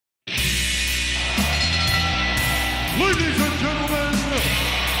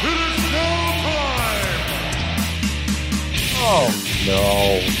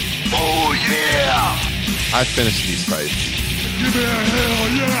No. Oh, yeah! I finished these fights. Give me a hell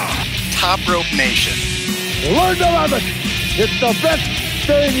yeah! Top Rope Nation. Learn to love it. It's the best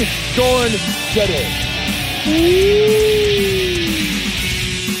thing going today.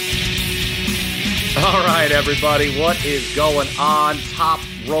 All right, everybody, what is going on, Top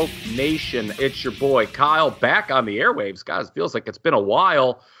Rope Nation? It's your boy Kyle back on the airwaves. Guys, feels like it's been a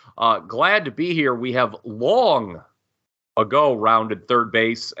while. Glad to be here. We have long ago rounded third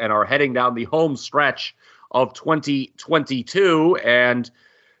base and are heading down the home stretch of 2022. And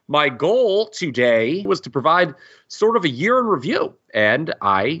my goal today was to provide sort of a year in review. And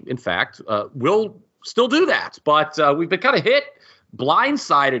I, in fact, will still do that. But we've been kind of hit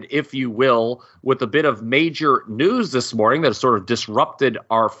blindsided, if you will, with a bit of major news this morning that has sort of disrupted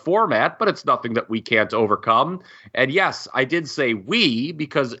our format, but it's nothing that we can't overcome. And yes, I did say we,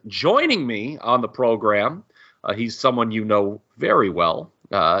 because joining me on the program, he's someone you know very well.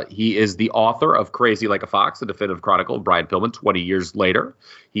 He is the author of Crazy Like a Fox, The Definitive Chronicle of Brian Pillman 20 years later.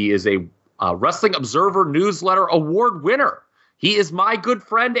 He is a Wrestling Observer Newsletter Award winner. He is my good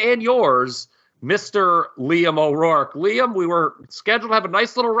friend and yours, Mr. Liam O'Rourke. Liam, we were scheduled to have a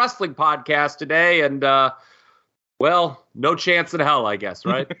nice little wrestling podcast today, and, well, no chance in hell, I guess,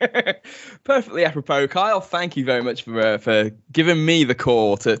 right? Perfectly apropos. Kyle, thank you very much for giving me the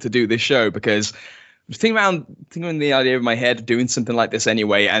call to do this show, because I was thinking the idea in my head of doing something like this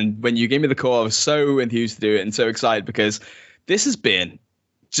anyway, and when you gave me the call, I was so enthused to do it and so excited, because this has been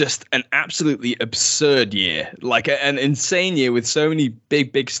just an absolutely absurd year, like an insane year with so many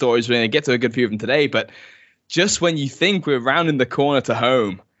big stories. We're going to get to a good few of them today, but just when you think we're rounding the corner to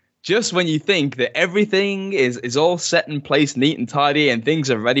home, just when you think that everything is all set in place, neat and tidy, and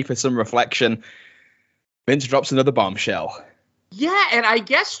things are ready for some reflection, Vince drops another bombshell. Yeah, and I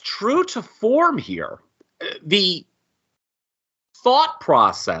guess true to form here, the thought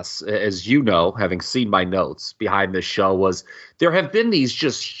process, as you know, having seen my notes behind this show, was there have been these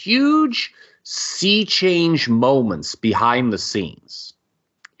just huge sea change moments behind the scenes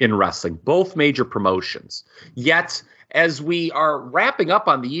in wrestling, both major promotions. Yet, as we are wrapping up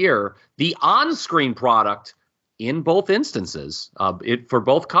on the year, the on-screen product in both instances, for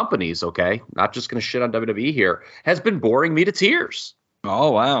both companies, okay, not just going to shit on WWE here, has been boring me to tears.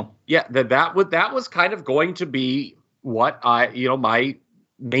 Oh, wow. Yeah, that was kind of going to be what my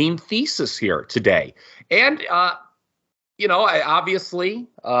main thesis here today. And, I obviously,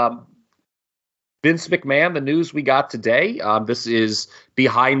 Vince McMahon, the news we got today, this is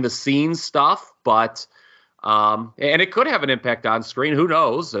behind the scenes stuff, but, and it could have an impact on screen. Who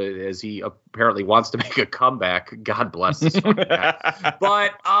knows, as he apparently wants to make a comeback. God bless this fucking guy.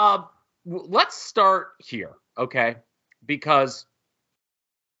 But let's start here, okay? Because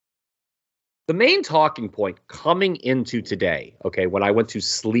the main talking point coming into today, okay, when I went to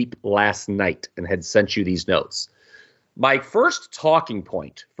sleep last night and had sent you these notes, my first talking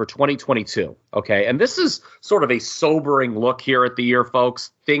point for 2022, okay, and this is sort of a sobering look here at the year,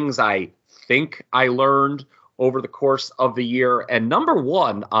 folks, things I think I learned over the course of the year, and number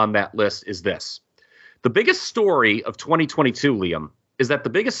one on that list is this. The biggest story of 2022, Liam, is that the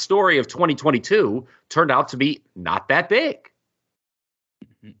biggest story of 2022 turned out to be not that big.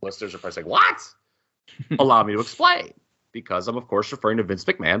 Listeners are probably saying, what? Allow me to explain. Because I'm, of course, referring to Vince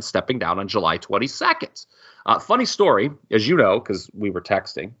McMahon stepping down on July 22nd. Funny story, as you know, because we were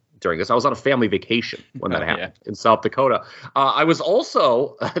texting during this. I was on a family vacation when that happened in South Dakota. I was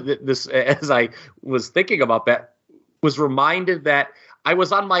also, as I was thinking about that, was reminded that I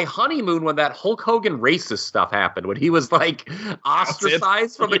was on my honeymoon when that Hulk Hogan racist stuff happened, when he was like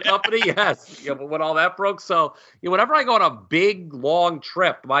ostracized from the company. Yes. When all that broke. So whenever I go on a big, long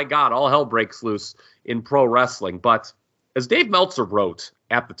trip, my God, all hell breaks loose in pro wrestling. But as Dave Meltzer wrote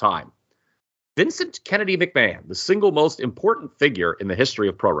at the time, Vincent Kennedy McMahon, the single most important figure in the history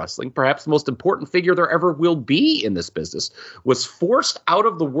of pro wrestling, perhaps the most important figure there ever will be in this business, was forced out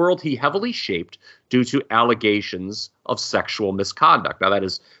of the world he heavily shaped due to allegations of sexual misconduct. Now, that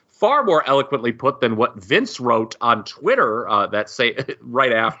is far more eloquently put than what Vince wrote on Twitter that say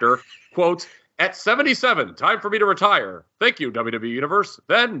right after, quote, "At 77, time for me to retire. Thank you, WWE Universe.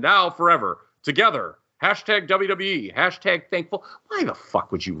 Then, now, forever. Together. Hashtag WWE, hashtag thankful." Why the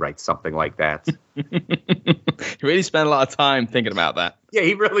fuck would you write something like that? He really spent a lot of time thinking about that. Yeah,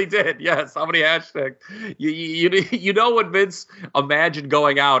 he really did. Yes, how many hashtags? You know when Vince imagined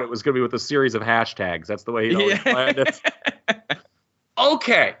going out, it was going to be with a series of hashtags. That's the way he always planned it.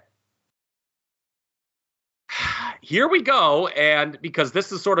 Okay. Here we go. And because this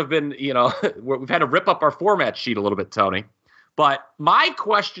has sort of been, we've had to rip up our format sheet a little bit, Tony. But my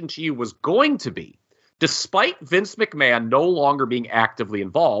question to you was going to be, despite Vince McMahon no longer being actively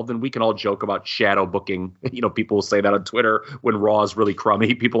involved, and we can all joke about shadow booking. People will say that on Twitter when Raw is really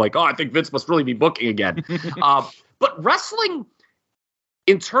crummy. People are like, oh, I think Vince must really be booking again. But wrestling,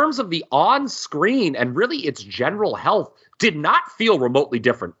 in terms of the on-screen and really its general health, did not feel remotely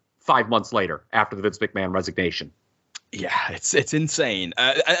different 5 months later after the Vince McMahon resignation. Yeah, it's insane.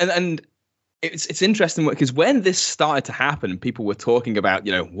 And it's interesting because when this started to happen, people were talking about,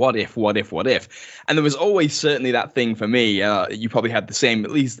 what if? And there was always certainly that thing for me. You probably had the same,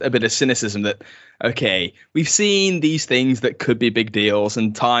 at least a bit of cynicism that, okay, we've seen these things that could be big deals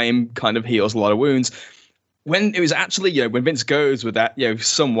and time kind of heals a lot of wounds. When it was actually, when Vince goes with that,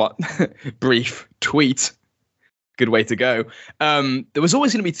 somewhat brief tweet, good way to go. There was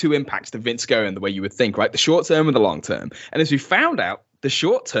always going to be two impacts to Vince going the way you would think, right? The short term and the long term. And as we found out, the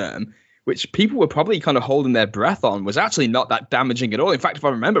short term, which people were probably kind of holding their breath on, was actually not that damaging at all. In fact, if I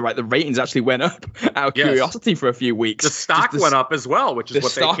remember right, the ratings actually went up out of curiosity for a few weeks. The stock went up as well, which is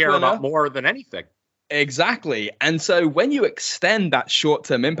what they care about more than anything. Exactly. And so when you extend that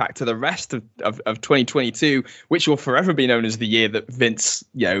short-term impact to the rest of 2022, which will forever be known as the year that Vince,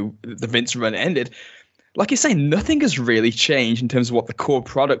 the Vince run ended, like you say, nothing has really changed in terms of what the core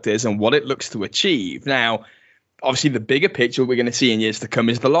product is and what it looks to achieve. Now, obviously, the bigger picture we're going to see in years to come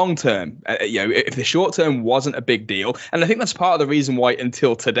is the long term. If the short term wasn't a big deal, and I think that's part of the reason why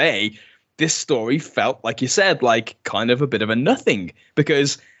until today, this story felt, like you said, like kind of a bit of a nothing.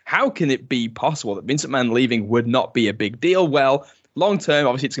 Because how can it be possible that Vince McMahon leaving would not be a big deal? Well, long term,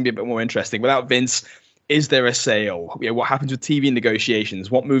 obviously, it's going to be a bit more interesting. Without Vince, is there a sale? What happens with TV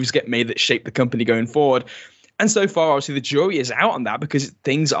negotiations? What moves get made that shape the company going forward? And so far, obviously, the jury is out on that because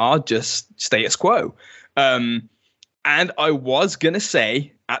things are just status quo. And I was going to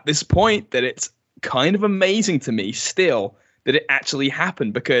say at this point that it's kind of amazing to me still that it actually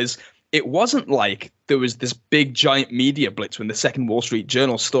happened, because it wasn't like there was this big giant media blitz when the second Wall Street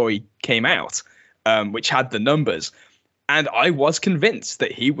Journal story came out, which had the numbers. And I was convinced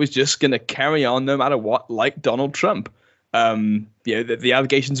that he was just going to carry on no matter what, like Donald Trump. The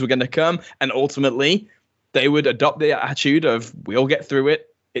allegations were going to come, and ultimately they would adopt the attitude of, we'll get through it.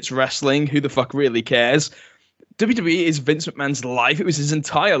 It's wrestling. Who the fuck really cares? WWE is Vince McMahon's life. It was his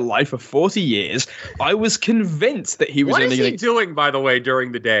entire life for 40 years. I was convinced that he was only going to... What is he doing, by the way,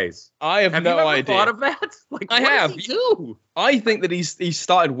 during the days? I have no idea. Have you ever thought of that? Like, I what have. does he do? I think that he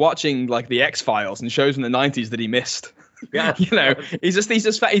started watching like the X-Files and shows from the 90s that he missed. Yeah. He's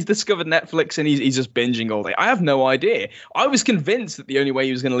discovered Netflix and he's just binging all day. I have no idea. I was convinced that the only way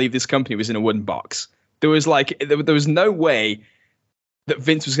he was going to leave this company was in a wooden box. There was no way that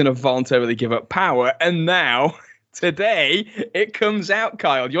Vince was going to voluntarily give up power, and now today it comes out.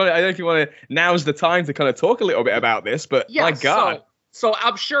 Kyle, I don't know if you want to. Now's the time to kind of talk a little bit about this, but my God. So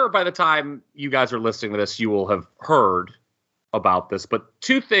I'm sure by the time you guys are listening to this, you will have heard about this. But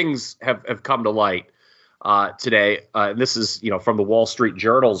two things have come to light today. And this is from the Wall Street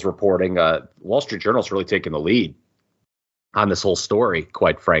Journal's reporting. Wall Street Journal's really taking the lead on this whole story,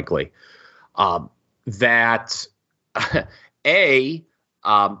 quite frankly. That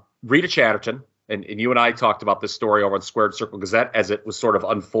Rita Chatterton, and you and I talked about this story over on Squared Circle Gazette as it was sort of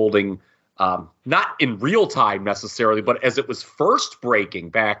unfolding, not in real time necessarily, but as it was first breaking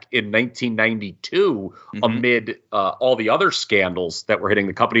back in 1992 amid all the other scandals that were hitting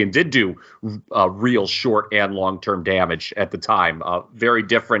the company, and did do real short and long-term damage at the time. Very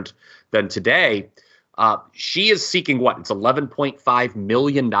different than today. She is seeking what? It's $11.5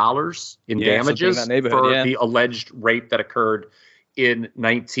 million in damages for the alleged rape that occurred in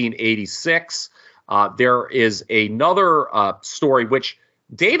 1986. There is another story which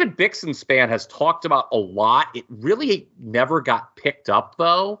David Bixenspan has talked about a lot. It really never got picked up,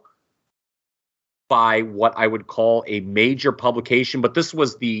 though, by what I would call a major publication. But this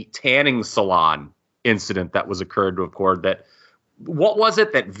was the tanning salon incident that was occurred to record that. What was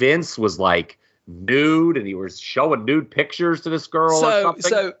it that Vince was like nude and he was showing nude pictures to this girl or something?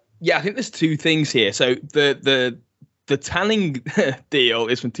 So yeah, I think there's two things here. So the tanning deal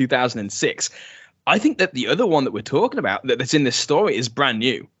is from 2006. I think that the other one that we're talking about that's in this story is brand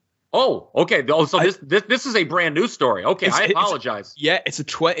new. Oh, okay. So this is a brand new story. Okay, I apologize. It's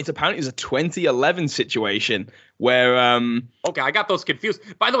apparently a 2011 situation where okay, I got those confused.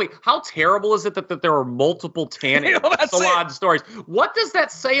 By the way, how terrible is it that there are multiple tanning salon stories? What does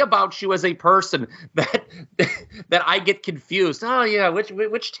that say about you as a person that I get confused? Oh yeah,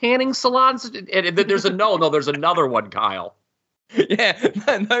 which tanning salons? And there's there's another one, Kyle.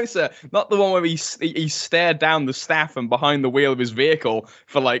 Yeah, no, sir. Not the one where he stared down the staff from behind the wheel of his vehicle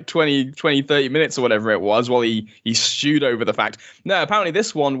for like 20, 30 minutes or whatever it was while he stewed over the fact. No, apparently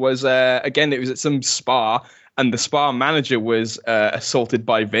this one was, again, it was at some spa, and the spa manager was assaulted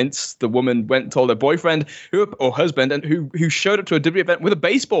by Vince. The woman went and told her boyfriend or husband and who showed up to a WWE event with a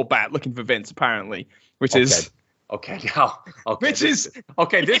baseball bat looking for Vince, apparently, which is... Okay, now... Okay, which is...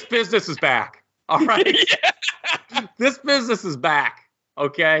 Okay, this business is back. All right? Yeah. This business is back,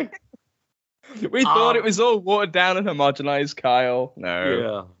 okay? We thought it was all watered down and homogenized, Kyle.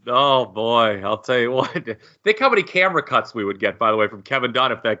 No. Yeah. Oh, boy. I'll tell you what. Think how many camera cuts we would get, by the way, from Kevin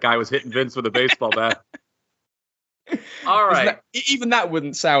Dunn if that guy was hitting Vince with a baseball bat. All right. Even that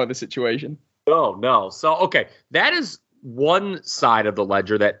wouldn't sour the situation. No. So, okay. That is one side of the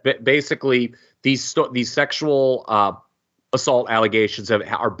ledger that basically these sexual assault allegations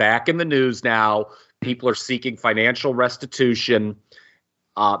are back in the news now. People are seeking financial restitution.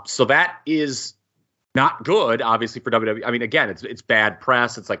 So that is not good, obviously, for WWE. I mean, again, it's bad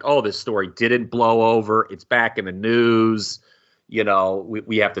press. It's like, oh, this story didn't blow over. It's back in the news. You know,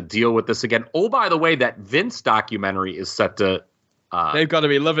 we have to deal with this again. Oh, by the way, that Vince documentary is set to... They've got to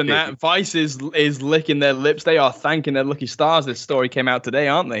be loving that. Vice is licking their lips. They are thanking their lucky stars. This story came out today,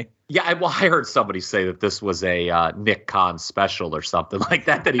 aren't they? Yeah, well, I heard somebody say that this was a Nick Khan special or something like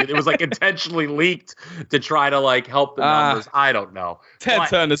that. That it was like intentionally leaked to try to like help the numbers. I don't know. Ted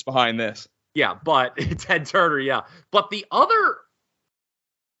Turner's behind this. Yeah, but Ted Turner, yeah. But the other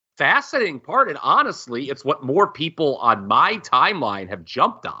fascinating part, and honestly, it's what more people on my timeline have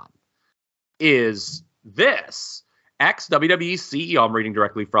jumped on, is this. Ex-WWE CEO, I'm reading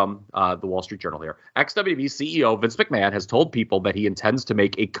directly from the Wall Street Journal here. Ex-WWE CEO Vince McMahon has told people that he intends to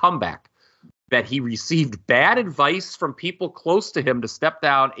make a comeback, that he received bad advice from people close to him to step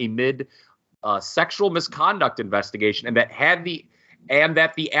down amid sexual misconduct investigation, and that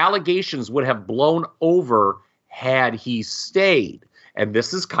the allegations would have blown over had he stayed. And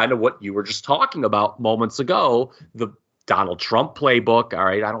this is kind of what you were just talking about moments ago, the Donald Trump playbook. All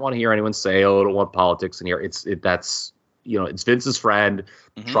right, I don't want to hear anyone say, "Oh, I don't want politics in here." It's Vince's friend.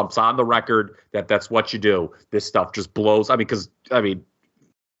 Mm-hmm. Trump's on the record that's what you do. This stuff just blows. Trump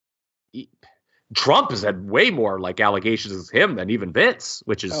has had way more like allegations as him than even Vince,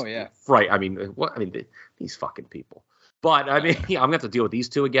 which is right. These fucking people. But I'm gonna have to deal with these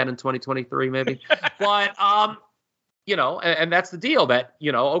two again in 2023, maybe. But and that's the deal. That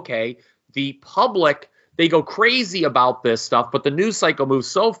okay, the public. They go crazy about this stuff, but the news cycle moves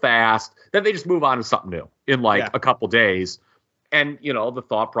so fast that they just move on to something new in a couple days. And, the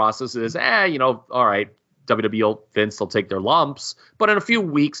thought process is, all right, WWE, Vince will take their lumps, but in a few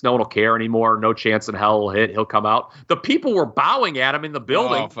weeks, no one will care anymore. No chance in hell he'll come out. The people were bowing at him in the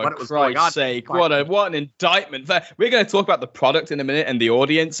building when it was going on. Sake, what an indictment. We're going to talk about the product in a minute and the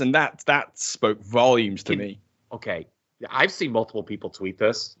audience, and that spoke volumes to me. Okay. I've seen multiple people tweet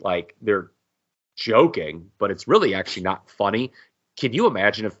this. Like, they're joking, but it's really actually not funny. Can you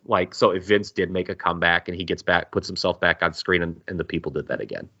imagine if Vince did make a comeback and he gets back, puts himself back on screen, and the people did that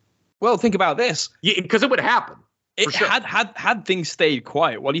again? Well, think about this. Because it would happen. Sure. Had things stayed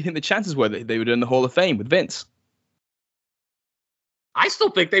quiet, what do you think the chances were that they would in the Hall of Fame with Vince? I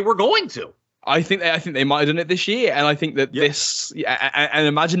still think they were going to. I think they might have done it this year, and I think that and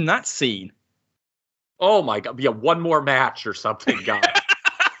imagine that scene. Oh my God! Yeah, one more match or something, guys.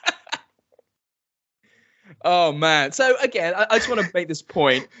 Oh, man. So, again, I just want to make this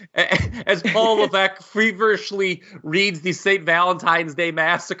point. As Paul Levesque feverishly reads the St. Valentine's Day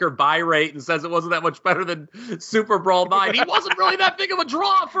Massacre buy rate and says it wasn't that much better than Super Brawl 9. He wasn't really that big of a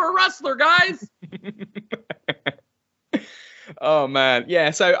draw for a wrestler, guys. Oh, man.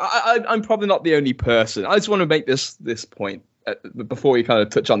 Yeah, so I'm probably not the only person. I just want to make this point before we kind of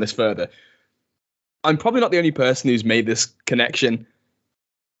touch on this further. I'm probably not the only person who's made this connection.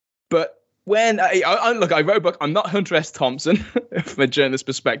 But when I look, I wrote a book. I'm not Hunter S. Thompson from a journalist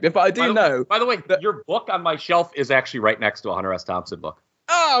perspective, but I do know. By the way, your book on my shelf is actually right next to a Hunter S. Thompson book.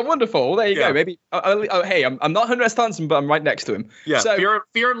 Oh, wonderful. Well, there you go. Maybe. Hey, I'm not Hunter S. Thompson, but I'm right next to him. Yeah. So,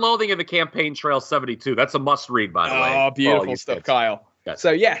 Fear and Loathing in the Campaign Trail 72. That's a must read, by the way. Oh, beautiful stuff, kids. Kyle. Yes. So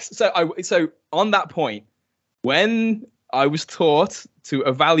yes. So on that point, when I was taught to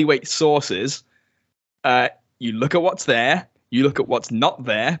evaluate sources, you look at what's there. You look at what's not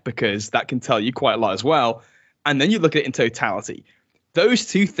there, because that can tell you quite a lot as well. And then you look at it in totality. Those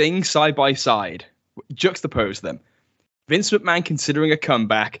two things side by side, juxtapose them. Vince McMahon considering a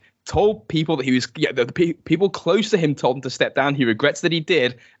comeback, told people that he was, the people close to him told him to step down. He regrets that he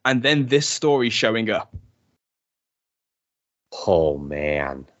did. And then this story showing up. Oh,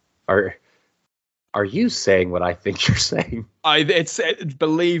 man. Are you saying what I think you're saying?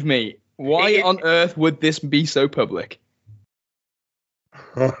 Believe me. Why on earth would this be so public?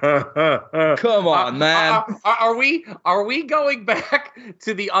 Come on, man. Are we going back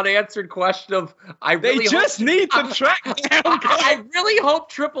to the unanswered question of they just need to track down? I really hope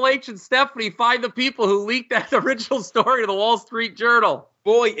Triple H and Stephanie find the people who leaked that original story to the Wall Street Journal.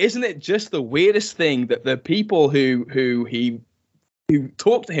 Boy, isn't it just the weirdest thing that the people who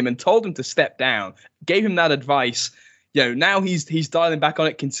talked to him and told him to step down, gave him that advice. Now he's dialing back on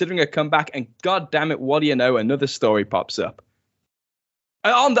it, considering a comeback, and God damn it, what do you know? Another story pops up.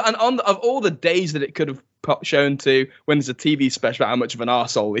 And of all the days that it could have shown to when there's a TV special about how much of an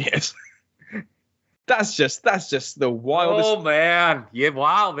arsehole he is. that's just the wildest. Oh man. Yeah,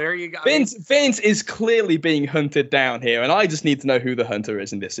 wow, there you go. Vince is clearly being hunted down here, and I just need to know who the hunter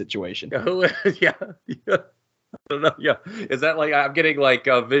is in this situation. Yeah. I don't know. Yeah. Is that like I'm getting like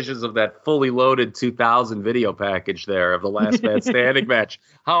visions of that fully loaded 2000 video package there of the last man standing match.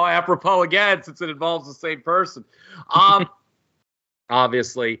 How apropos again, since it involves the same person.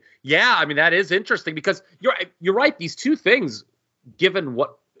 Obviously, yeah. I mean, that is interesting because you're right. These two things, given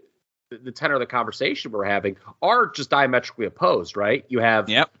what the tenor of the conversation we're having, are just diametrically opposed, right? You have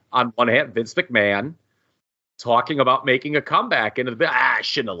on one hand Vince McMahon talking about making a comeback into the I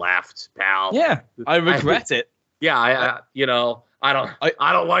shouldn't have left, pal. Yeah, I regret it. Yeah, I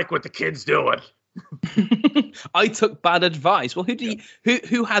don't like what the kid's doing. I took bad advice. Well,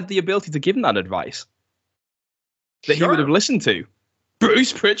 who had the ability to give him that advice that he would have listened to?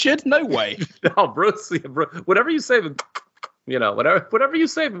 Bruce Pritchard? No way. No, Bruce. Whatever you say, whatever you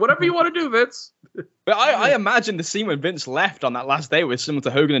say, whatever you want to do, Vince. But I imagine the scene when Vince left on that last day was similar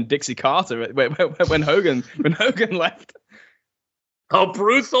to Hogan and Dixie Carter when Hogan left. Oh,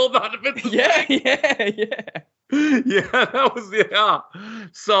 Bruce hold on to Vince. Yeah. Yeah, that was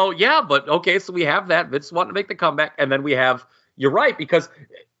So but okay, so we have that Vince wanting to make the comeback, and then we have you're right because.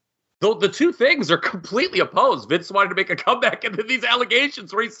 The two things are completely opposed. Vince wanted to make a comeback, and then these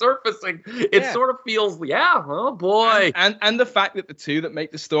allegations resurfacing. It sort of feels, oh boy. And the fact that the two that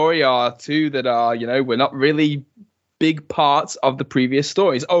make the story are two that are, we're not really big parts of the previous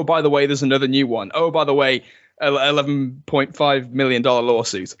stories. Oh, by the way, there's another new one. Oh, by the way, $11.5 million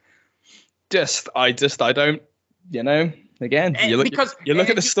lawsuit. I don't, again, you look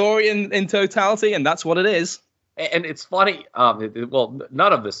at the story in totality, and that's what it is. And it's funny. Well,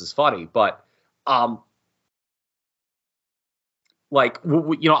 none of this is funny, but obviously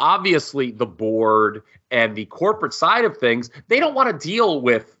the board and the corporate side of things, they don't want to deal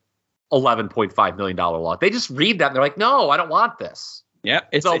with $11.5 million law. They just read that and they're like, no, I don't want this. Yeah.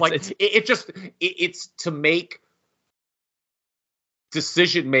 It's to make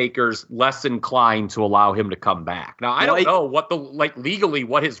decision makers less inclined to allow him to come back. Now, I don't know what legally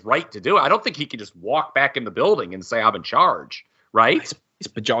what his right to do. I don't think he can just walk back in the building and say I'm in charge, right? He's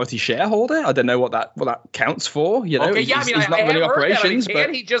majority shareholder. I don't know what that counts for. Okay, yeah, he's not running operations.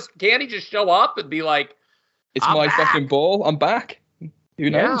 Can he just show up and be like, "It's my fucking ball. I'm back." Who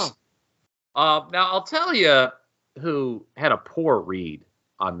knows? Now I'll tell you who had a poor read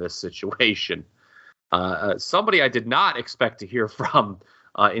on this situation. Somebody I did not expect to hear from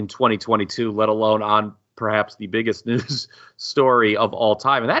in 2022, let alone on perhaps the biggest news story of all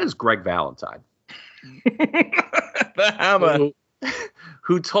time, and that is Greg Valentine. The Hammer.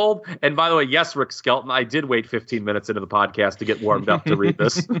 Who told, and by the way, yes, Rick Skelton, I did wait 15 minutes into the podcast to get warmed up to read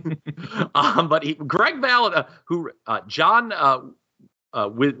this. But Greg Valentine, John,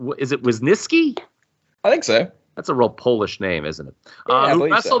 is it Wisniewski? I think so. That's a real Polish name, isn't it? Yeah, who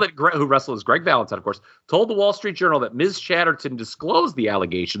wrestled as Greg Valentine, of course, told the Wall Street Journal that Ms. Chatterton disclosed the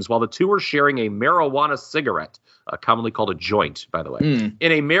allegations while the two were sharing a marijuana cigarette, commonly called a joint, by the way,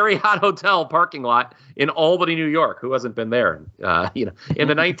 in a Marriott hotel parking lot in Albany, New York. Who hasn't been there? In the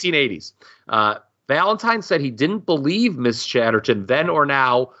 1980s. Valentine said he didn't believe Ms. Chatterton then or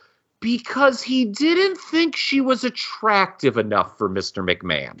now because he didn't think she was attractive enough for Mr.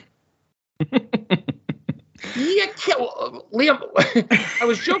 McMahon. Yeah, Liam, I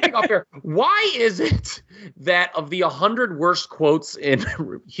was joking off here. Why is it that of the 100 worst quotes in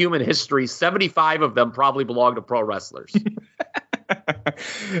human history, 75 of them probably belong to pro wrestlers?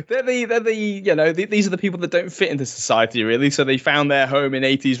 They're these are the people that don't fit into society, really. So they found their home in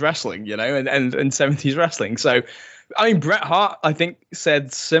 80s wrestling, and 70s wrestling. So, I mean, Bret Hart, I think,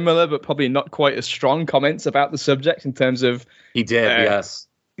 said similar, but probably not quite as strong comments about the subject in terms of. He did, yes.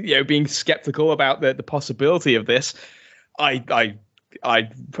 Being skeptical about the possibility of this. I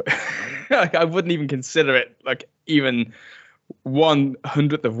wouldn't even consider it like even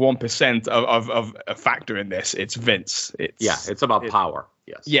 0.001% of a factor in this. It's Vince. It's about power.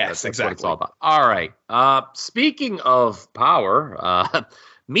 Yes. Yes, that's exactly. what it's all about. All right. Speaking of power,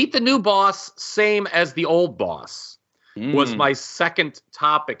 meet the new boss, same as the old boss, was my second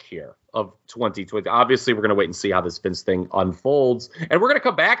topic here of 2020. Obviously, we're going to wait and see how this Vince thing unfolds. And we're going to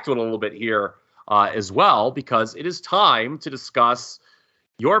come back to it a little bit here as well, because it is time to discuss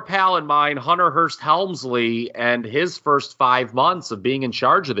your pal and mine, Hunter Hearst Helmsley, and his first 5 months of being in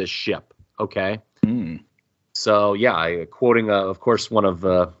charge of this ship. Okay. So, yeah, quoting, of course, one of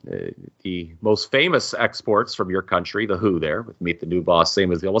the most famous exports from your country, The Who there, with meet the new boss,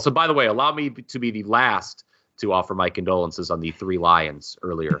 same as the old. So, by the way, allow me to be the last to offer my condolences on the 3 Lions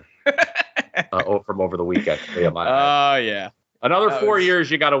earlier from over the weekend. Oh, yeah. Another 4 years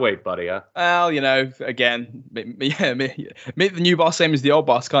you got to wait, buddy. Huh? Well, again, meet the new boss, same as the old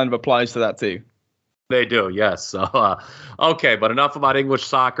boss kind of applies to that too. They do, yes. So, okay, but enough about English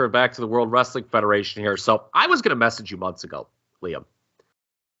soccer. Back to the World Wrestling Federation here. So I was going to message you months ago, Liam,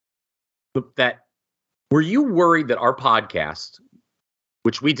 that were you worried that our podcast,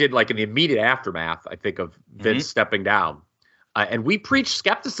 which we did like in the immediate aftermath, I think, of Vince stepping down, and we preached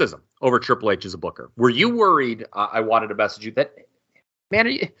skepticism over Triple H as a booker. Were you worried? I wanted to message you that, man,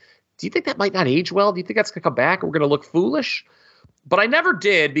 do you think that might not age well? Do you think that's going to come back and we're going to look foolish? But I never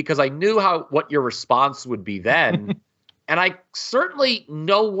did, because I knew what your response would be then. And I certainly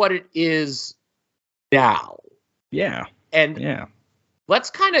know what it is now. Yeah. And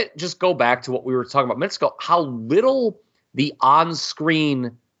let's kind of just go back to what we were talking about minutes ago, how little the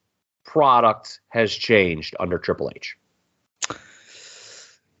on-screen product has changed under Triple H.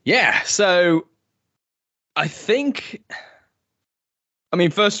 Yeah, so I think,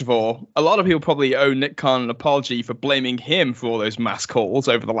 first of all, a lot of people probably owe Nick Khan an apology for blaming him for all those mass calls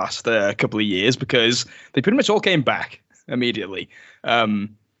over the last couple of years, because they pretty much all came back immediately. The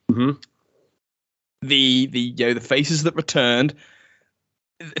faces that returned,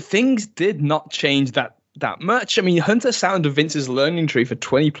 things did not change that much. Hunter sat under Vince's learning tree for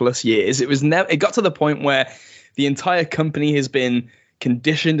 20 plus years. It got to the point where the entire company has been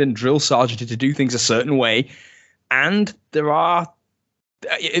conditioned and drill sergeanted to do things a certain way, and if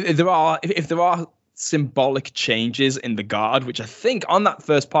there are symbolic changes in the guard, which I think on that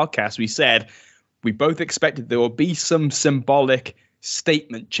first podcast we said we both expected there will be some symbolic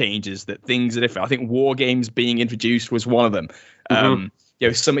statement changes, that things are different. I think War Games being introduced was one of them.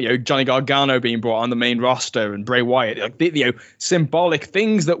 Johnny Gargano being brought on the main roster, and Bray Wyatt, symbolic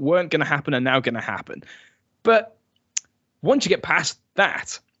things that weren't going to happen are now going to happen. But once you get past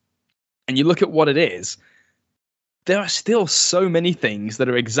that and you look at what it is, there are still so many things that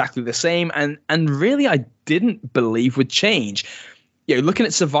are exactly the same, and really I didn't believe would change. Looking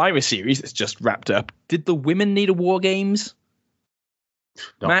at Survivor Series that's just wrapped up, did the women need a War Games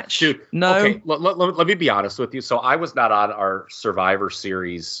match? Dude, no. Okay, let me be honest with you. So I was not on our Survivor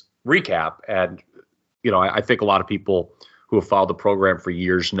Series recap, and I think a lot of people who have followed the program for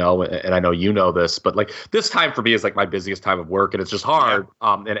years know, and I know you know this, but like this time for me is like my busiest time of work, and it's just hard.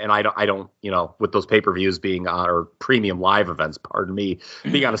 And I don't, with those pay-per-views being on, or premium live events, pardon me,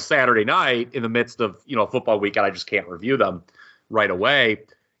 being on a Saturday night in the midst of, football weekend, I just can't review them right away.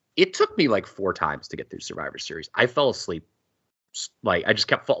 It took me like 4 times to get through Survivor Series. I fell asleep. Like I just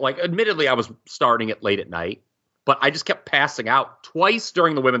kept admittedly I was starting it late at night, but I just kept passing out twice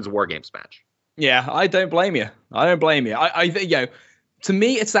during the women's War Games match. Yeah, I don't blame you. I to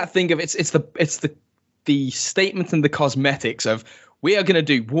me, it's that thing of it's the statement and the cosmetics of, we are going to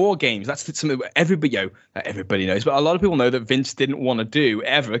do War Games. That's something that everybody knows, but a lot of people know that Vince didn't want to do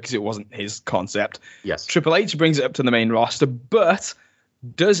ever because it wasn't his concept. Yes, Triple H brings it up to the main roster, but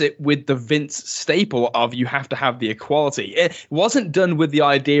does it with the Vince staple of you have to have the equality. It wasn't done with the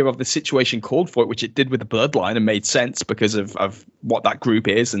idea of the situation called for it, which it did with the Bloodline and made sense because of what that group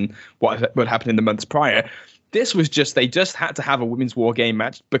is and what happened in the months prior. This was just, they just had to have a women's War Game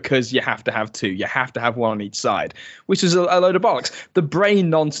match because you have to have 2. You have to have one on each side, which is a load of bollocks. The brain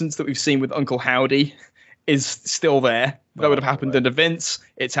nonsense that we've seen with Uncle Howdy is still there. That would have happened under Vince.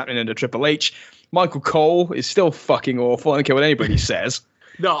 It's happening under Triple H. Michael Cole is still fucking awful. I don't care what anybody says.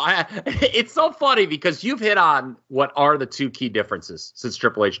 No, it's so funny because you've hit on what are the 2 key differences since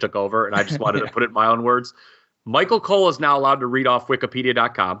Triple H took over, and I just wanted to put it in my own words. Michael Cole is now allowed to read off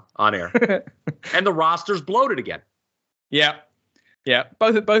Wikipedia.com on air, and the roster's bloated again. Yeah.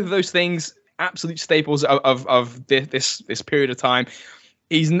 Both of those things, absolute staples of this period of time.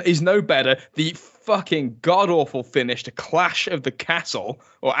 He's no better. The fucking god awful finish to Clash of the Castle,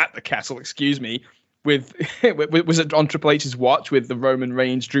 or at the Castle, excuse me. Was it on Triple H's watch with the Roman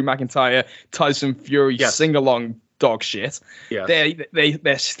Reigns, Drew McIntyre, Tyson Fury sing-along dog shit. Yes.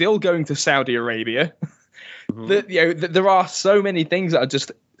 They're still going to Saudi Arabia. There are so many things that are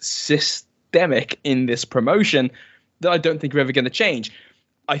just systemic in this promotion that I don't think are ever going to change.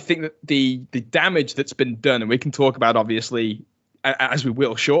 I think that the damage that's been done, and we can talk about, obviously, as we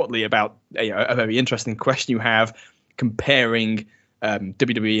will shortly, about a very interesting question you have comparing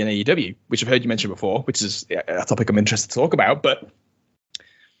WWE and AEW, which I've heard you mention before, which is a topic I'm interested to talk about. But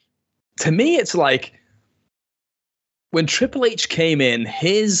to me, it's like when Triple H came in,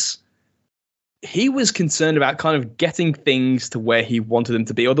 he was concerned about kind of getting things to where he wanted them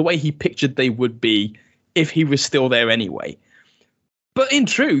to be, or the way he pictured they would be if he was still there anyway. But in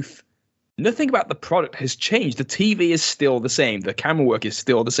truth, nothing about the product has changed. The TV is still the same. The camera work is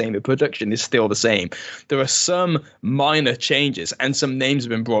still the same. The production is still the same. There are some minor changes, and some names have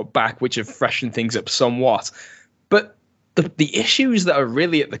been brought back, which have freshened things up somewhat. But the issues that are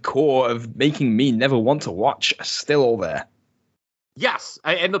really at the core of making me never want to watch are still all there. Yes,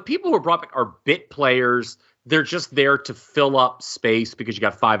 and the people who are brought back are bit players. They're just there to fill up space because you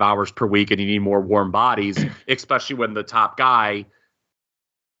got 5 hours per week and you need more warm bodies, especially when the top guy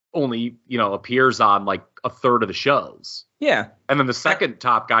only, appears on like a third of the shows. Yeah. And then the second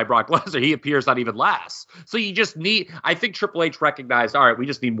top guy, Brock Lesnar, he appears on even less. So you just need, I think Triple H recognized, all right, we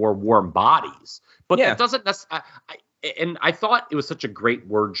just need more warm bodies. But that doesn't necessarily, and I thought it was such a great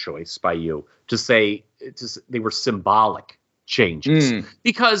word choice by you to say they were symbolic changes.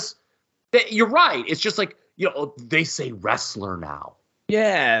 Because you're right. It's just like, they say wrestler now.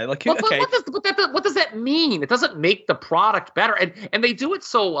 Yeah, like okay. What does that mean? It doesn't make the product better, and they do it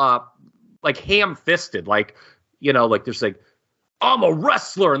so like ham-fisted, like like they're saying, I'm a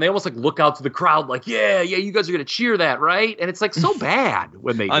wrestler, and they almost like look out to the crowd, like yeah, you guys are gonna cheer that, right? And it's like so bad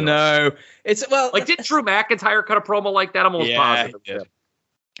when they. I know it's like did Drew McIntyre cut a promo like that? I'm almost positive.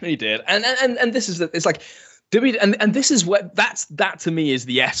 He did, and this is it's like. And this is what that to me is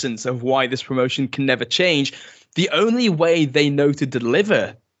the essence of why this promotion can never change. The only way they know to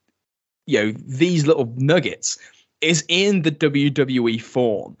deliver, these little nuggets is in the WWE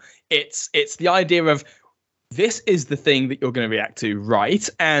form. It's the idea of this is the thing that you're going to react to, right?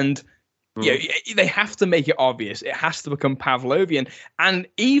 And they have to make it obvious. It has to become Pavlovian. And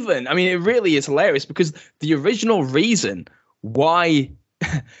even, it really is hilarious because the original reason why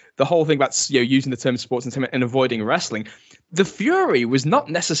the whole thing about using the term sports entertainment and avoiding wrestling, the fury was not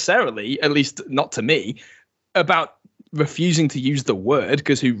necessarily, at least not to me, about refusing to use the word,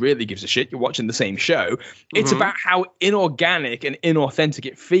 because who really gives a shit? You're watching the same show. It's about how inorganic and inauthentic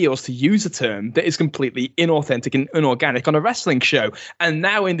it feels to use a term that is completely inauthentic and inorganic on a wrestling show. And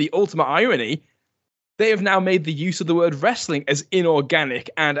now, in the ultimate irony, they have now made the use of the word wrestling as inorganic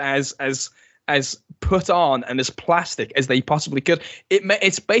and as put on and as plastic as they possibly could.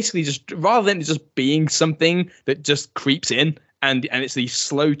 It's basically just, rather than just being something that just creeps in and it's these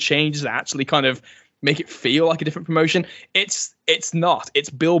slow changes that actually kind of make it feel like a different promotion. It's not.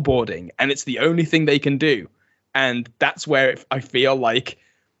 It's billboarding, and it's the only thing they can do. And that's where I feel like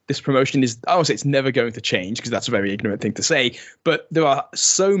this promotion is, I would say it's never going to change, because that's a very ignorant thing to say, but there are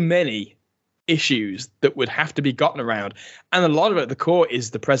so many issues that would have to be gotten around, and a lot of it at the core is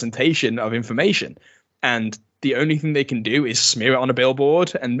the presentation of information, and the only thing they can do is smear it on a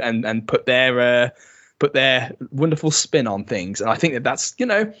billboard and put their wonderful spin on things. And I think that's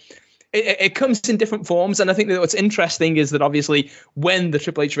it comes in different forms. And I think that what's interesting is that obviously when the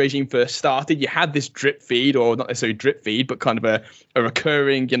Triple H regime first started, you had this drip feed, or not necessarily drip feed, but kind of a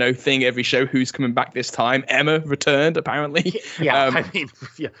recurring, thing every show. Who's coming back this time? Emma returned, apparently. Yeah,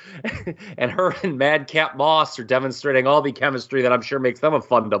 and her and Madcap Moss are demonstrating all the chemistry that I'm sure makes them a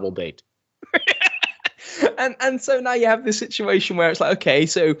fun double date. And so now you have this situation where it's like, okay,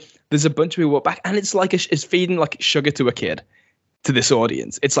 so there's a bunch of people back, and it's like it's feeding like sugar to a kid. To this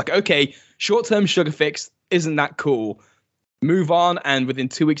audience, it's like, okay, short-term sugar fix isn't that cool, move on, and within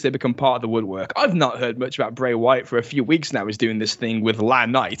 2 weeks they become part of the woodwork. I've not heard much about Bray Wyatt for a few weeks now. He's doing this thing with La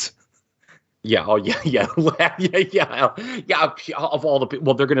Knight. Yeah, oh yeah. Of all the people,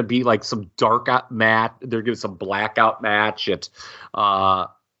 well, they're going to be like some dark out match. They're going to some blackout match at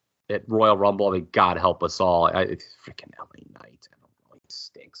Royal Rumble. I mean, God help us all. It's freaking LA Knight. I don't know, it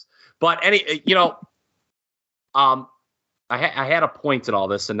stinks. But I had a point in all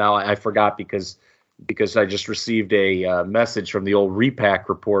this, and now I forgot because I just received a message from the old Repack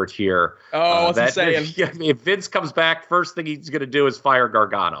report here. Oh, what's he saying? If Vince comes back, first thing he's going to do is fire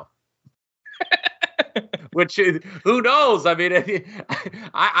Gargano. Which, who knows? I mean,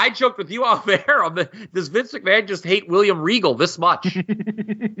 I joked with you off air. Does Vince McMahon just hate William Regal this much?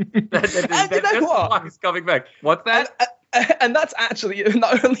 That's why he's coming back. What's that? And that's actually,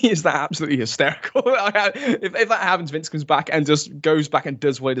 not only is that absolutely hysterical, if that happens, Vince comes back and just goes back and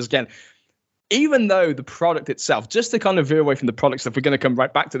does what he does again. Even though the product itself, just to kind of veer away from the product stuff, we're going to come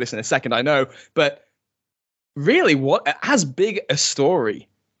right back to this in a second, I know, but really what, as big a story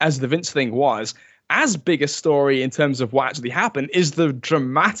as the Vince thing was, as big a story in terms of what actually happened is the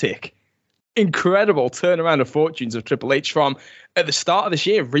dramatic, incredible turnaround of fortunes of Triple H from, at the start of this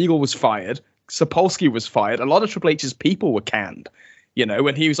year, Regal was fired, Sapolsky was fired. A lot of Triple H's people were canned,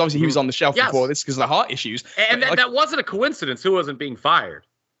 when he was on the shelf before this because of the heart issues. And that wasn't a coincidence. Who wasn't being fired?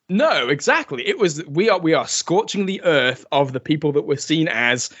 No, exactly. It was, we are scorching the earth of the people that were seen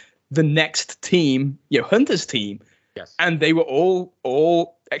as the next team, Hunter's team. Yes. And they were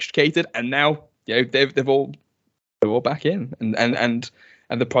all extricated, and now, they're all back in, and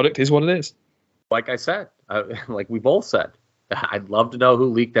the product is what it is. Like I said, like we both said, I'd love to know who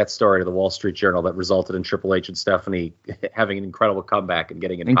leaked that story to the Wall Street Journal that resulted in Triple H and Stephanie having an incredible comeback and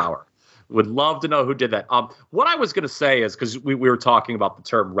getting in power. Would love to know who did that. What I was going to say is, because we were talking about the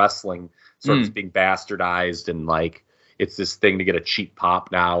term wrestling sort of being bastardized and like it's this thing to get a cheap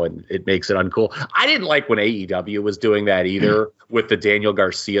pop now and it makes it uncool. I didn't like when AEW was doing that either with the Daniel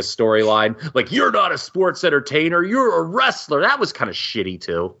Garcia storyline. Like, you're not a sports entertainer, you're a wrestler. That was kind of shitty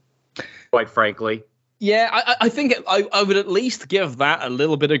too, quite frankly. Yeah, I think I would at least give that a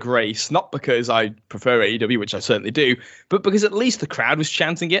little bit of grace, not because I prefer AEW, which I certainly do, but because at least the crowd was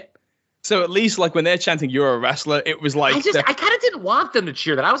chanting it. So at least, like, when they're chanting, you're a wrestler, it was like... I kind of didn't want them to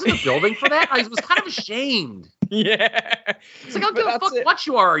cheer that. I was in the building for that. I was kind of ashamed. Yeah. It's like, I don't give a fuck what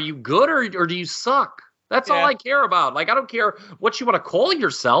you are. Are you good or do you suck? That's all I care about. Like, I don't care what you want to call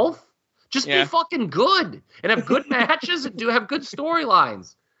yourself. Just be fucking good and have good matches and have good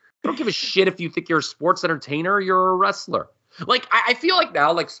storylines. I don't give a shit if you think you're a sports entertainer or you're a wrestler. Like, I feel like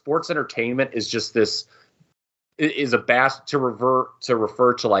now, like, sports entertainment is just this... is to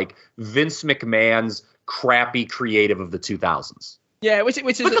refer to like Vince McMahon's crappy creative of the 2000s. Yeah, which is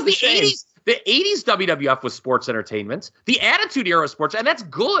because the 80s WWF was sports entertainment. The Attitude Era was sports, and that's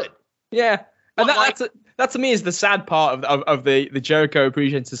good. Yeah, and that to me is the sad part of the Jericho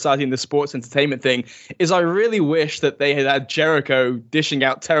Appreciation Society and the sports entertainment thing. Is I really wish that they had Jericho dishing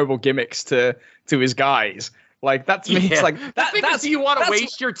out terrible gimmicks to his guys. Like, that to me, it's like that's you want to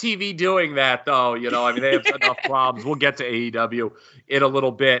waste your TV doing that, though. I mean, they have enough problems. We'll get to AEW in a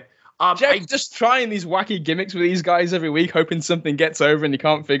little bit. Just trying these wacky gimmicks with these guys every week, hoping something gets over, and you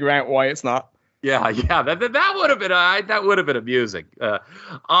can't figure out why it's not. Yeah, that would have been amusing.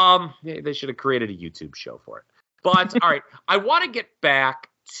 They should have created a YouTube show for it. But all right, I want to get back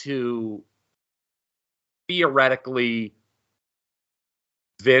to theoretically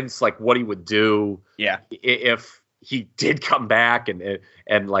Vince, like what he would do, if he did come back,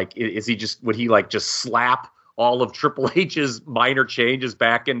 and like, would he like just slap all of Triple H's minor changes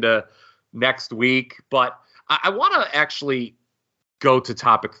back into next week? But I want to actually go to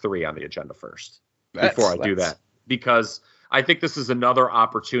topic 3 on the agenda first before I do that, because I think this is another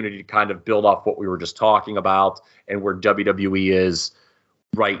opportunity to kind of build off what we were just talking about and where WWE is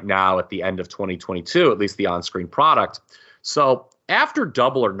right now at the end of 2022, at least the on-screen product. So after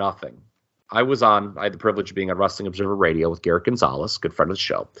Double or Nothing, I had the privilege of being on Wrestling Observer Radio with Garrett Gonzalez, good friend of the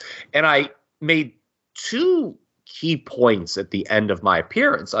show. And I made 2 key points at the end of my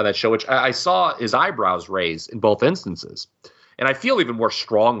appearance on that show, which I saw his eyebrows raise in both instances. And I feel even more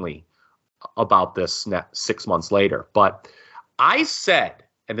strongly about this 6 months later. But I said,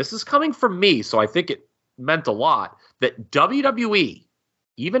 and this is coming from me, so I think it meant a lot, that WWE,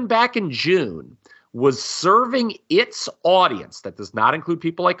 even back in June, was serving its audience, that does not include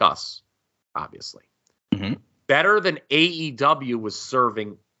people like us, obviously, better than AEW was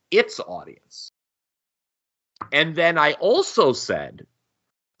serving its audience. And then I also said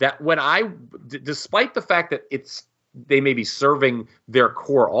that despite the fact that they may be serving their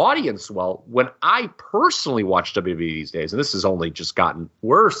core audience well, when I personally watch WWE these days, and this has only just gotten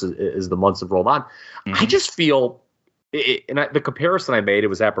worse as the months have rolled on, I just feel... the comparison I made, it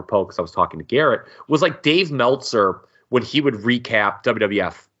was apropos because I was talking to Garrett, was like Dave Meltzer when he would recap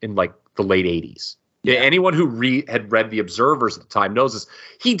WWF in like the late 80s. Yeah. Anyone who had read The Observers at the time knows this.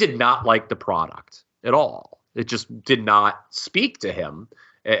 He did not like the product at all. It just did not speak to him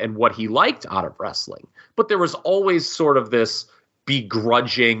and what he liked out of wrestling. But there was always sort of this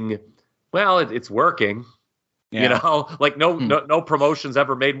begrudging, well, it's working. Yeah. Like no promotions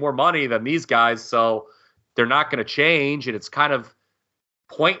ever made more money than these guys, so they're not going to change, and it's kind of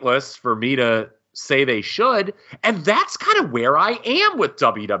pointless for me to say they should. And that's kind of where I am with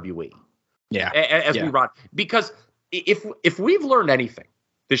WWE. Yeah. As we run. Because if we've learned anything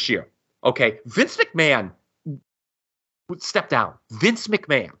this year, okay, Vince McMahon step down. Vince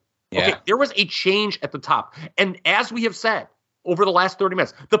McMahon. Yeah. Okay, there was a change at the top. And as we have said over the last 30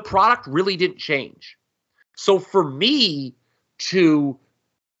 minutes, the product really didn't change. So for me to,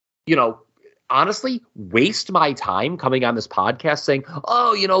 honestly waste my time coming on this podcast saying,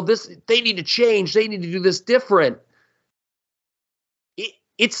 oh, they need to change. They need to do this different.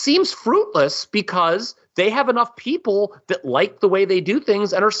 It seems fruitless because they have enough people that like the way they do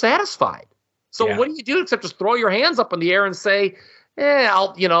things and are satisfied. So what do you do except just throw your hands up in the air and say,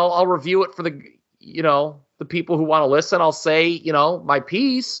 I'll review it for the people who want to listen. I'll say, my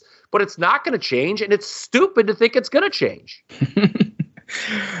piece, but it's not going to change. And it's stupid to think it's going to change.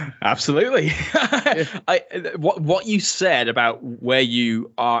 Absolutely. What you said about where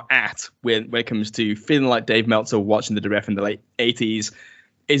you are at when it comes to feeling like Dave Meltzer watching the WWF in the late 80s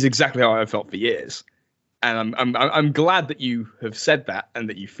is exactly how I felt for years. And I'm glad that you have said that and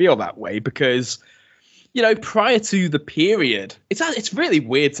that you feel that way because, prior to the period, it's really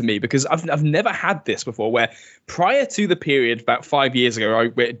weird to me because I've never had this before where prior to the period about 5 years ago,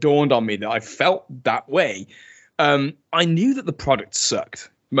 where it dawned on me that I felt that way. I knew that the product sucked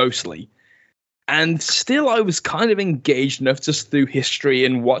mostly. And still I was kind of engaged enough just through history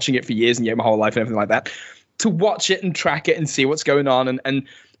and watching it for years and my whole life and everything like that to watch it and track it and see what's going on.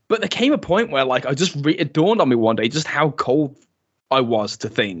 But there came a point where it dawned on me one day just how cold I was to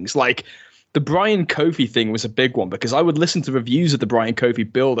things. Like the Brian Kofi thing was a big one because I would listen to reviews of the Brian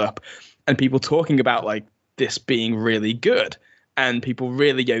Kofi build up and people talking about like this being really good and people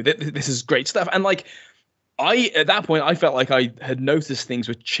really, this is great stuff. And at that point, I felt like I had noticed things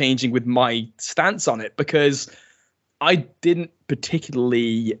were changing with my stance on it because I didn't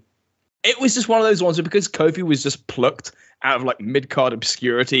particularly. It was just one of those ones where because Kofi was just plucked out of mid-card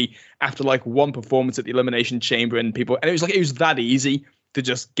obscurity after one performance at the Elimination Chamber and it was that easy to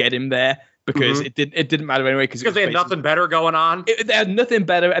just get him there because it didn't matter anyway because they had nothing better going on. They had nothing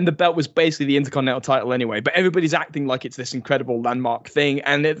better and the belt was basically the Intercontinental title anyway. But everybody's acting like it's this incredible landmark thing.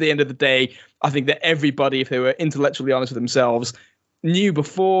 And at the end of the day, I think that everybody, if they were intellectually honest with themselves, knew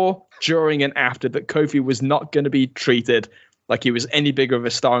before, during, and after that Kofi was not going to be treated like he was any bigger of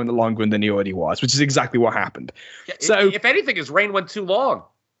a star in the long run than he already was, which is exactly what happened. Yeah, so, if anything, his reign went too long.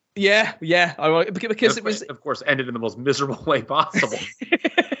 Yeah, because it was, of course, ended in the most miserable way possible.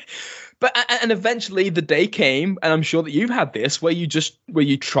 But and eventually the day came, and I'm sure that you've had this, where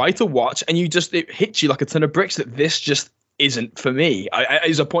you try to watch and it hits you like a ton of bricks that this just isn't for me.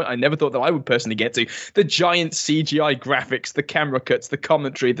 Is a point I never thought that I would personally get to. The giant CGI graphics, the camera cuts, the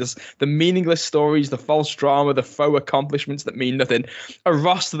commentary, the meaningless stories, the false drama, the faux accomplishments that mean nothing, a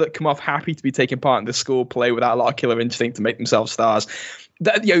roster that come off happy to be taking part in the school play without a lot of killer instinct to make themselves stars.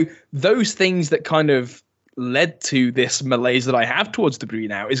 Those things that kind of led to this malaise that I have towards WWE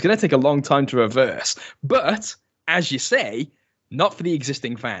now is going to take a long time to reverse. But as you say, not for the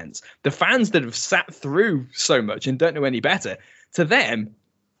existing fans. The fans that have sat through so much and don't know any better, to them,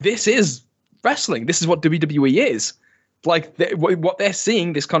 this is wrestling. This is what WWE is. What they're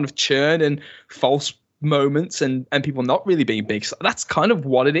seeing, this kind of churn and false moments and people not really being big, that's kind of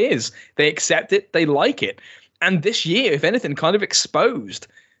what it is. They accept it. They like it. And this year, if anything, kind of exposed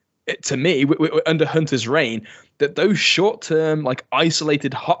to me, under Hunter's reign, that those short-term,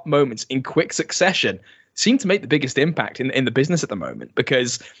 isolated hot moments in quick succession seem to make the biggest impact in the business at the moment.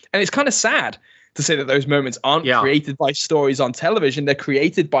 And it's kind of sad to say that those moments aren't created by stories on television. They're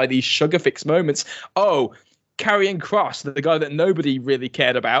created by these sugar fix moments. Oh, Karrion Kross, the guy that nobody really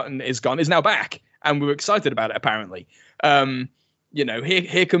cared about and is gone, is now back. And we were excited about it, apparently.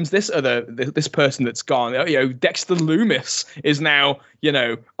 Here comes this person that's gone. Dexter Lumis is now,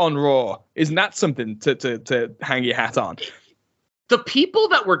 on Raw. Isn't that something to hang your hat on? The people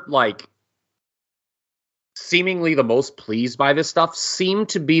that were seemingly the most pleased by this stuff seem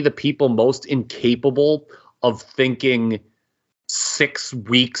to be the people most incapable of thinking 6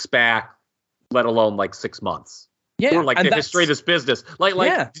 weeks back, let alone 6 months. Yeah, or the history of this business.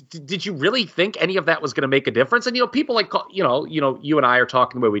 Did you really think any of that was going to make a difference? And people you and I are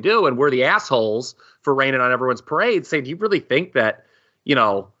talking the way we do, and we're the assholes for raining on everyone's parade, saying, do you really think that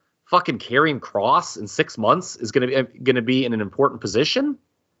fucking Karrion Kross in 6 months is going to be in an important position?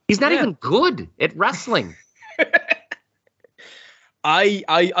 He's not even good at wrestling.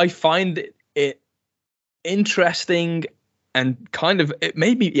 I find it interesting. And kind of, it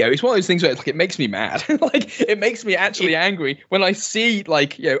made me, it's one of those things where it makes me mad. It makes me actually angry when I see,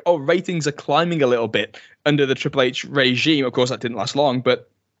 ratings are climbing a little bit under the Triple H regime. Of course, that didn't last long,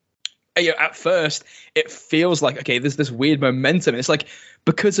 but at first, it feels like, okay, there's this weird momentum. It's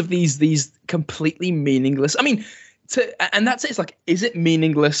because of these completely meaningless. I mean, and that's it. It's like, is it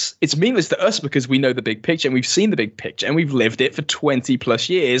meaningless? It's meaningless to us because we know the big picture and we've seen the big picture and we've lived it for 20 plus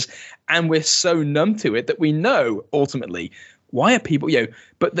years, and we're so numb to it that we know ultimately why are people,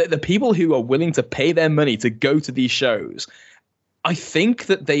 but the people who are willing to pay their money to go to these shows, I think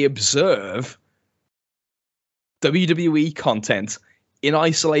that they observe WWE content in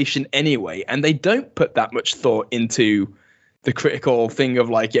isolation anyway, and they don't put that much thought into the critical thing of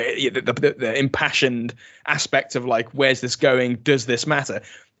like, the impassioned aspect of like, where's this going? Does this matter?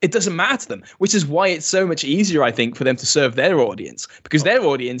 It doesn't matter to them, which is why it's so much easier, I think, for them to serve their audience, because their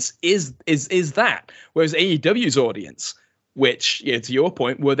audience is that. Whereas AEW's audience, which, to your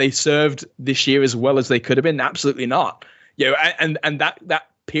point, were they served this year as well as they could have been? Absolutely not. And that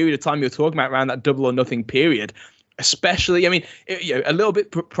period of time you're talking about, around that Double or Nothing period, especially, I mean, a little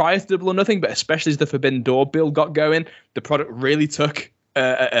bit prior to Double or Nothing, but especially as the Forbidden Door build got going, the product really took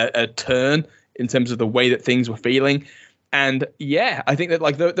a turn in terms of the way that things were feeling. And I think that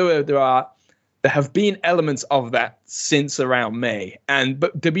like there have been elements of that since around May.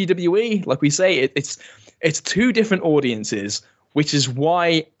 But WWE, like we say, it's two different audiences, which is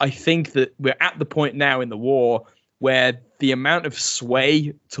why I think that we're at the point now in the war where the amount of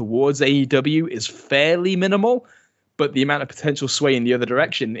sway towards AEW is fairly minimal, but the amount of potential sway in the other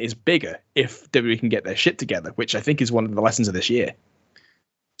direction is bigger if WWE can get their shit together, which I think is one of the lessons of this year.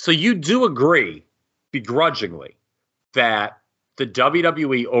 So you do agree, begrudgingly, that the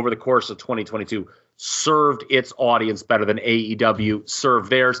WWE over the course of 2022 served its audience better than AEW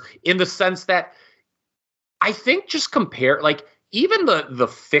served theirs, in the sense that I think just compare, like, even the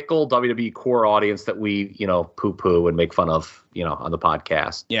fickle WWE core audience that we, poo-poo and make fun of, on the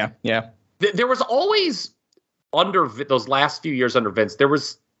podcast. Yeah. There was always, under those last few years under Vince, there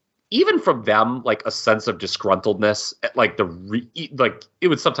was, even from them, like a sense of disgruntledness, like it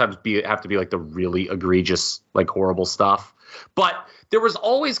would sometimes have to be like the really egregious, like horrible stuff. But there was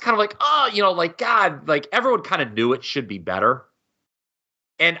always kind of like, like, God, like everyone kind of knew it should be better.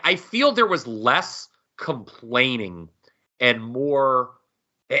 And I feel there was less complaining and more,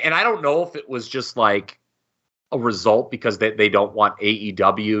 and I don't know if it was just like a result because they don't want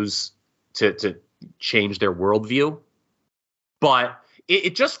AEWs to change their worldview, but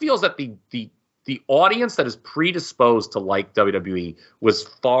it just feels that the audience that is predisposed to like WWE was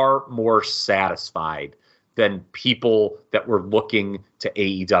far more satisfied than people that were looking to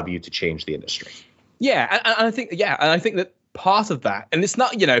AEW to change the industry. Yeah, and I think that part of that, and it's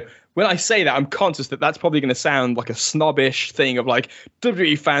not, when I say that, I'm conscious that that's probably going to sound like a snobbish thing of like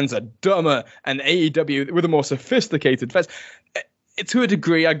WWE fans are dumber and AEW with a more sophisticated fans. To a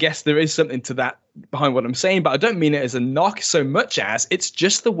degree, I guess there is something to that behind what I'm saying, but I don't mean it as a knock so much as it's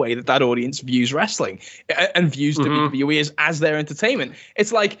just the way that audience views wrestling and views WWE as their entertainment.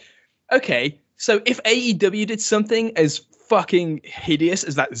 It's like, okay, so if AEW did something as fucking hideous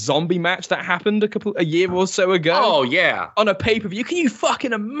as that zombie match that happened a year or so ago. Oh, yeah. On a pay-per-view. Can you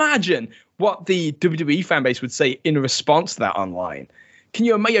fucking imagine what the WWE fan base would say in response to that online? Can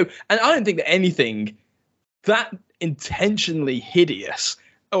you imagine? And I don't think that anything that intentionally hideous,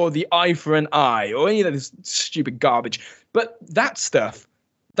 or the eye for an eye, or any of this stupid garbage, but that stuff,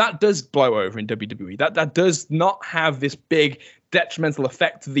 that does blow over in WWE. That does not have this big detrimental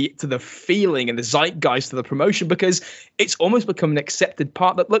effect to the feeling and the zeitgeist of the promotion, because it's almost become an accepted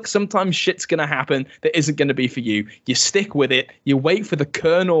part that, look, sometimes shit's going to happen that isn't going to be for you. You stick with it. You wait for the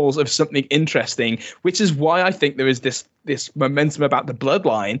kernels of something interesting, which is why I think there is this momentum about the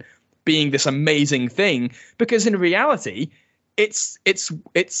Bloodline being this amazing thing, because in reality, it's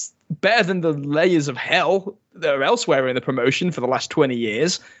better than the layers of hell that are elsewhere in the promotion for the last 20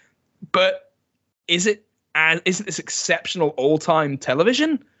 years. But isn't this exceptional all-time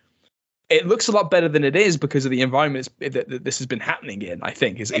television? It looks a lot better than it is because of the environment that this has been happening in, I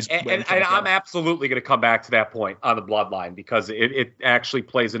think. And I'm absolutely going to come back to that point on the Bloodline, because it actually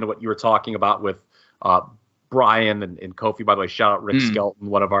plays into what you were talking about with Brian and Kofi. By the way, shout out Rick Skelton,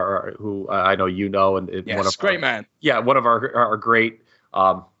 one of our, who I know you know, and yes, one of great man. Yeah, one of our great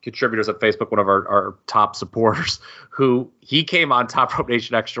contributors at Facebook, one of our top supporters, who he came on Top Rope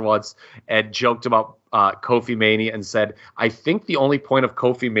Nation Extra once and joked about Kofi Mania and said, I think the only point of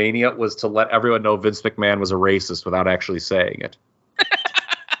Kofi Mania was to let everyone know Vince McMahon was a racist without actually saying it.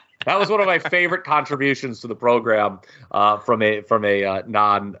 That was one of my favorite contributions to the program from a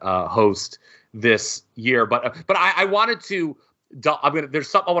non-host this year. But I wanted to. There's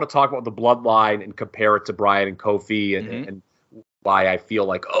something I want to talk about with the Bloodline and compare it to Brian and Kofi and why I feel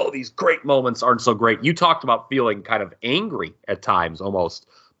like, these great moments aren't so great. You talked about feeling kind of angry at times, almost,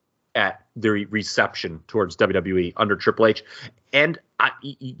 at the reception towards WWE under Triple H, and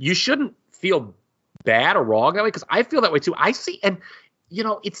you shouldn't feel bad or wrong that way? Because I feel that way too. I see, and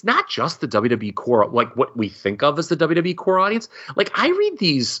it's not just the WWE core, like what we think of as the WWE core audience. Like I read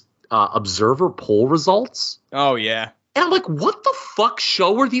these Observer poll results. Oh yeah. And I'm like, what the fuck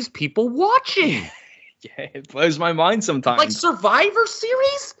show are these people watching? Yeah, it blows my mind sometimes. Like Survivor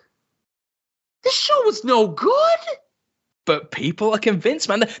Series? This show was no good. But people are convinced,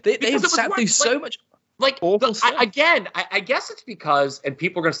 man. They've sat through so much awful stuff. I guess it's because, and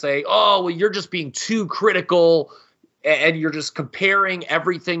people are going to say, oh, well, you're just being too critical and you're just comparing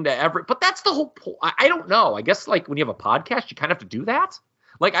everything to but that's the whole point. I don't know. I guess like when you have a podcast, you kind of have to do that.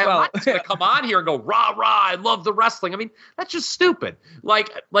 Like, I'm not just going to come on here and go, rah, rah, I love the wrestling. I mean, that's just stupid. Like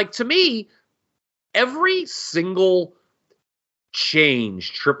to me, every single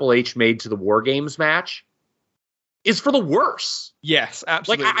change Triple H made to the War Games match is for the worse. Yes,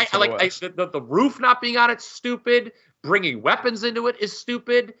 absolutely. The roof not being on it's stupid. Bringing weapons into it is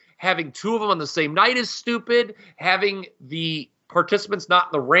stupid. Having two of them on the same night is stupid. Having the participants not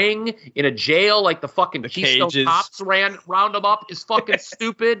in the ring in a jail like the fucking Keystone Cops round them up is fucking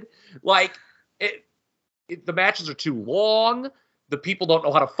stupid. Like the matches are too long. The people don't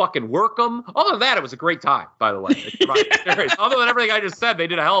know how to fucking work them. Other than that, it was a great time, by the way. Other than everything I just said, they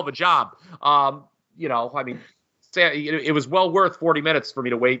did a hell of a job. I mean, it was well worth 40 minutes for me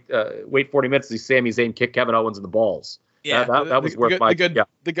to wait 40 minutes to see Sami Zayn kick Kevin Owens in the balls. Yeah, that was worth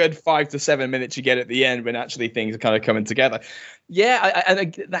the good 5 to 7 minutes you get at the end when actually things are kind of coming together. Yeah,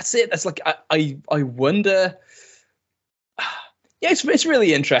 that's it. That's like I wonder. Yeah, it's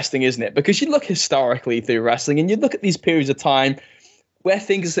really interesting, isn't it? Because you look historically through wrestling and you look at these periods of time where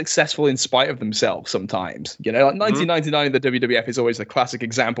things are successful in spite of themselves sometimes. Like 1999 in the WWF is always a classic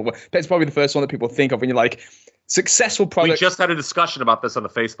example. It's probably the first one that people think of when you're like, successful product. We just had a discussion about this on the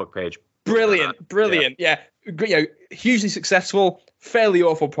Facebook page. Brilliant. Yeah. Hugely successful, fairly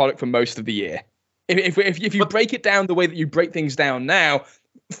awful product for most of the year. If you break it down the way that you break things down now,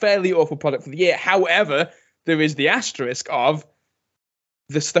 fairly awful product for the year. However, there is the asterisk of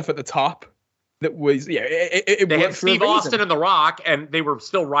the stuff at the top that was, it they worked had Steve Austin and The Rock, and they were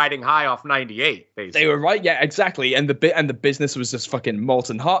still riding high off 98, basically. They were right, yeah, exactly. And the business was just fucking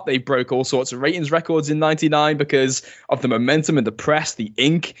molten hot. They broke all sorts of ratings records in 99 because of the momentum and the press, the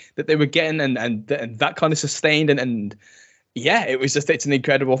ink that they were getting, and that kind of sustained. And yeah, it's an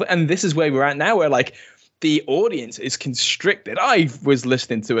incredible thing. And this is where we're at now, where like the audience is constricted. I was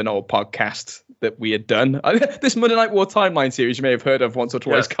listening to an old podcast that we had done. This Monday Night War timeline series you may have heard of once or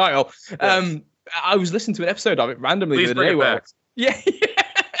twice, yes. Kyle. Yes. I was listening to an episode of it randomly. Please bring it back. Yeah.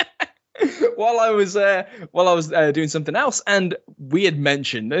 while I was doing something else, and we had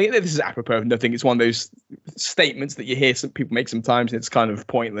mentioned, this is apropos of nothing. It's one of those statements that you hear some people make sometimes, and it's kind of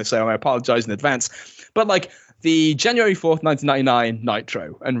pointless. So I apologize in advance. But like the January 4th, 1999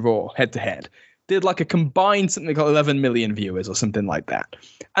 Nitro and Raw head to head did like a combined something like 11 million viewers or something like that.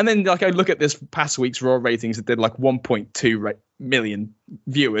 And then like I look at this past week's Raw ratings, it did like 1.2 million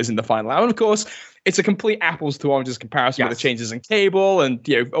viewers in the final hour. And of course, it's a complete apples to oranges comparison with the changes in cable and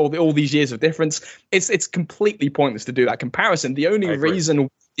all these years of difference. It's completely pointless to do that comparison. The only reason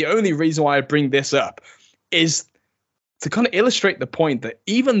why I bring this up is to kind of illustrate the point that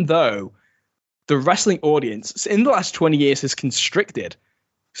even though the wrestling audience in the last 20 years has constricted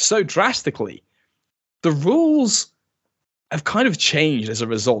so drastically, the rules have kind of changed as a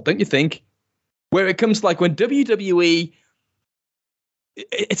result, don't you think? Where it comes to like when WWE,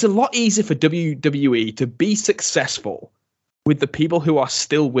 it's a lot easier for WWE to be successful with the people who are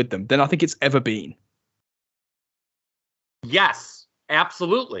still with them than I think it's ever been. Yes,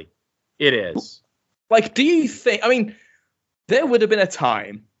 absolutely. It is. Like, do you think, I mean, there would have been a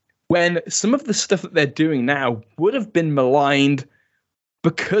time when some of the stuff that they're doing now would have been maligned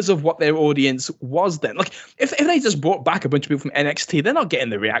because of what their audience was then. Like, if they just brought back a bunch of people from NXT, they're not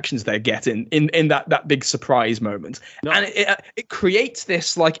getting the reactions they're getting in that big surprise moment. No. And it creates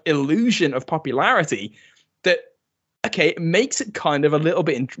this, like, illusion of popularity that, okay, it makes it kind of a little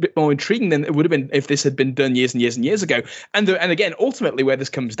bit more intriguing than it would have been if this had been done years and years and years ago. And again, ultimately, where this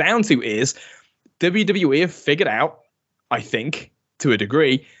comes down to is WWE have figured out, I think, to a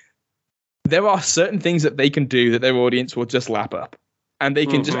degree, there are certain things that they can do that their audience will just lap up. And they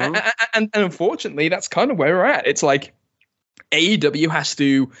can just, and unfortunately, that's kind of where we're at. It's like AEW has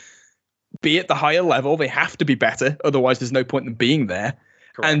to be at the higher level. They have to be better. Otherwise, there's no point in being there.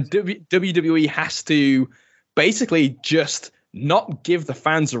 Correct. And WWE has to basically just not give the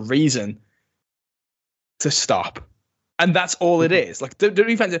fans a reason to stop. And that's all it is. Like,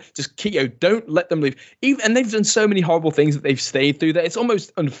 WWE fans just keep, don't let them leave. And they've done so many horrible things that they've stayed through that it's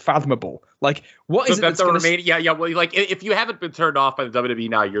almost unfathomable. Like, what is it that's going to... Yeah. Well, like, if you haven't been turned off by the WWE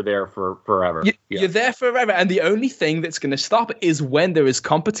now, you're there for forever. You're there forever. And the only thing that's going to stop is when there is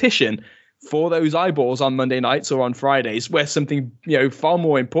competition for those eyeballs on Monday nights or on Fridays, where something, far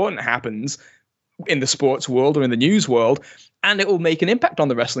more important happens in the sports world or in the news world, and it will make an impact on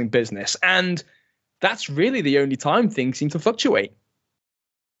the wrestling business. And that's really the only time things seem to fluctuate.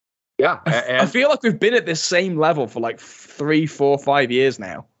 Yeah. I feel like we've been at this same level for like 3, 4, 5 years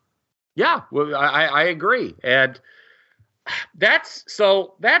now. Yeah, well, I agree. And that's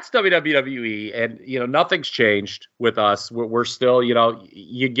WWE. And, nothing's changed with us. We're still,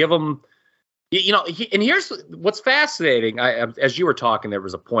 you give them, and here's what's fascinating. As you were talking, there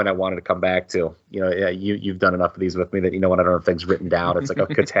was a point I wanted to come back to. You've done enough of these with me that when I don't have things written down, it's like a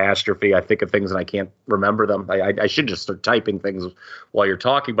catastrophe. I think of things and I can't remember them. I should just start typing things while you're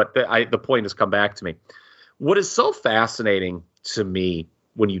talking, but the point has come back to me. What is so fascinating to me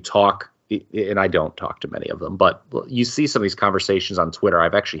when you talk, and I don't talk to many of them, but you see some of these conversations on Twitter.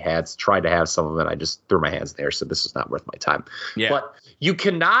 I've actually tried to have some of them, and I just threw my hands there, so this is not worth my time. Yeah. But you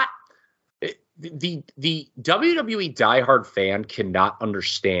cannot. The WWE diehard fan cannot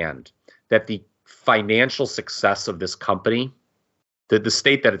understand that the financial success of this company, the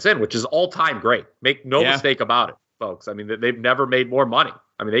state that it's in, which is all-time great. Make no mistake about it, folks. I mean, they've never made more money.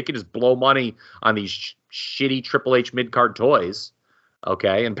 I mean, they can just blow money on these shitty Triple H mid-card toys,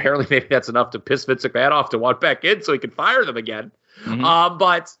 okay? And apparently maybe that's enough to piss Vince McMahon off to want back in so he can fire them again. Mm-hmm.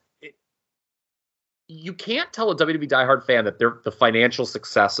 But you can't tell a WWE diehard fan that the financial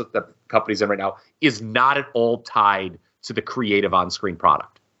success that the company's in right now is not at all tied to the creative on-screen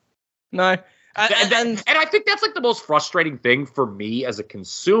product. No. And I think that's like the most frustrating thing for me as a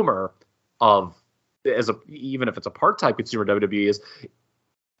consumer even if it's a part-time consumer of WWE, is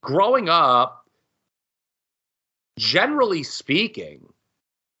growing up, generally speaking,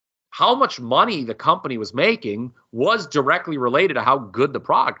 how much money the company was making was directly related to how good the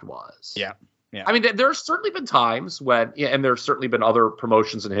product was. Yeah. Yeah. I mean, there's certainly been times when, and there's certainly been other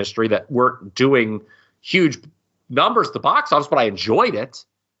promotions in history that weren't doing huge numbers at the box office, but I enjoyed it.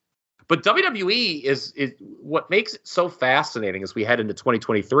 But WWE is what makes it so fascinating as we head into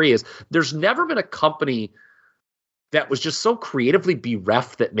 2023 is there's never been a company that was just so creatively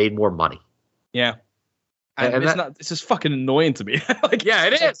bereft that made more money. Yeah. And it's just fucking annoying to me. Yeah,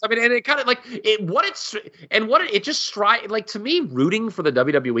 it is. I mean, and it kind of like to me, rooting for the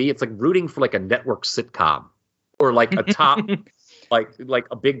WWE, it's like rooting for like a network sitcom or like a top, like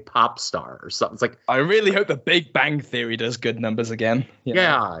a big pop star or something. It's like, I really hope the Big Bang Theory does good numbers again.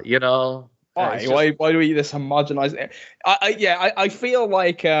 Why do we eat this homogenized? I feel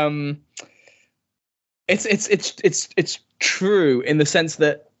like it's true in the sense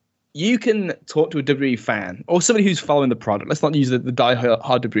that you can talk to a WWE fan or somebody who's following the product. Let's not use the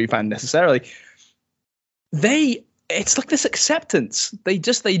die-hard WWE fan necessarily. It's like this acceptance. They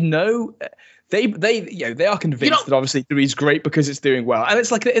know they are convinced that obviously WWE is great because it's doing well. And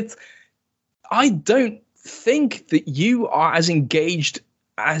it's like, I don't think that you are as engaged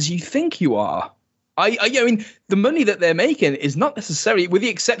as you think you are. I mean, the money that they're making is not necessarily, with the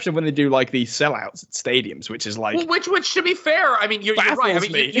exception of when they do like these sellouts at stadiums, which is like, which to be fair, I mean, you're right. I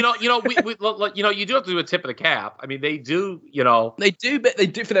mean, we you do have to do a tip of the cap. I mean, they do, they do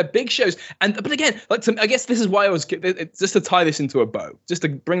for their big shows. But again, I guess this is why I was just to tie this into a bow, just to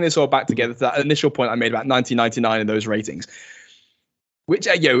bring this all back together to that initial point I made about 1999 and those ratings. Which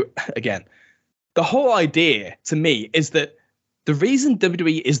again, the whole idea to me is that the reason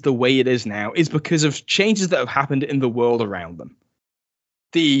WWE is the way it is now is because of changes that have happened in the world around them.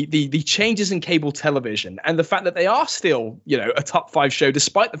 The changes in cable television and the fact that they are still, a top 5 show,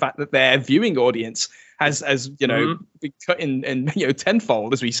 despite the fact that their viewing audience has been cut in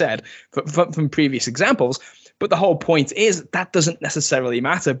tenfold, as we said, from previous examples. But the whole point is that doesn't necessarily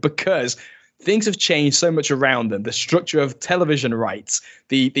matter because things have changed so much around them. The structure of television rights,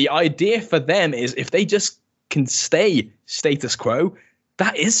 the idea for them is if they just can stay status quo,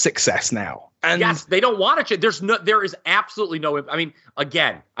 that is success now. And yes, they don't want to change. There is absolutely no. I mean,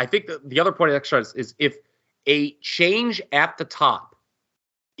 again, I think the other point of extra is if a change at the top,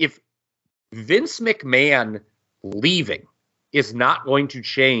 if Vince McMahon leaving is not going to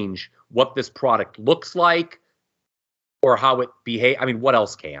change what this product looks like or how it behaves. I mean, what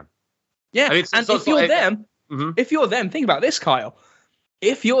else can? Yeah, I mean, and if you're them, think about this, Kyle.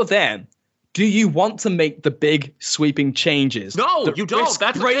 If you're them, do you want to make the big sweeping changes? No, you don't.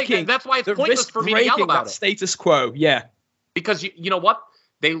 That's breaking. That's why it's pointless for me to yell about it. Status quo, yeah. Because you know what?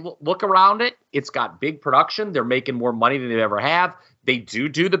 they look around it. It's got big production. They're making more money than they ever have. They do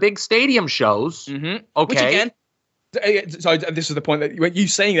the big stadium shows. Mm-hmm. Okay. Which again, so this is the point that you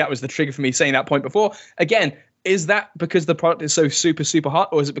saying that was the trigger for me saying that point before. Again, is that because the product is so super, super hot,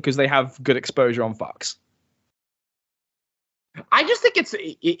 or is it because they have good exposure on Fox? I just think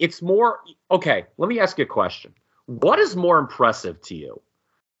it's more, okay, let me ask you a question. What is more impressive to you?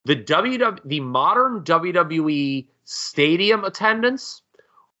 The modern WWE stadium attendance,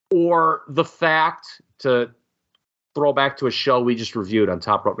 or the fact, to throw back to a show we just reviewed on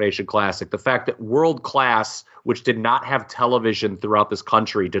Top Rope Nation Classic, the fact that World Class, which did not have television throughout this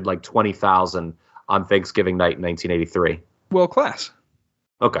country, did like 20,000 on Thanksgiving night in 1983? World Class.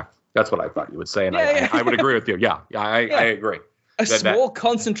 Okay. That's what I thought you would say, and I would agree with you. I agree. A small,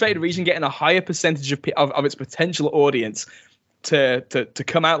 concentrated region getting a higher percentage of its potential audience to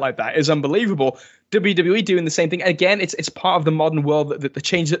come out like that is unbelievable. WWE doing the same thing. Again, it's part of the modern world, that the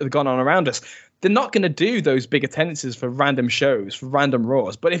changes that have gone on around us. They're not going to do those big attendances for random shows, for random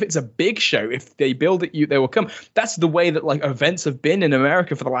Raws. But if it's a big show, if they build it, they will come. That's the way that like events have been in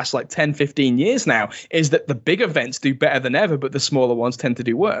America for the last like 10, 15 years now, is that the big events do better than ever, but the smaller ones tend to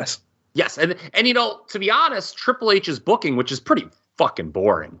do worse. Yes, and to be honest, Triple H's booking, which is pretty fucking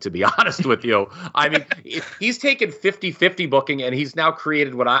boring, to be honest with you. I mean, he's taken 50-50 booking, and he's now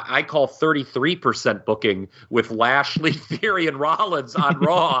created what I call 33% booking with Lashley, Theory, and Rollins on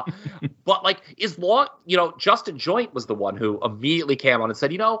Raw. But like, Justin Joint was the one who immediately came on and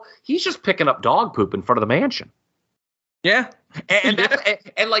said, he's just picking up dog poop in front of the mansion. Yeah.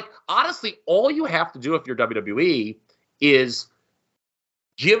 And like, honestly, all you have to do if you're WWE is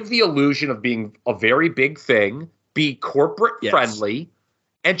give the illusion of being a very big thing, be corporate friendly,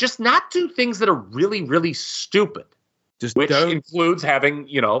 and just not do things that are really, really stupid. Which includes having,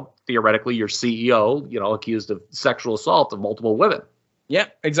 theoretically your CEO, accused of sexual assault of multiple women. Yeah,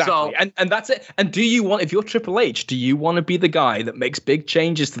 exactly. So, and that's it. And if you're Triple H, do you want to be the guy that makes big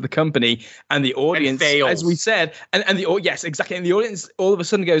changes to the company and the audience, as we said, yes, exactly. And the audience all of a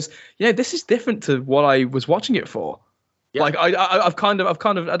sudden goes, this is different to what I was watching it for. Yeah. Like I'm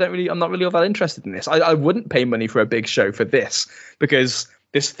not really all that interested in this. I wouldn't pay money for a big show for this, because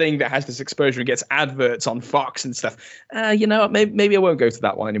this thing that has this exposure and gets adverts on Fox and stuff. Maybe I won't go to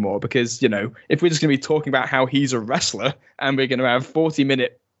that one anymore, because if we're just going to be talking about how he's a wrestler and we're going to have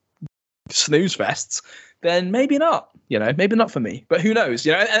 40-minute snooze fests, then maybe not. Maybe not for me. But who knows?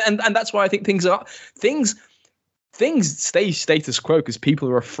 And that's why I think things stay status quo, because people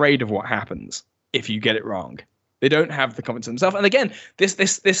are afraid of what happens if you get it wrong. They don't have the confidence in themselves. And again,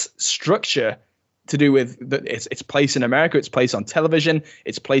 this structure to do with its place in America, its place on television,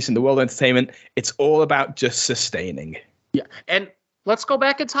 its place in the world of entertainment, it's all about just sustaining. Yeah. And let's go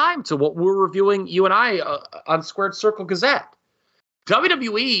back in time to what we're reviewing, you and I, on Squared Circle Gazette.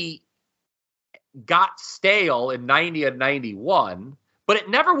 WWE got stale in 90 and 91, but it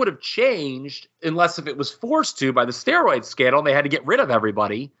never would have changed unless if it was forced to by the steroid scandal, and they had to get rid of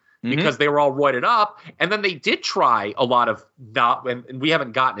everybody. Because they were all roided up. And then they did try a lot of and we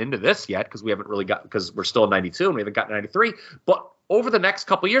haven't gotten into this yet, because we're still in 92 and we haven't gotten 93. But over the next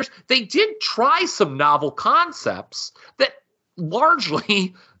couple of years, they did try some novel concepts that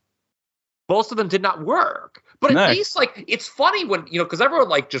largely most of them did not work. But at least, like, it's funny when, because everyone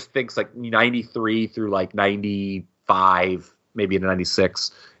like just thinks like 93 through like 95, maybe into 96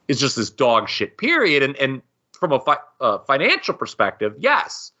 is just this dog shit period. And from a financial perspective,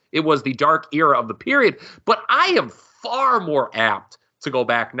 yes, it was the dark era of the period, but I am far more apt to go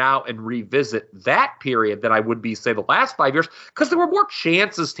back now and revisit that period than I would be, say, the last 5 years, because there were more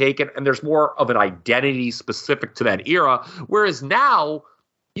chances taken and there's more of an identity specific to that era. Whereas now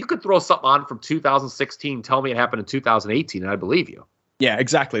you could throw something on from 2016, tell me it happened in 2018, and I believe you. Yeah,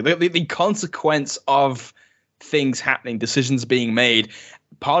 exactly. The consequence of things happening, decisions being made.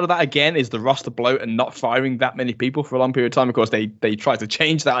 Part of that, again, is the roster bloat and not firing that many people for a long period of time. Of course, they tried to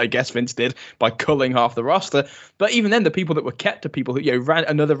change that, I guess Vince did, by culling half the roster. But even then, the people that were kept are people who, ran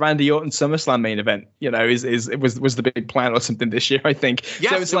another Randy Orton SummerSlam main event, was the big plan or something this year, I think.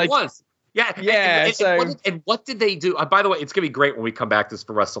 Yes, so it was. Yeah. Yeah. And what did they do? By the way, it's going to be great when we come back to this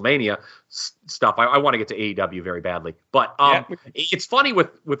for WrestleMania stuff. I want to get to AEW very badly. But it's funny with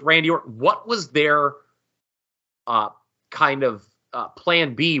Randy Orton, what was their kind of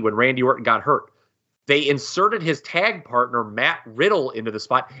plan B when Randy Orton got hurt? They inserted his tag partner, Matt Riddle, into the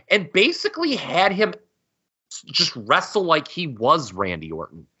spot and basically had him just wrestle like he was Randy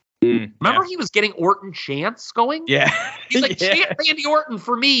Orton. Remember he was getting Orton chants going? Yeah. He's like, chant Randy Orton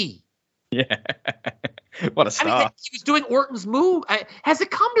for me. Yeah. What a star. I mean, he was doing Orton's move. Has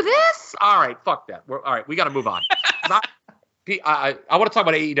it come to this? All right, fuck that. All right, we got to move on. I want to talk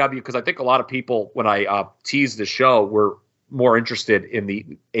about AEW because I think a lot of people, when I teased the show, were more interested in the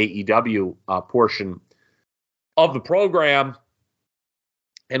AEW portion of the program.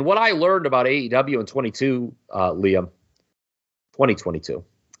 And what I learned about AEW in 2022,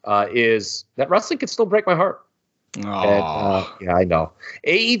 is that wrestling can still break my heart. Oh. Yeah, I know.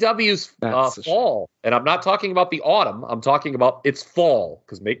 AEW's fall, and I'm not talking about the autumn. I'm talking about its fall,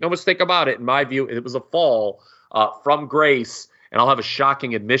 because make no mistake about it, in my view, it was a fall from grace. And I'll have a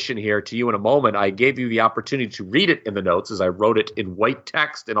shocking admission here to you in a moment. I gave you the opportunity to read it in the notes as I wrote it in white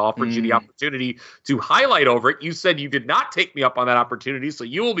text and offered you the opportunity to highlight over it. You said you did not take me up on that opportunity, so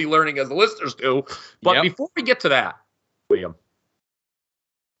you will be learning as the listeners do. But before we get to that, William,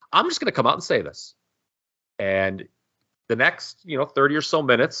 I'm just going to come out and say this. And the next, 30 or so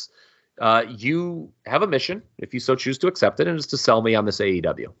minutes, you have a mission, if you so choose to accept it, and it's to sell me on this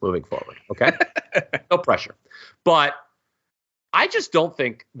AEW moving forward. Okay? No pressure. But I just don't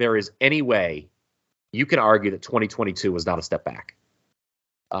think there is any way you can argue that 2022 was not a step back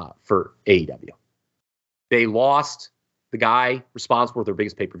for AEW. They lost the guy responsible for their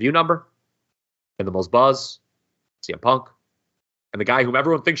biggest pay-per-view number and the most buzz, CM Punk, and the guy whom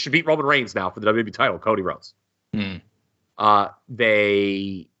everyone thinks should beat Roman Reigns now for the WWE title, Cody Rhodes.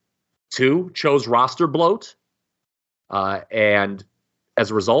 They, too, chose roster bloat. And as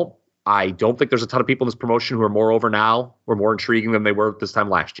a result, I don't think there's a ton of people in this promotion who are more over now or more intriguing than they were this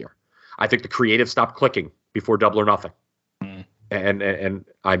time last year. I think the creative stopped clicking before Double or Nothing. And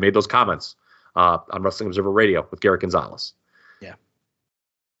I made those comments on Wrestling Observer Radio with Garrett Gonzalez. Yeah.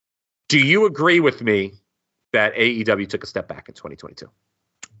 Do you agree with me that AEW took a step back in 2022?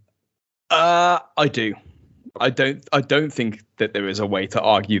 I do. I don't think that there is a way to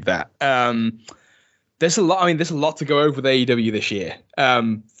argue that. There's a lot. There's a lot to go over with AEW this year.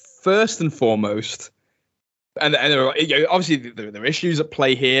 First and foremost, and there are, obviously there are issues at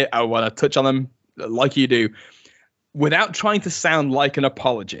play here. I want to touch on them like you do, without trying to sound like an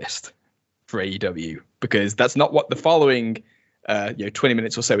apologist for AEW, because that's not what the following 20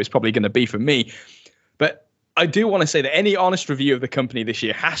 minutes or so is probably going to be for me. But I do want to say that any honest review of the company this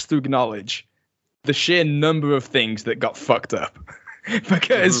year has to acknowledge the sheer number of things that got fucked up.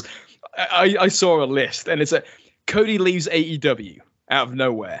 Because I saw a list, and it's Cody leaves AEW out of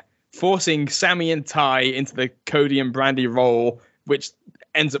nowhere, forcing Sammy and Ty into the Cody and Brandy role, which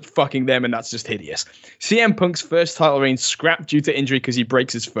ends up fucking them, and that's just hideous. CM Punk's first title reign scrapped due to injury because he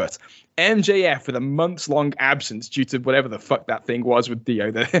breaks his foot. MJF with a months-long absence due to whatever the fuck that thing was with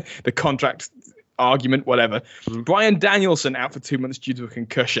the contract argument, whatever. Bryan Danielson out for 2 months due to a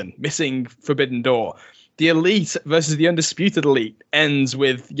concussion, missing Forbidden Door. The Elite versus the Undisputed Elite ends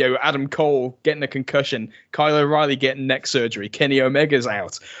with Adam Cole getting a concussion, Kyle O'Reilly getting neck surgery, Kenny Omega's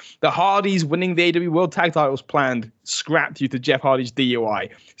out. The Hardys winning the AEW World Tag Titles planned, scrapped due to Jeff Hardy's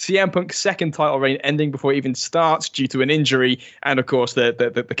DUI. CM Punk's second title reign ending before it even starts due to an injury, and of course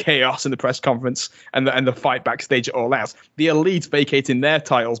the chaos in the press conference and the fight backstage at All Out. The Elite vacating their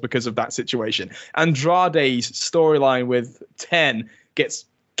titles because of that situation. Andrade's storyline with 10 gets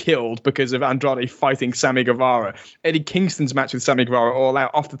killed because of Andrade fighting Sammy Guevara. Eddie Kingston's match with Sammy Guevara All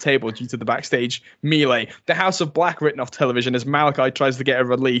Out off the table due to the backstage melee. The House of Black written off television as Malachi tries to get a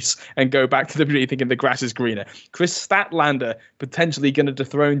release and go back to WWE thinking the grass is greener. Chris Statlander potentially going to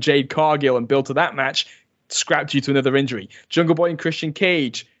dethrone Jade Cargill and build to that match, scrapped due to another injury. Jungle Boy and Christian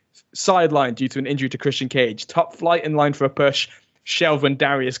Cage sidelined due to an injury to Christian Cage. Top Flight in line for a push, shelved when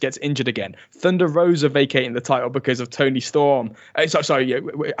Darius gets injured again. Thunder Rosa vacating the title because of Tony Storm.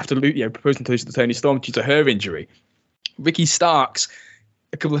 After proposing to lose to Tony Storm due to her injury. Ricky Starks,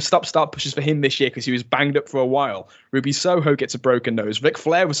 a couple of stop-start pushes for him this year because he was banged up for a while. Ruby Soho gets a broken nose. Ric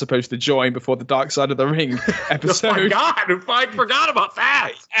Flair was supposed to join before the Dark Side of the Ring episode. I forgot about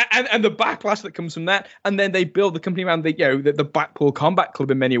that. And the backlash that comes from that. And then they build the company around the Blackpool Combat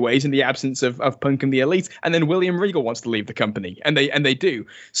Club in many ways in the absence of Punk and the Elite. And then William Regal wants to leave the company. And they do.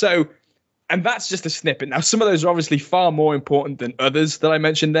 So, and that's just a snippet. Now, some of those are obviously far more important than others that I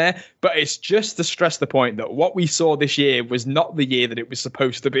mentioned there, but it's just to stress the point that what we saw this year was not the year that it was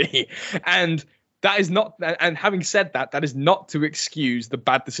supposed to be. And that is not, and having said that, that is not to excuse the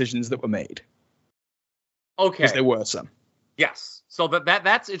bad decisions that were made. Okay. Because there were some. Yes. So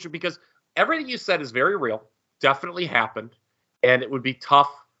that's interesting because everything you said is very real, definitely happened, and it would be tough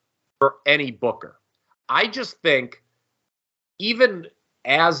for any booker. I just think even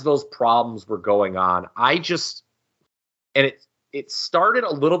as those problems were going on, it started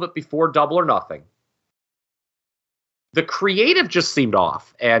a little bit before Double or Nothing. The creative just seemed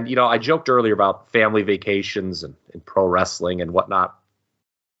off. And, I joked earlier about family vacations and pro wrestling and whatnot.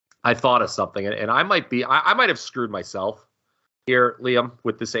 I thought of something, and I might have screwed myself here, Liam,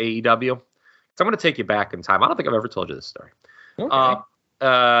 with this AEW. So I'm going to take you back in time. I don't think I've ever told you this story.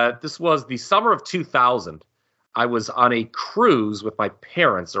 Okay. This was the summer of 2000. I was on a cruise with my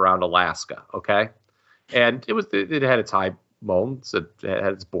parents around Alaska, okay? And it had its high moments, it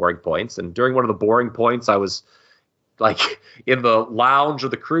had its boring points. And during one of the boring points, I was like in the lounge of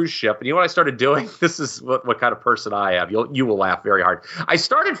the cruise ship. And you know what I started doing? This is what kind of person I am. You will laugh very hard. I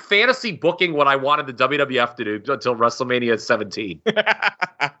started fantasy booking what I wanted the WWF to do until WrestleMania 17.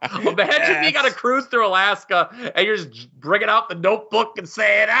 Imagine being on a cruise through Alaska and you're just bringing out the notebook and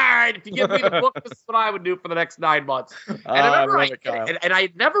saying, all right, if you give me the book, this is what I would do for the next 9 months. And I remember I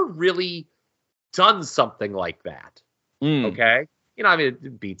had never really done something like that. Okay? You know, I mean,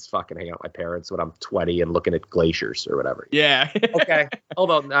 it beats fucking hanging out with my parents when I'm 20 and looking at glaciers or whatever. Yeah. Okay.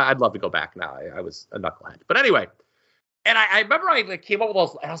 Although I'd love to go back now. I was a knucklehead. But anyway, and I remember I came up with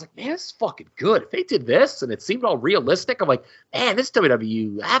those, and I was like, man, this is fucking good. If they did this and it seemed all realistic, I'm like, man, this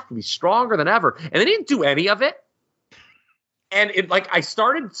WWE have to be stronger than ever. And they didn't do any of it. And I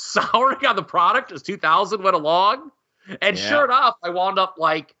started souring on the product as 2000 went along. And sure enough, I wound up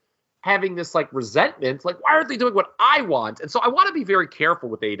having this resentment, why aren't they doing what I want? And so I want to be very careful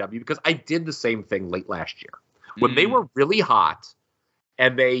with AEW because I did the same thing late last year when they were really hot.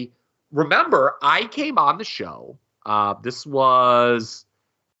 And remember, I came on the show. This was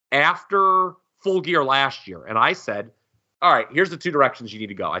after Full Gear last year. And I said, all right, here's the 2 directions you need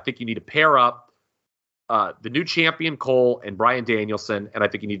to go. I think you need to pair up the new champion Cole and Bryan Danielson. And I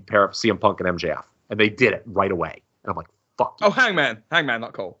think you need to pair up CM Punk and MJF. And they did it right away. And I'm like, fuck you. Oh, Hangman,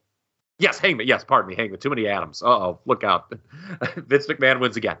 not Cole. Yes, Hangman. Yes, pardon me, Hangman. Too many Adams. Uh-oh, look out. Vince McMahon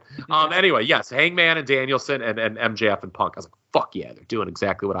wins again. Anyway, yes, Hangman and Danielson and MJF and Punk. I was like, fuck yeah, they're doing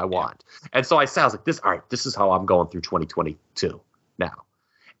exactly what I want. And so I was like, this is how I'm going through 2022 now.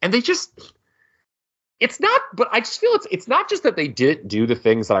 And they just, it's not, but I just feel it's not just that they didn't do the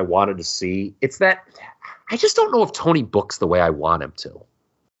things that I wanted to see. It's that I just don't know if Tony books the way I want him to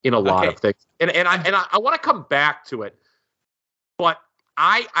in a lot of things. And I want to come back to it, but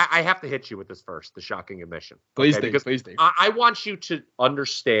I have to hit you with this first, the shocking admission. Please do. I want you to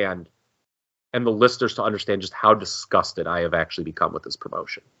understand, and the listeners to understand just how disgusted I have actually become with this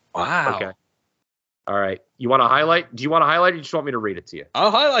promotion. Wow. Okay. All right. You want to highlight? Do you want to highlight, or do you just want me to read it to you?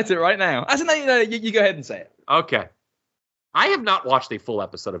 I'll highlight it right now. You go ahead and say it. Okay. I have not watched a full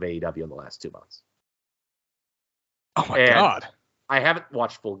episode of AEW in the last 2 months. Oh my God. I haven't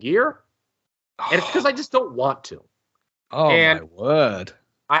watched Full Gear, and it's because I just don't want to. Oh, my word.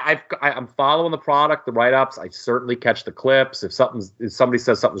 I'm following the product, the write-ups. I certainly catch the clips. If somebody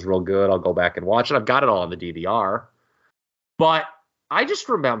says something's real good, I'll go back and watch it. I've got it all on the DVR. But I just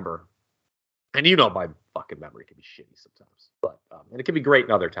remember, and my fucking memory can be shitty sometimes, but and it can be great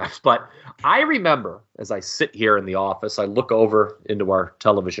in other times. But I remember as I sit here in the office, I look over into our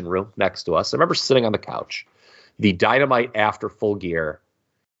television room next to us. I remember sitting on the couch, the Dynamite after Full Gear,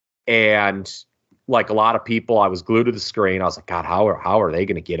 and like a lot of people, I was glued to the screen. I was like, God, how are they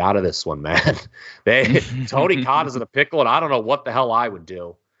going to get out of this one, man? Tony Khan is in a pickle, and I don't know what the hell I would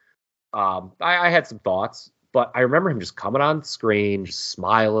do. I had some thoughts, but I remember him just coming on the screen, just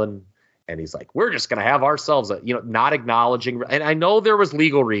smiling, and he's like, we're just going to have ourselves not acknowledging. And I know there was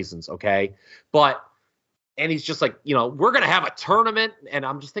legal reasons, okay? And he's just like, we're going to have a tournament. And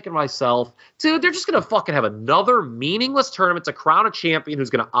I'm just thinking to myself, dude, they're just going to fucking have another meaningless tournament to crown a champion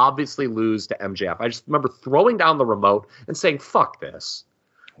who's going to obviously lose to MJF. I just remember throwing down the remote and saying, fuck this.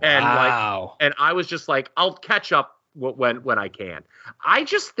 Wow. And I was just like, I'll catch up when I can. I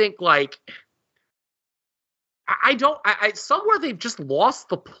just think somewhere they've just lost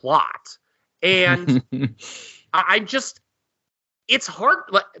the plot. And it's hard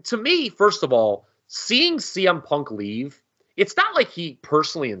to me, first of all, seeing CM Punk leave, it's not like he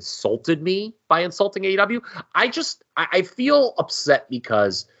personally insulted me by insulting AEW. I feel upset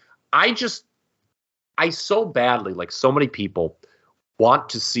because I so badly, like so many people, want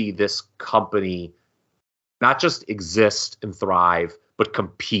to see this company not just exist and thrive, but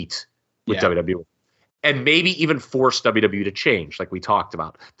compete with WWE. And maybe even force WWE to change, like we talked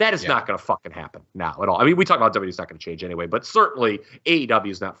about. That is not going to fucking happen now at all. I mean, we talk about WWE's not going to change anyway, but certainly AEW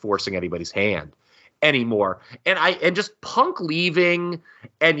is not forcing anybody's hand anymore. And just Punk leaving,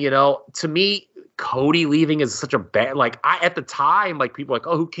 and to me, Cody leaving is such a bad, at the time, people were like,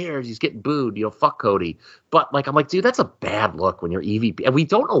 oh, who cares? He's getting booed, fuck Cody. But I'm like, dude, that's a bad look when you're EVP. And we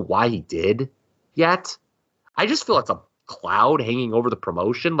don't know why he did yet. I just feel it's a cloud hanging over the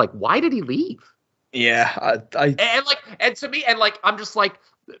promotion. Why did he leave? Yeah. And to me, I'm just like,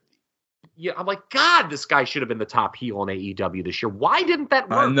 I'm like, God, this guy should have been the top heel in AEW this year. Why didn't that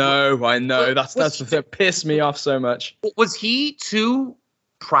work? I know. That pissed me off so much. Was he too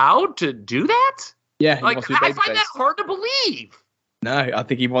proud to do that? Yeah, like I find that hard to believe. No, I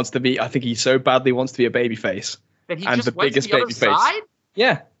think he wants to be. I think he so badly wants to be a babyface. That he and just the went biggest to the other babyface. side?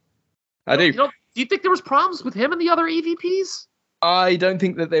 Yeah, I do. Do you think there was problems with him and the other EVPs? I don't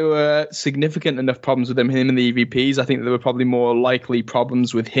think that there were significant enough problems with him and the EVPs. I think that there were probably more likely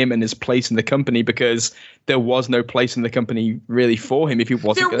problems with him and his place in the company because there was no place in the company really for him if he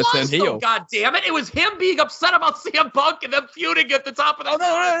wasn't going to turn heel. God damn it. It was him being upset about CM Punk and them feuding at the top of the no,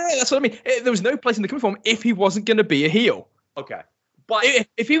 that's what I mean. There was no place in the company for him if he wasn't going to be a heel. Okay. But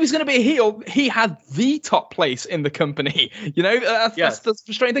if he was going to be a heel, he had the top place in the company. You know, that's the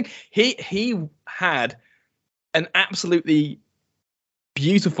frustrating thing. He had an absolutely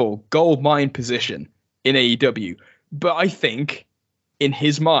beautiful gold mine position in AEW. But I think in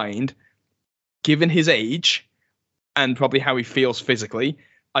his mind, given his age and probably how he feels physically,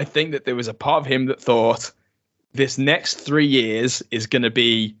 I think that there was a part of him that thought this next 3 years is going to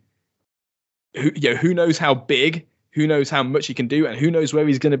be, who knows how big, who knows how much he can do, and who knows where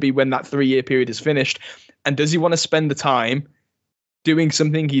he's going to be when that 3-year period is finished. And does he want to spend the time doing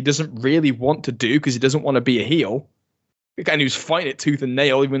something he doesn't really want to do because he doesn't want to be a heel? And he was fighting it tooth and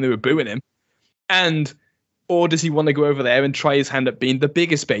nail even when they were booing him. Or does he want to go over there and try his hand at being the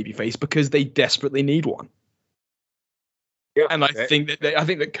biggest babyface because they desperately need one? Yeah, and I think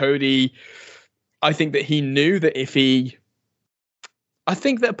that Cody, I think that he knew that if he, I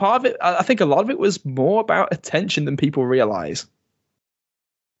think that part of it, I think a lot of it was more about attention than people realize.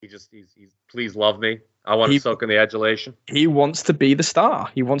 He's please love me. I want to soak in the adulation. He wants to be the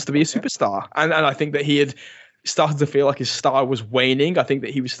star. He wants to be a superstar. And I think that he had started to feel like his star was waning. I think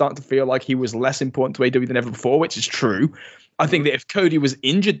that he was starting to feel like he was less important to AEW than ever before, which is true. I think that if Cody was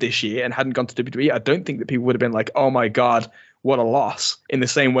injured this year and hadn't gone to WWE, I don't think that people would have been like, oh my God, what a loss, in the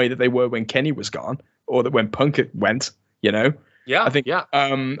same way that they were when Kenny was gone or that when Punk went, you know? Yeah, I think,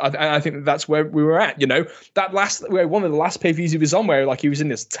 I think that's where we were at, you know? One of the last pay-per-views he was on where like he was in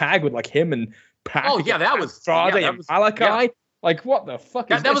this tag with like him and Pac. Oh yeah, that was Friday and Malachi. Yeah. Like, what the fuck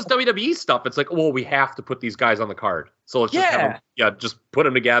is that? Was WWE stuff. It's like, well, we have to put these guys on the card. So let's just have them, just put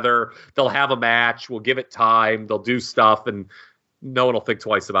them together. They'll have a match. We'll give it time. They'll do stuff, and no one will think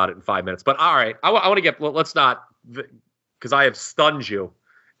twice about it in 5 minutes. But all right, I want to let's not, because I have stunned you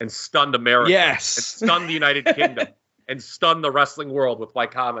and stunned America. Yes. And stunned the United Kingdom and stunned the wrestling world with my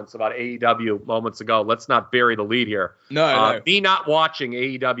comments about AEW moments ago. Let's not bury the lead here. No. Me not watching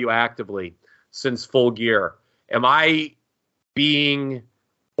AEW actively since Full Gear. Am I being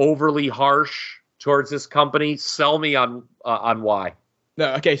overly harsh towards this company? Sell me on why.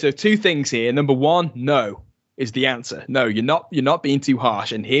 No, okay, so 2 things here. Number 1, no is the answer. No, you're not being too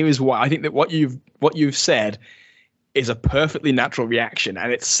harsh, and here is why. I think that what you've said is a perfectly natural reaction,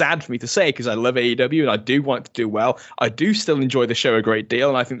 and it's sad for me to say because I love AEW and I do want it to do well. I do still enjoy the show a great deal,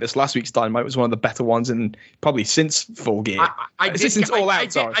 and I think this last week's Dynamite was one of the better ones in probably since Full Gear. I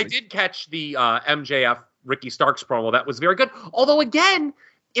did catch the MJF Ricky Starks promo. That was very good. Although again,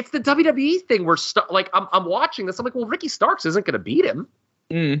 it's the WWE thing where I'm watching this. I'm like, well, Ricky Starks isn't going to beat him.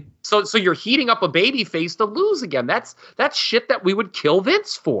 So you're heating up a baby face to lose again. That's shit that we would kill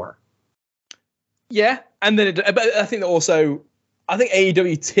Vince for. Yeah, and then but I think that also, I think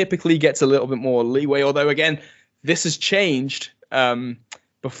AEW typically gets a little bit more leeway. Although again, this has changed.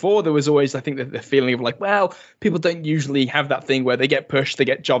 Before there was always, I think, the feeling of like, well, people don't usually have that thing where they get pushed, they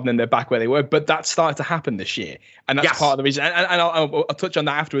get jobbed, and then they're back where they were. But that started to happen this year, and that's part of the reason. And I'll touch on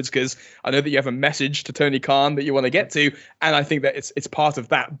that afterwards because I know that you have a message to Tony Khan that you want to get to, and I think that it's part of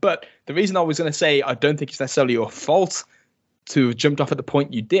that. But the reason I was going to say I don't think it's necessarily your fault to have jumped off at the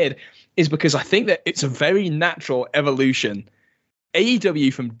point you did is because I think that it's a very natural evolution.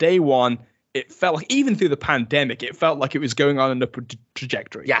 AEW from day one, it felt like, even through the pandemic, it felt like it was going on an upward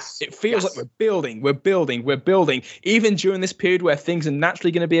trajectory. Yes. It feels like we're building. Even during this period where things are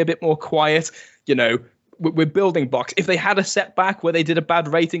naturally going to be a bit more quiet, you know, we're building blocks. If they had a setback where they did a bad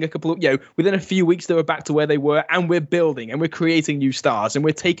rating within a few weeks, they were back to where they were, and we're building and we're creating new stars and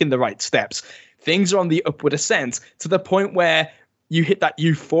we're taking the right steps. Things are on the upward ascent to the point where you hit that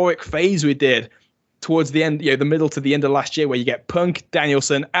euphoric phase we did towards the end, the middle to the end of last year, where you get Punk,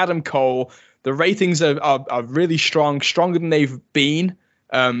 Danielson, Adam Cole. The ratings are really strong, stronger than they've been,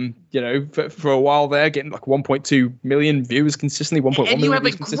 for a while there, getting like 1.2 million viewers consistently, 1.1 million. And you have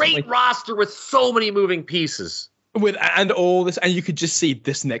a great roster with so many moving pieces. And all this, and you could just see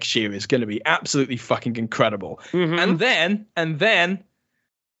this next year is going to be absolutely fucking incredible. Mm-hmm. And then,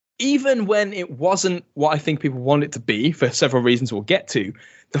 even when it wasn't what I think people want it to be for several reasons we'll get to,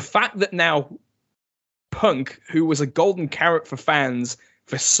 the fact that now Punk, who was a golden carrot for fans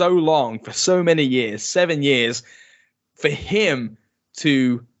for so long, for so many years, 7 years, for him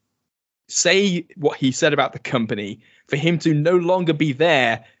to say what he said about the company, for him to no longer be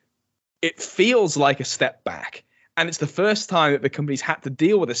there, it feels like a step back. And it's the first time that the company's had to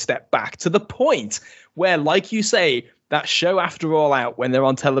deal with a step back, to the point where, like you say, that show After All Out, when they're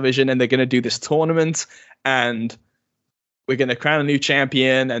on television and they're going to do this tournament and we're going to crown a new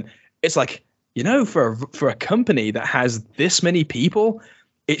champion. And it's like, you know, for a company that has this many people,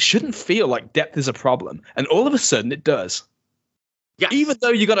 it shouldn't feel like depth is a problem. And all of a sudden it does. Yes. Even though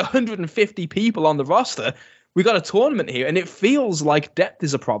you got 150 people on the roster, we got a tournament here and it feels like depth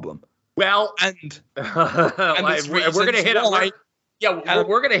is a problem. Well, and we're going to hit on it. Yeah,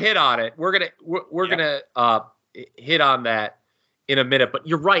 we're going to hit on it. We're going to hit on that in a minute. But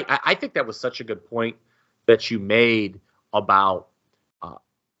you're right. I think that was such a good point that you made about,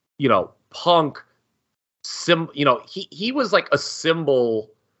 Punk. He was like a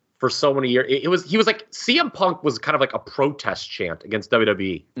symbol for so many years. He was like, CM Punk was kind of like a protest chant against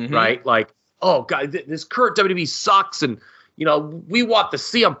WWE, right? Like, oh God, this current WWE sucks, and we want the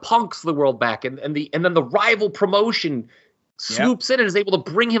CM Punks of the world back, and then the rival promotion swoops in and is able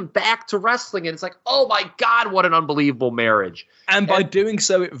to bring him back to wrestling, and it's like, oh my God, what an unbelievable marriage! And by doing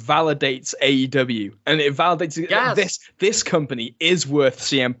so, it validates AEW, and it validates that this company is worth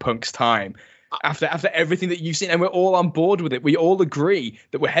CM Punk's time. After everything that you've seen, and we're all on board with it, we all agree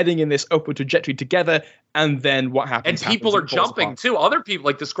that we're heading in this upward trajectory together. And then what happens? And people are jumping too. Other people,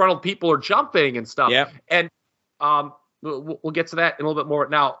 like disgruntled people, are jumping and stuff. Yeah. And we'll get to that in a little bit more.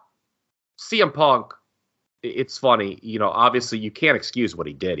 Now, CM Punk, it's funny, obviously you can't excuse what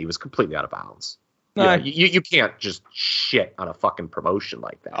he did. He was completely out of bounds. No. You can't just shit on a fucking promotion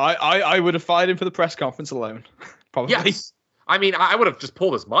like that. I would have fired him for the press conference alone. Probably. Yes. I mean, I would have just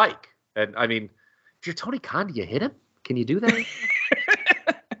pulled his mic. And I mean, if you're Tony Khan, do you hit him? Can you do that?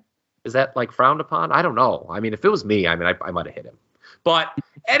 Is that like frowned upon? I don't know. I mean, if it was me, I might have hit him. But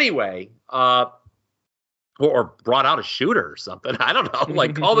anyway, or brought out a shooter or something. I don't know.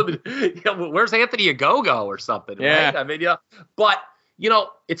 Like call them. Where's Anthony Ogogo or something? Yeah. Right? I mean, But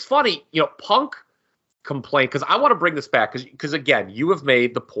it's funny. Punk complained, because I want to bring this back because again, you have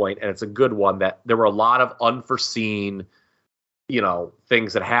made the point, and it's a good one, that there were a lot of unforeseen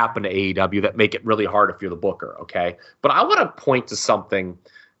things that happen to AEW that make it really hard if you're the booker, okay? But I want to point to something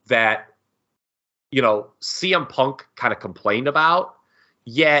that, CM Punk kind of complained about,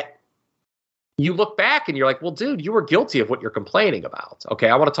 yet you look back and you're like, well, dude, you were guilty of what you're complaining about. Okay,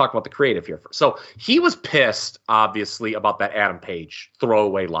 I want to talk about the creative here first. So he was pissed, obviously, about that Adam Page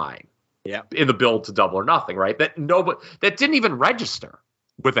throwaway line in the build to Double or Nothing, right? That didn't even register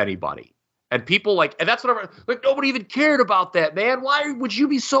with anybody. And people and that's whatever, nobody even cared about that, man. Why would you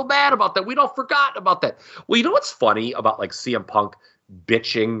be so mad about that? We'd all forgotten about that. Well, you know what's funny about CM Punk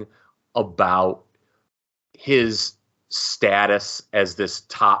bitching about his status as this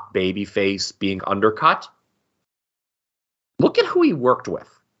top babyface being undercut? Look at who he worked with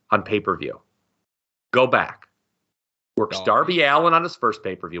on pay-per-view. Go back. Works Darby Allin on his first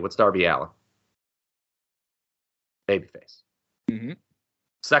pay-per-view. What's Darby Allin? Babyface. Mm-hmm.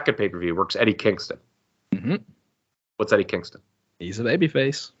 Second pay-per-view works Eddie Kingston. Mm-hmm. What's Eddie Kingston? He's a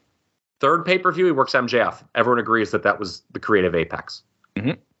babyface. Third pay-per-view, he works MJF. Everyone agrees that was the creative apex.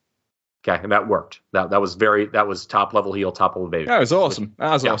 Mm-hmm. Okay, and that worked. That was top level heel, top level baby. That was awesome.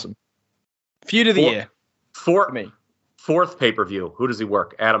 Awesome. Feud of the year. For me. Fourth pay-per-view, who does he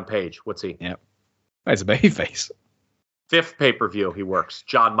work? Adam Page. What's he? Yep. He's a babyface. Fifth pay-per-view, he works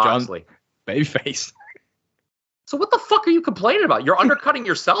Jon Moxley. Babyface. So what the fuck are you complaining about? You're undercutting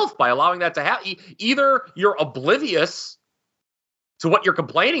yourself by allowing that to happen. Either you're oblivious to what you're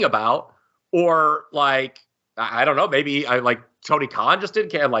complaining about, or I don't know, maybe Tony Khan just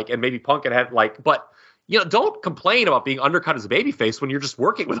didn't care, and maybe Punk had but don't complain about being undercut as a babyface when you're just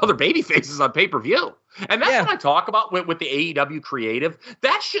working with other babyfaces on pay-per-view. And that's what I talk about with the AEW creative.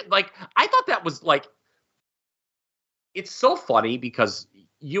 That shit, I thought that was it's so funny because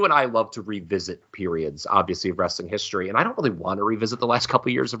you and I love to revisit periods, obviously, of wrestling history. And I don't really want to revisit the last couple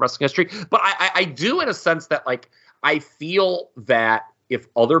of years of wrestling history. But I do in a sense that, I feel that if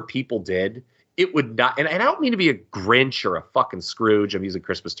other people did, it would not. And I don't mean to be a Grinch or a fucking Scrooge. I'm using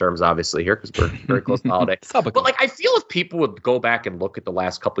Christmas terms, obviously, here because we're very close to the holiday. But, I feel if people would go back and look at the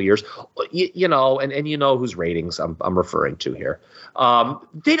last couple of years, and whose ratings I'm referring to here,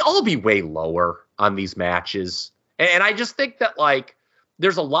 they'd all be way lower on these matches. And I just think that,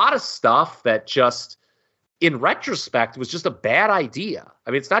 there's a lot of stuff that just in retrospect, was just a bad idea.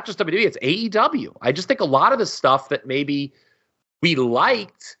 I mean, it's not just WWE, it's AEW. I just think a lot of the stuff that maybe we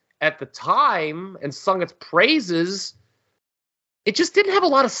liked at the time and sung its praises, it just didn't have a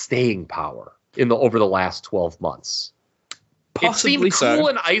lot of staying power over the last 12 months. Possibly it seemed cool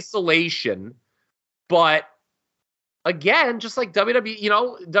in isolation, but again, just like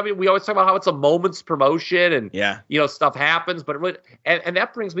WWE, we always talk about how it's a moment's promotion and stuff happens, but and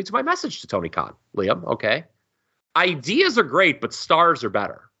that brings me to my message to Tony Khan, Liam. Okay, ideas are great, but stars are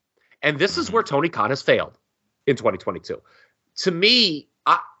better, and this is where Tony Khan has failed in 2022. To me,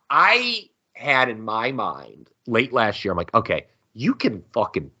 I had in my mind late last year, I'm like, okay, you can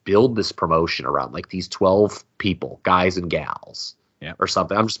fucking build this promotion around like these 12 people, guys and gals, or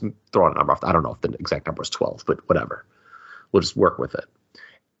something. I'm just throwing a number off. I don't know if the exact number is 12, but whatever. We'll just work with it.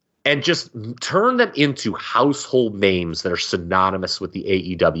 And just turn them into household names that are synonymous with the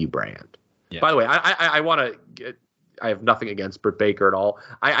AEW brand. Yeah. By the way, I want to get, I have nothing against Britt Baker at all.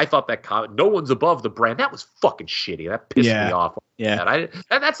 I thought that comment, no one's above the brand, that was fucking shitty. That pissed me off. Yeah.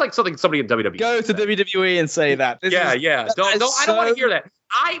 That's like something somebody in WWE go to WWE and say that. I don't want to hear that.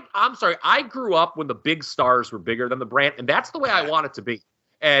 I'm sorry. I grew up when the big stars were bigger than the brand, and that's the way I want it to be.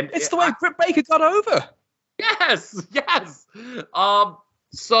 And it's the way Britt Baker got over. Yes.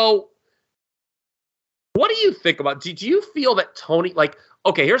 So what do you think about, do you feel that Tony, like,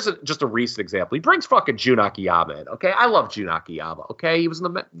 okay, here's just a recent example. He brings fucking Jun Akiyama in. Okay, I love Jun Akiyama. Okay, he was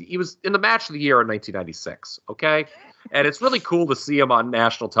in the match of the year in 1996. Okay, and it's really cool to see him on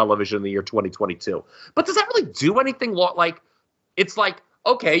national television in the year 2022. But does that really do anything? Like, it's like,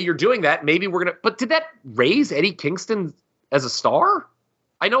 okay, you're doing that. Maybe we're gonna. But did that raise Eddie Kingston as a star?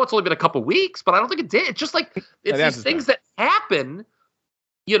 I know it's only been a couple weeks, but I don't think it did. It's just like it's these things that happen.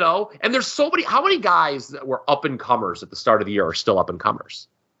 And there's so many. How many guys that were up and comers at the start of the year are still up and comers?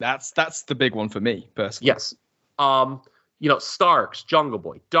 That's the big one for me personally. Yes. Starks, Jungle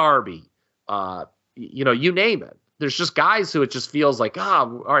Boy, Darby, you name it. There's just guys who it just feels like,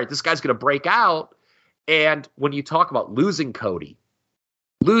 all right, this guy's going to break out. And when you talk about losing Cody,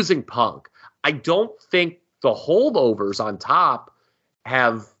 losing Punk, I don't think the holdovers on top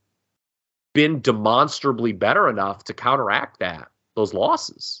have been demonstrably better enough to counteract those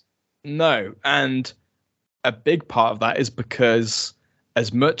losses. No, and a big part of that is because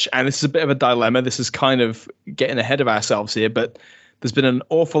as much, and this is a bit of a dilemma, this is kind of getting ahead of ourselves here, but there's been an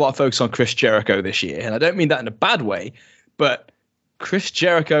awful lot of focus on Chris Jericho this year, and I don't mean that in a bad way, but Chris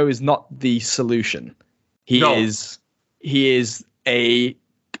Jericho is not the solution. He is a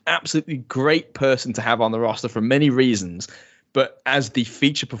absolutely great person to have on the roster for many reasons, but as the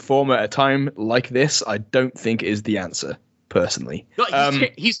feature performer at a time like this, I don't think is the answer. Personally, no,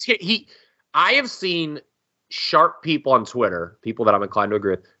 I have seen sharp people on Twitter, people that I'm inclined to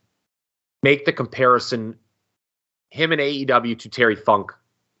agree with, make the comparison him in AEW to Terry Funk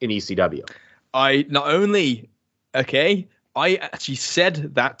in ECW. I actually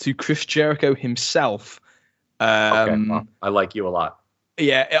said that to Chris Jericho himself. Well, I like you a lot.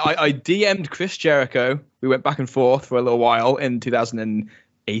 Yeah, I DM'd Chris Jericho. We went back and forth for a little while in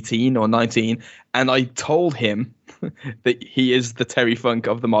 2018 or 19, and I told him that he is the Terry Funk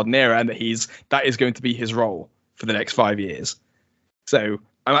of the modern era, and that is going to be his role for the next 5 years. So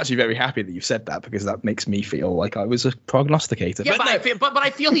I'm actually very happy that you said that, because that makes me feel like I was a prognosticator. Yeah, but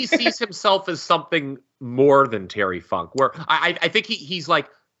I feel he sees himself as something more than Terry Funk, where I think he's like,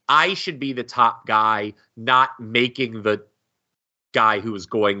 I should be the top guy, not making the guy who is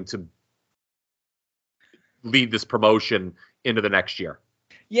going to lead this promotion into the next year.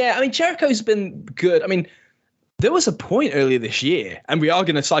 Yeah, I mean, Jericho's been good. I mean, there was a point earlier this year, and we are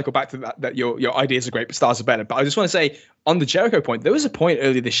going to cycle back to that your ideas are great, but stars are better. But I just want to say, on the Jericho point, there was a point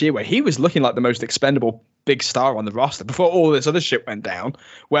earlier this year where he was looking like the most expendable big star on the roster before all this other shit went down,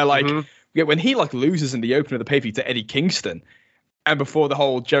 where when he loses in the opener of the pay-per-view to Eddie Kingston, and before the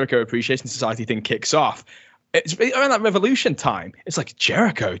whole Jericho Appreciation Society thing kicks off, it's around that Revolution time. It's like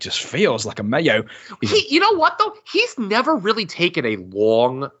Jericho just feels like a mayo. You know what, though? He's never really taken a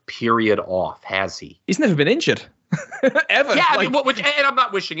long period off, has he? He's never been injured. Ever. Yeah, and I'm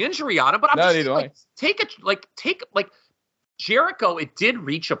not wishing injury on him, but I'm just like, take Jericho, it did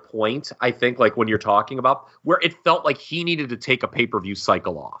reach a point, I think, like when you're talking about, where it felt like he needed to take a pay-per-view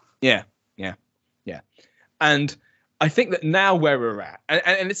cycle off. Yeah. And I think that now where we're at,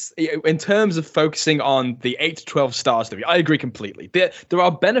 and it's in terms of focusing on the 8 to 12 stars, I agree completely. There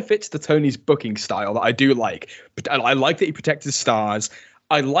are benefits to Tony's booking style that I do like. But I like that he protects his stars.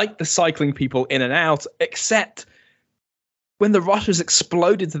 I like the cycling people in and out, except when the roster's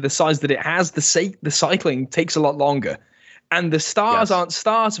exploded to the size that it has, the cycling takes a lot longer. And the stars aren't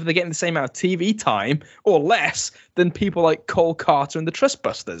stars if they're getting the same amount of TV time or less than people like Cole Carter and the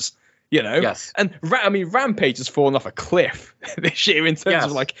Trustbusters. You know, Yes. And Rampage has fallen off a cliff this year in terms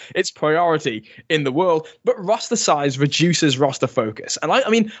of like its priority in the world. But roster size reduces roster focus. And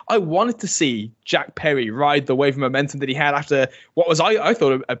I wanted to see Jack Perry ride the wave of momentum that he had after what was, I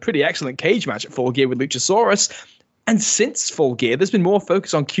thought, a pretty excellent cage match at Full Gear with Luchasaurus. And since Full Gear, there's been more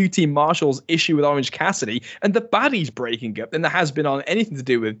focus on QT Marshall's issue with Orange Cassidy and the baddies breaking up than there has been on anything to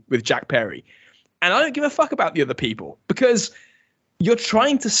do with Jack Perry. And I don't give a fuck about the other people because you're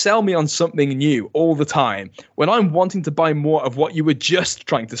trying to sell me on something new all the time when I'm wanting to buy more of what you were just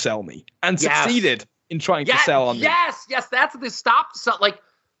trying to sell me and succeeded in trying to sell on me. Yes, that's the stop. So, like,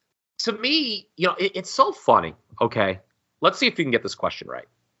 to me, you know, it's so funny. Okay, let's see if we can get this question right.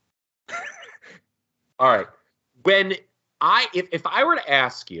 All right. When if I were to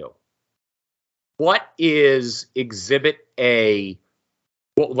ask you, what is Exhibit A?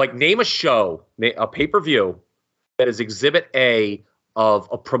 Well, like, name a show, a pay-per-view that is Exhibit A of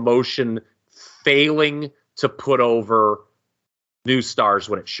a promotion failing to put over new stars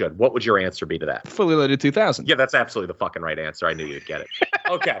when it should. What would your answer be to that? Fully Loaded 2000. Yeah, that's absolutely the fucking right answer. I knew you'd get it.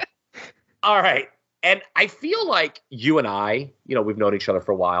 Okay. All right. And I feel like you and I, you know, we've known each other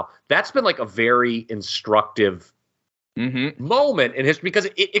for a while. That's been like a very instructive moment in history because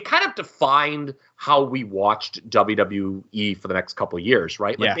it kind of defined how we watched WWE for the next couple of years,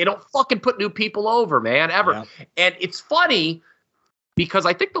 right? Like they don't fucking put new people over, man, ever. Yeah. And it's funny because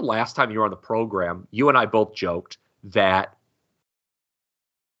I think the last time you were on the program, you and I both joked that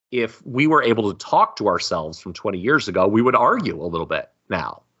if we were able to talk to ourselves from 20 years ago, we would argue a little bit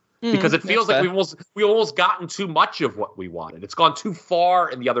now. Because it feels like we almost gotten too much of what we wanted. It's gone too far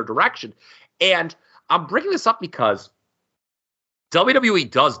in the other direction. And I'm bringing this up because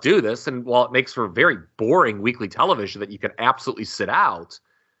WWE does do this, and while it makes for very boring weekly television that you can absolutely sit out,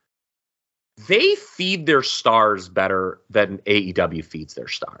 they feed their stars better than AEW feeds their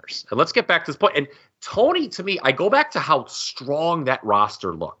stars. And let's get back to this point. And Tony, to me, I go back to how strong that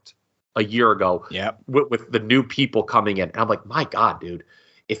roster looked a year ago with the new people coming in. And I'm like, my God, dude,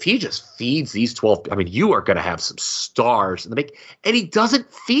 if he just feeds these 12, I mean, you are going to have some stars. And he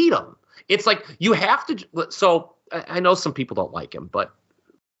doesn't feed them. It's like you have to. So I know some people don't like him, but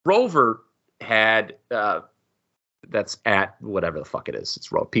Rover had that's at whatever the fuck it is.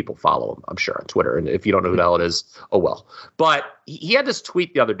 It's Rover. People follow him, I'm sure, on Twitter. And if you don't know who the hell it is, oh well. But he had this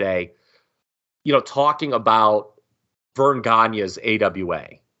tweet the other day, you know, talking about Vern Gagne's AWA.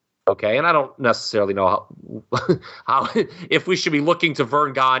 Okay, and I don't necessarily know how if we should be looking to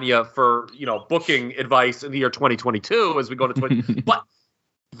Vern Gagne for, you know, booking advice in the year 2022 as we go to 20. But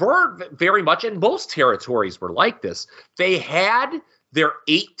Vern very much, and most territories were like this. They had their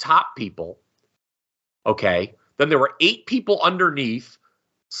 8 top people. Okay, then there were 8 people underneath,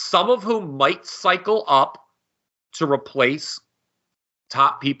 some of whom might cycle up to replace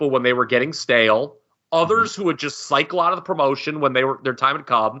top people when they were getting stale. Others who would just cycle out of the promotion when their time had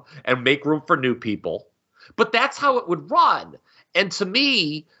come and make room for new people. But that's how it would run. And to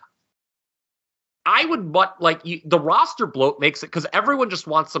me, I would the roster bloat makes it because everyone just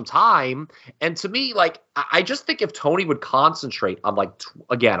wants some time. And to me, like, I just think if Tony would concentrate on, like,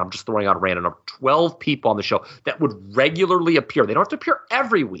 again, I'm just throwing out a random number, 12 people on the show that would regularly appear. They don't have to appear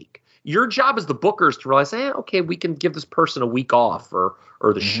every week. Your job as the bookers to realize, okay, we can give this person a week off or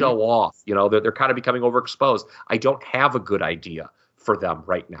the show off. You know, they're kind of becoming overexposed. I don't have a good idea for them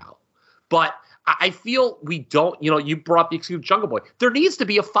right now. But I feel we don't, you know, you brought up the excuse Jungle Boy. There needs to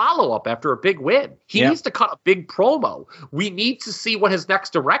be a follow-up after a big win. He needs to cut a big promo. We need to see what his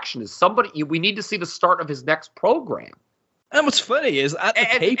next direction is. We need to see the start of his next program. And what's funny is at the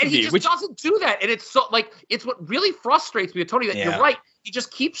pay-per-view, and he just doesn't do that. And it's so, like, it's what really frustrates me with Tony, that you're right. He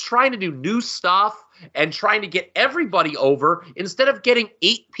just keeps trying to do new stuff and trying to get everybody over instead of getting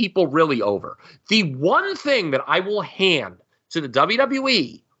 8 people really over. The one thing that I will hand to the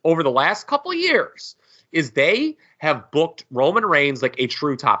WWE over the last couple of years is they have booked Roman Reigns like a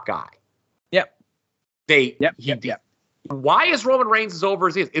true top guy. Why is Roman Reigns as over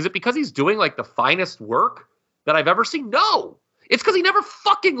as he is? Is it because he's doing, like, the finest work that I've ever seen? No. It's because he never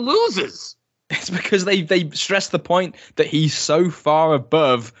fucking loses. It's because they stress the point that he's so far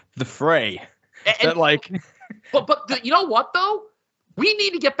above the fray. But you know what, though? We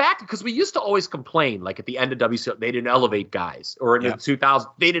need to get back, because we used to always complain, like, at the end of WCW, they didn't elevate guys, or in the 2000s,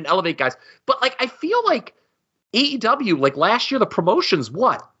 they didn't elevate guys. But, like, I feel like AEW, like, last year, the promotion's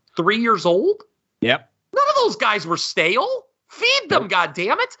 3 years old? Yep. None of those guys were stale. Feed them,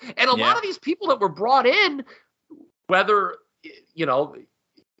 goddammit. And a lot of these people that were brought in, whether, you know,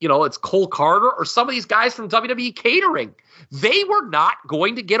 it's Cole Carter or some of these guys from WWE catering. They were not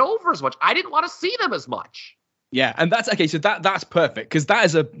going to get over as much. I didn't want to see them as much. Yeah, and that's okay. So that's perfect, because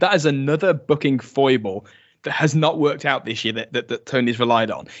that is another booking foible that has not worked out this year that Tony's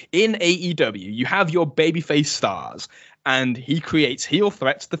relied on. In AEW, you have your babyface stars, and he creates heel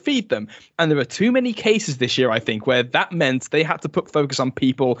threats to feed them. And there are too many cases this year, I think, where that meant they had to put focus on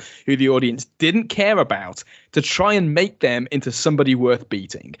people who the audience didn't care about to try and make them into somebody worth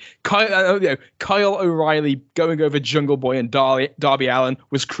beating. Kyle O'Reilly going over Jungle Boy and Darby Allin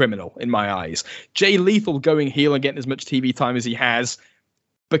was criminal in my eyes. Jay Lethal going heel and getting as much TV time as he has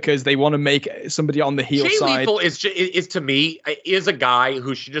because they want to make somebody on the heel side. Jay Lethal is to me is a guy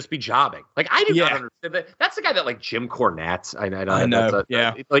who should just be jobbing. Like, I do not understand that. That's the guy that, like, Jim Cornette. I know.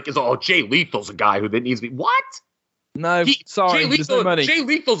 Jay Lethal's a guy who then needs to be what? No, there's no money. Jay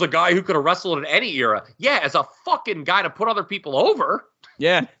Lethal's a guy who could have wrestled in any era. Yeah, as a fucking guy to put other people over.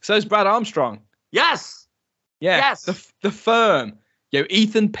 Yeah, so's Brad Armstrong. Yes. Yeah. Yes. The Firm.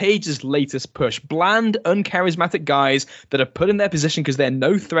 Ethan Page's latest push. Bland, uncharismatic guys that are put in their position because they're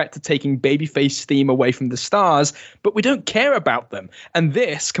no threat to taking babyface steam away from the stars, but we don't care about them. And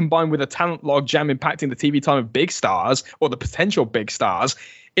this, combined with a talent log jam impacting the TV time of big stars, or the potential big stars,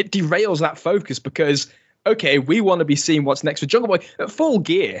 it derails that focus because, okay, we want to be seeing what's next for Jungle Boy. At Full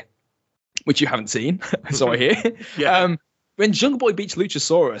Gear, which you haven't seen, so I hear, yeah. When Jungle Boy beats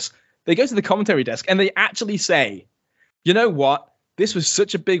Luchasaurus, they go to the commentary desk and they actually say, you know what? This was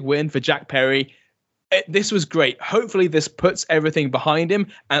such a big win for Jack Perry. This was great. Hopefully this puts everything behind him,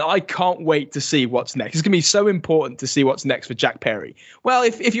 and I can't wait to see what's next. It's going to be so important to see what's next for Jack Perry. Well,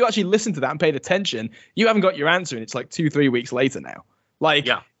 if you actually listened to that and paid attention, you haven't got your answer, and it's like 2-3 weeks later now. Like,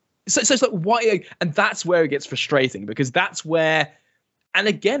 yeah. So it's like, why? And that's where it gets frustrating, because that's where. And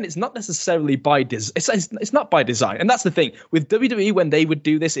again, it's not necessarily by design. It's not by design. And that's the thing. With WWE, when they would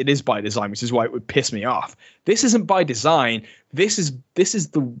do this, it is by design, which is why it would piss me off. This isn't by design. This is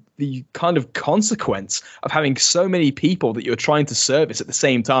the kind of consequence of having so many people that you're trying to service at the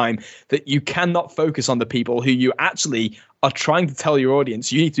same time that you cannot focus on the people who you actually are trying to tell your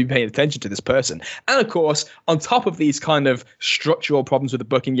audience you need to be paying attention to this person. And of course, on top of these kind of structural problems with the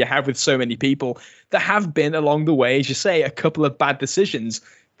booking you have with so many people, there have been along the way, as you say, a couple of bad decisions.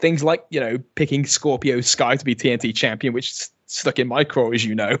 Things like, picking Scorpio Sky to be TNT champion, which stuck in my craw, as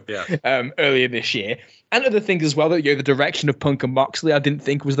you know, earlier this year. And other things as well, that the direction of Punk and Moxley I didn't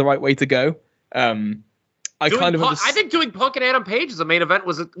think was the right way to go. I think doing Punk and Adam Page as a main event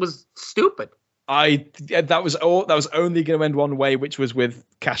was stupid. That was only going to end one way, which was with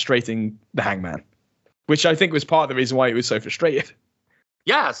castrating the Hangman, which I think was part of the reason why he was so frustrated.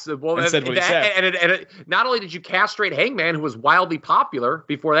 Yes, well, and not only did you castrate Hangman, who was wildly popular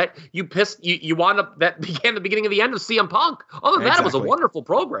before that, you wound up that began the beginning of the end of CM Punk. Other than that, it was a wonderful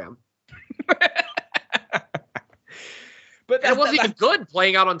program. But it wasn't even good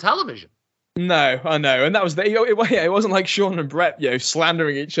playing out on television. No, I know, and that was it wasn't like Sean and Brett,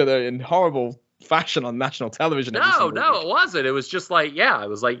 slandering each other in horrible fashion on national television. No, it wasn't. It was just like, it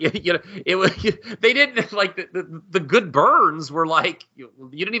was like, it was. They didn't like the good burns were like you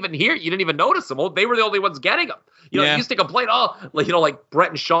didn't even notice them. They were the only ones getting them. You used to complain, like Brett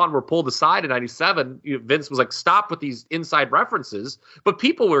and Sean were pulled aside in '97. Vince was like, stop with these inside references, but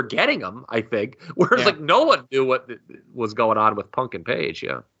people were getting them, I think. Whereas like no one knew what was going on with Punk and Page.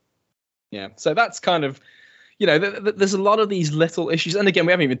 Yeah, so that's kind of, there's a lot of these little issues, and again,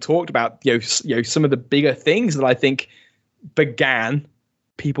 we haven't even talked about some of the bigger things that I think began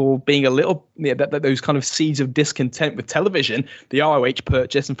people being a little those kind of seeds of discontent with television. The ROH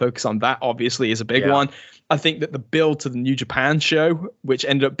purchase and focus on that obviously is a big one. I think that the build to the New Japan show, which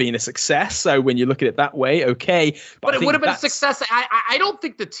ended up being a success. So when you look at it that way, okay, but it would have been a success. I don't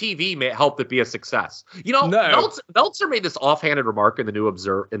think the TV helped it be a success. No. Meltzer made this offhanded remark in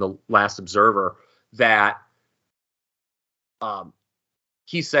the Last Observer that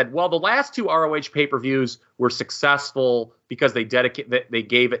he said, well, the last two ROH pay-per-views were successful because they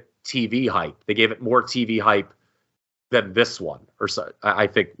gave it TV hype. They gave it more TV hype than this one, or so. I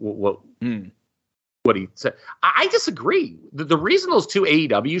think what he said. I disagree. The reason those two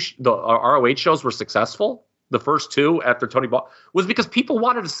the ROH shows were successful, the first two after Tony Ball, was because people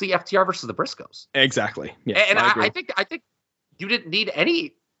wanted to see FTR versus the Briscoes. Exactly. Yeah, and I think you didn't need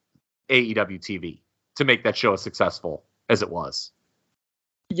any AEW TV to make that show as successful as it was.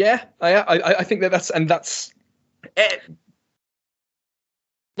 Yeah, I think that's this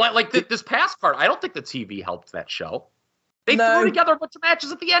past card. I don't think the TV helped that show. They threw together a bunch of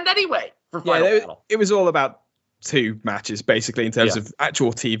matches at the end anyway for Final Battle. It was all about two matches basically in terms of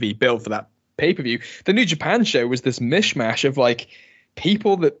actual TV build for that pay-per-view. The New Japan show was this mishmash of like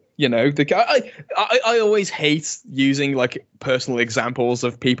people that, you know, I always hate using like personal examples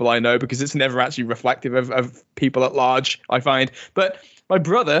of people I know because it's never actually reflective of people at large, I find. But my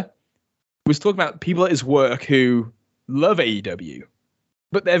brother was talking about people at his work who love AEW,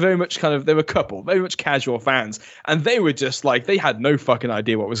 but they're very much they're a couple, very much casual fans. And they were just like, they had no fucking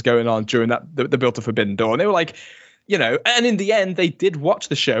idea what was going on during the build to Forbidden Door. And they were like, you know, and in the end, they did watch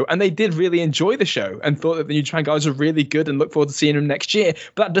the show and they did really enjoy the show and thought that the New Japan guys were really good and look forward to seeing them next year.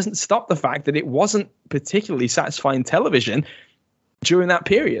 But that doesn't stop the fact that it wasn't particularly satisfying television during that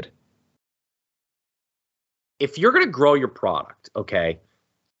period. If you're going to grow your product, okay,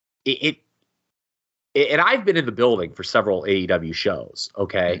 and I've been in the building for several AEW shows,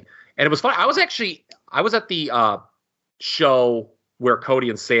 okay, and it was fun. I was at the show where Cody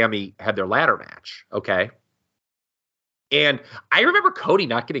and Sammy had their ladder match, okay. And I remember Cody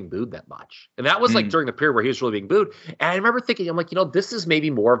not getting booed that much. And that was like during the period where he was really being booed. And I remember thinking, I'm like, you know, this is maybe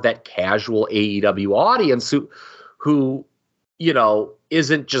more of that casual AEW audience who, you know,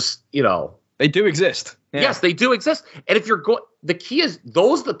 isn't just, you know. They do exist. Yeah. Yes, they do exist. And if you're going, the key is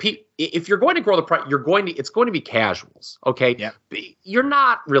if you're going to grow the product, it's going to be casuals. Okay. Yeah. You're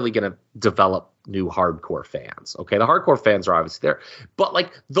not really going to develop new hardcore fans. Okay. The hardcore fans are obviously there. But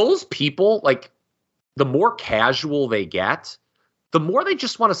like those people, like, the more casual they get, the more they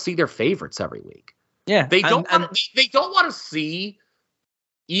just want to see their favorites every week. Yeah, they don't want to see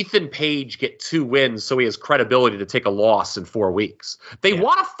Ethan Page get 2 wins so he has credibility to take a loss in 4 weeks. They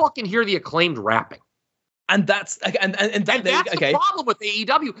want to fucking hear the Acclaimed rapping, and that's that's the problem with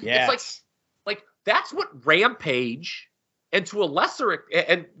AEW. Yes. It's like that's what Rampage and to a lesser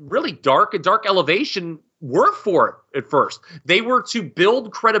and really Dark Elevation were for it at first. They were to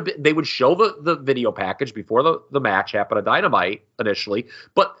build credibility. They would show the video package before the match happened at Dynamite initially.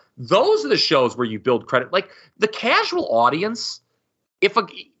 But those are the shows where you build credit. Like the casual audience,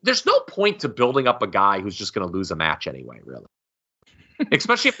 there's no point to building up a guy who's just going to lose a match anyway, really.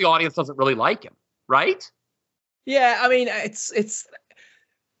 Especially if the audience doesn't really like him, right? Yeah, I mean, it's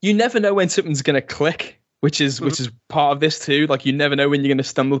you never know when something's going to click. Which is part of this too. Like you never know when you're going to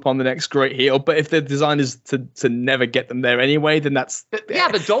stumble upon the next great heel. But if the design is to never get them there anyway, then that's but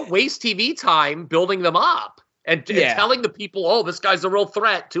don't waste TV time building them up and telling the people, oh, this guy's a real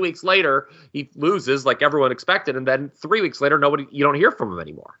threat. 2 weeks later, he loses like everyone expected, and then 3 weeks later, you don't hear from him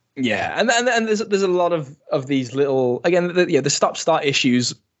anymore. Yeah, and there's a lot of these little the stop-start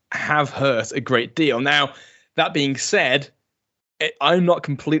issues have hurt a great deal. Now that being said, I'm not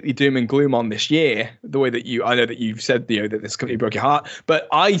completely doom and gloom on this year, the way that I know that you've said, you know, that this company broke your heart, but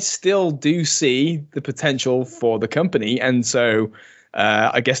I still do see the potential for the company. And so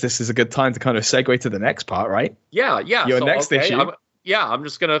I guess this is a good time to kind of segue to the next part, right? Yeah. Your next issue. I'm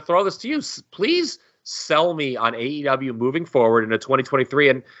just going to throw this to you. Please sell me on AEW moving forward into 2023.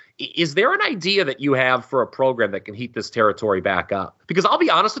 And is there an idea that you have for a program that can heat this territory back up? Because I'll be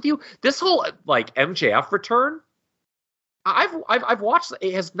honest with you, this whole like MJF return, I've watched.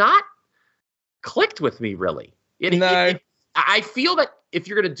 It has not clicked with me really. I feel that if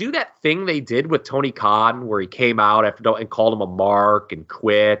you're going to do that thing they did with Tony Khan, where he came out and called him a mark and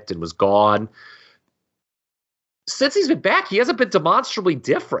quit and was gone, since he's been back, he hasn't been demonstrably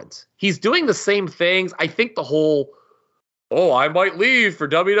different. He's doing the same things. I think the whole, I might leave for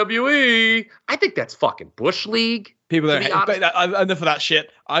WWE. I think that's fucking Bush League. People don't enough of that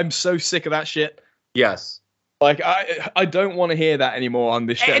shit. I'm so sick of that shit. Yes. Like, I don't want to hear that anymore on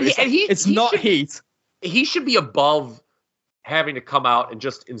this show. It's not heat. He should be above having to come out and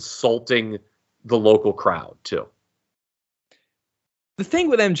just insulting the local crowd, too. The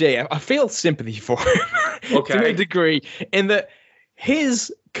thing with MJF, I feel sympathy for him to a degree, in that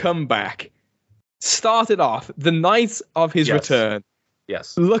his comeback started off the night of his return.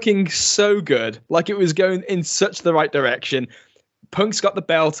 Yes. Looking so good. Like it was going in such the right direction. Punk's got the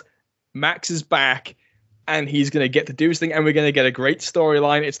belt. Max is back. And he's going to get to do his thing, and we're going to get a great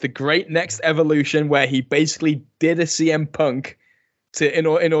storyline. It's the great next evolution where he basically did a CM Punk in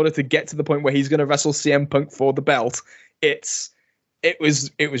order to get to the point where he's going to wrestle CM Punk for the belt. It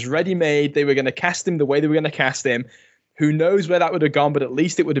was ready made. They were going to cast him the way they were going to cast him. Who knows where that would have gone, but at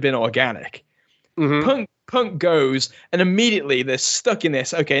least it would have been organic. Mm-hmm. Punk goes, and immediately they're stuck in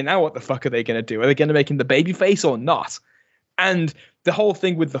this. Okay, now what the fuck are they going to do? Are they going to make him the babyface or not? And the whole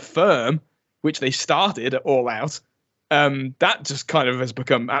thing with the Firm, which they started at All Out, that just kind of has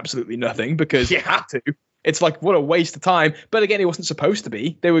become absolutely nothing because you had to. It's like, what a waste of time. But again, it wasn't supposed to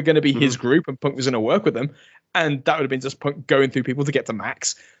be. They were going to be his group, and Punk was going to work with them. And that would have been just Punk going through people to get to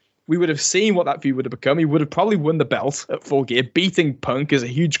Max. We would have seen what that feud would have become. He would have probably won the belt at Full Gear. Beating Punk is a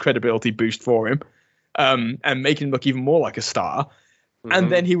huge credibility boost for him, and making him look even more like a star.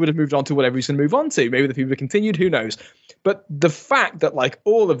 And then he would have moved on to whatever he's going to move on to. Maybe the people have continued, who knows? But the fact that like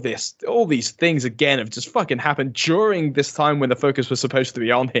all these things again have just fucking happened during this time when the focus was supposed to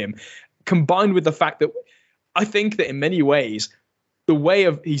be on him, combined with the fact that I think that in many ways, the way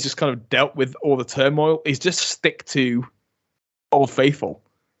of he's just kind of dealt with all the turmoil is just stick to Old Faithful.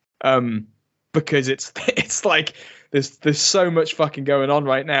 Because it's like there's so much fucking going on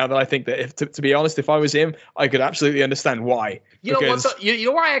right now that I think that if to be honest, if I was him, I could absolutely understand why. You know what? You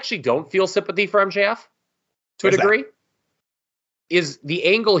know where I actually don't feel sympathy for MJF to a degree is the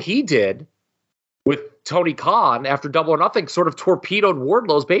angle he did with Tony Khan after Double or Nothing, sort of torpedoed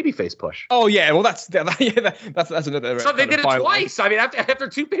Wardlow's babyface push. Oh yeah, well that's another. So they did it twice. I mean, after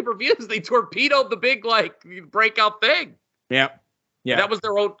 2 pay-per-views, they torpedoed the big like breakout thing. Yeah. Yeah, that was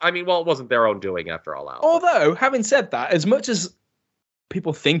their own. I mean, well, it wasn't their own doing after All Out. Although, having said that, as much as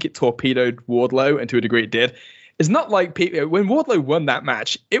people think it torpedoed Wardlow, and to a degree it did, it's not like when Wardlow won that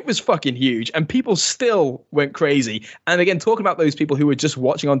match, it was fucking huge, and people still went crazy. And again, talking about those people who were just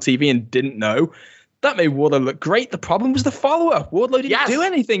watching on TV and didn't know, that made Wardlow look great. The problem was the follow-up. Wardlow didn't do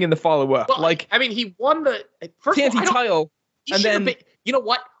anything in the follow-up. Well, like, I mean, he won the first TNT title, and then you know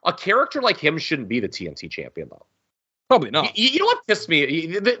what? A character like him shouldn't be the TNT champion, though. Probably not. You know what pissed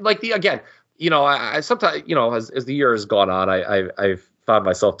me? Again, you know, I sometimes, you know, as the year has gone on, I've found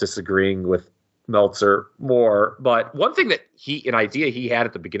myself disagreeing with Meltzer more. But one thing that an idea he had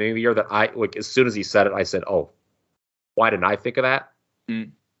at the beginning of the year that I like, as soon as he said it, I said, "Oh, why didn't I think of that?"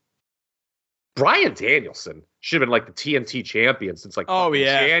 Bryan Danielson should have been like the TNT champion since like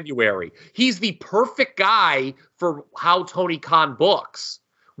January. He's the perfect guy for how Tony Khan books,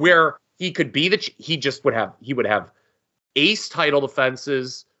 where he could be he would have ace title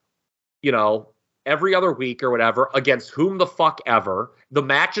defenses, you know, every other week or whatever against whom the fuck ever. The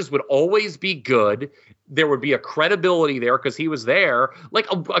matches would always be good. There would be a credibility there because he was there. Like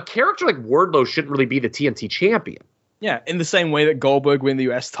a character like Wardlow shouldn't really be the TNT champion. Yeah, in the same way that Goldberg win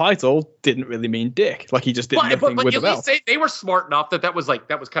the US title didn't really mean dick. Like he just did nothing with the belt. They were smart enough that was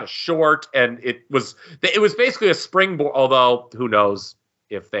kind of short, and it was basically a springboard. Although who knows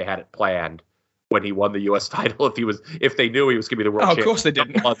if they had it planned when he won the U.S. title, if they knew he was going to be the world champion. Of course they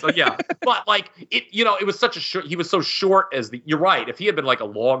didn't. So, yeah, but like it, you know, it was such a short. He was so short you're right. If he had been like a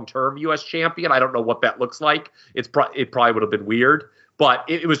long-term U.S. champion, I don't know what that looks like. It probably would have been weird, but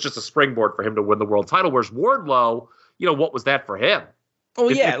it was just a springboard for him to win the world title. Whereas Wardlow, you know, what was that for him? Oh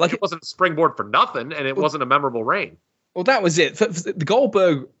yeah, it wasn't a springboard for nothing, and it wasn't a memorable reign. Well, that was it. The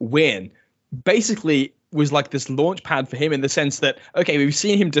Goldberg win basically was like this launch pad for him in the sense that, okay, we've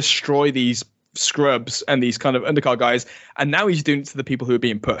seen him destroy these scrubs and these kind of undercard guys, and now he's doing it to the people who are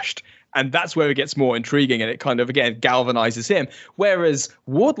being pushed, and that's where it gets more intriguing, and it kind of again galvanizes him. Whereas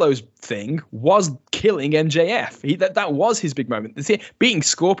Wardlow's thing was killing MJF. That was his big moment. Beating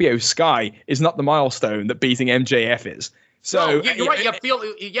Scorpio Sky is not the milestone that beating MJF is. So no, you're right. You feel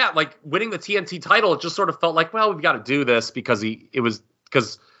like winning the TNT title. It just sort of felt like, well, we've got to do this because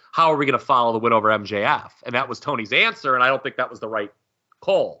how are we going to follow the win over MJF? And that was Tony's answer, and I don't think that was the right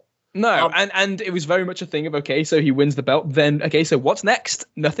call. No, and it was very much a thing of, okay, so he wins the belt, then, okay, so what's next?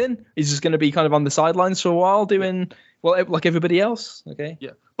 Nothing? He's just going to be kind of on the sidelines for a while doing, well, like everybody else, okay?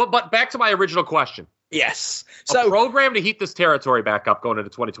 Yeah, but back to my original question. Yes. So, a program to heat this territory back up going into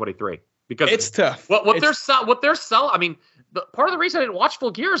 2023. Because it's tough. What they're selling, I mean, part of the reason I didn't watch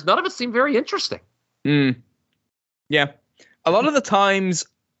Full Gear is none of it seemed very interesting. Yeah. A lot of the times,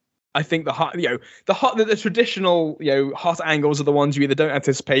 I think the traditional, hot angles are the ones you either don't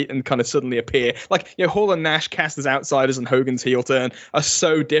anticipate and kind of suddenly appear. Like, Hall and Nash cast as outsiders and Hogan's heel turn are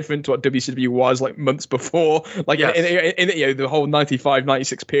so different to what WCW was like months before. Like in the whole 95,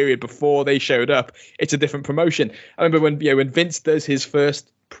 96 period before they showed up, it's a different promotion. I remember when Vince does his first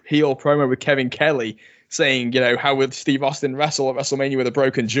heel promo with Kevin Kelly, saying, how would Steve Austin wrestle at WrestleMania with a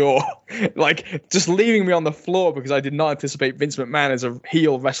broken jaw? Like, just leaving me on the floor because I did not anticipate Vince McMahon as a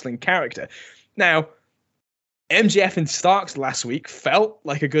heel wrestling character. Now, MJF and Starks last week felt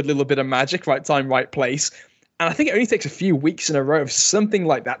like a good little bit of magic, right time, right place. And I think it only takes a few weeks in a row of something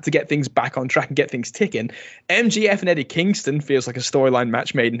like that to get things back on track and get things ticking. MJF and Eddie Kingston feels like a storyline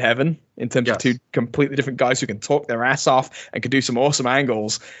match made in heaven in terms of two completely different guys who can talk their ass off and can do some awesome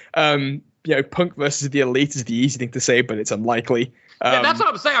angles. Punk versus the Elite is the easy thing to say, but it's unlikely. Yeah, that's what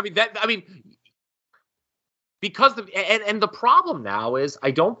I'm saying. Because the problem now is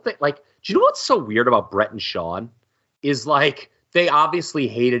I don't think, like, do you know what's so weird about Brett and Shawn is, like, they obviously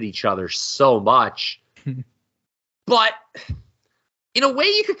hated each other so much, but in a way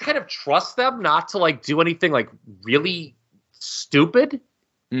you could kind of trust them not to, like, do anything, like, really stupid.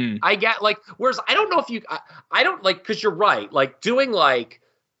 I get like, whereas I don't know if I don't like, because you're right, like doing like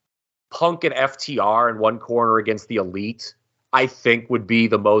Punk and FTR in one corner against the Elite, I think would be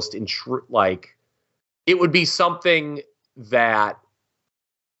the most like, it would be something that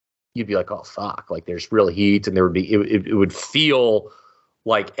you'd be like, oh fuck, like there's real heat, and there would be it would feel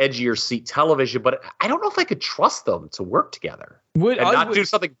like edgier seat television, but I don't know if I could trust them to work together and not do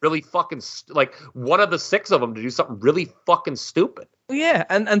something really fucking like one of the 6 of them to do something really fucking stupid. Yeah,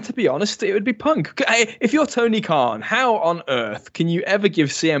 and to be honest, it would be Punk. If you're Tony Khan, how on earth can you ever give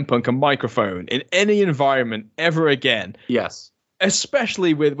CM Punk a microphone in any environment ever again? Yes.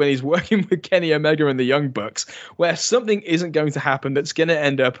 Especially when he's working with Kenny Omega and the Young Bucks, where something isn't going to happen that's going to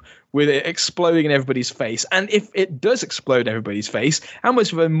end up with it exploding in everybody's face. And if it does explode in everybody's face, how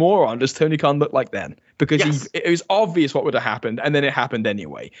much of a moron does Tony Khan look like then? Because it was obvious what would have happened, and then it happened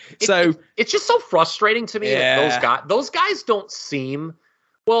anyway. It's just so frustrating to me that those guys don't seem,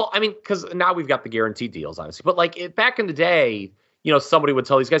 well, I mean, because now we've got the guaranteed deals, obviously. But like back in the day, you know, somebody would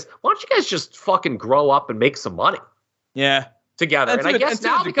tell these guys, why don't you guys just fucking grow up and make some money? Yeah. Together. And I guess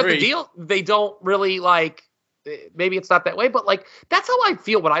now because the deal, they don't really like, maybe it's not that way, but like, that's how I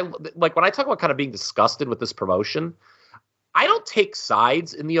feel when I talk about kind of being disgusted with this promotion. I don't take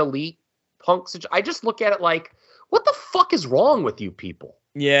sides in the Elite Punk situation. I just look at it like, what the fuck is wrong with you people?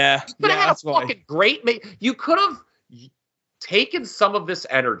 Yeah. You could have had a fucking great, you could have taken some of this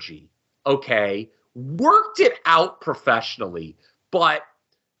energy, okay, worked it out professionally, but,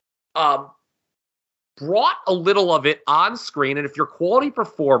 brought a little of it on screen, and if you're quality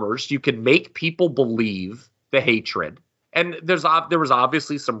performers, you can make people believe the hatred. And there was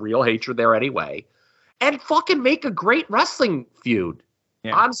obviously some real hatred there anyway, and fucking make a great wrestling feud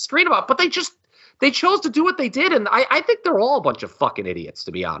on screen about. But they chose to do what they did, and I think they're all a bunch of fucking idiots,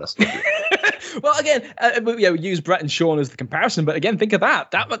 to be honest with you. Well, again, we use Brett and Shawn as the comparison, but again, think of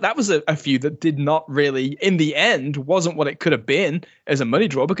that. That was a feud that did not really, in the end, wasn't what it could have been as a money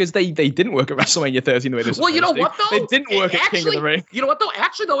draw, because they didn't work at WrestleMania 13 the way they were supposed to. Well, you know what, though? They didn't work at King of the Ring. You know what, though?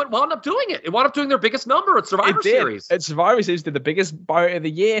 Actually, though, it wound up doing it. It wound up doing their biggest number at Survivor Series. At Survivor Series, did the biggest buy of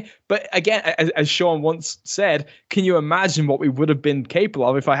the year. But again, as Shawn once said, can you imagine what we would have been capable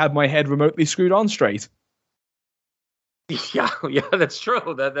of if I had my head remotely screwed on straight? Yeah, that's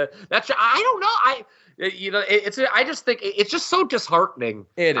true. That's I don't know. I just think it's just so disheartening.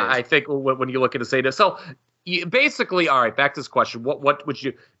 It is. I think when you look at this. So basically, all right, back to this question. What would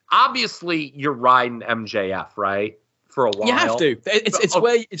you? Obviously, you're riding MJF, right? For a while. You have to.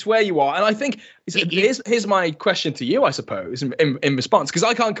 It's where you are, and I think here's my question to you, I suppose, in response, because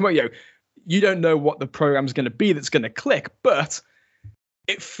I can't come up. You don't know what the program's going to be that's going to click, but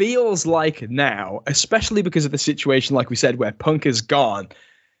it feels like now, especially because of the situation, like we said, where Punk is gone,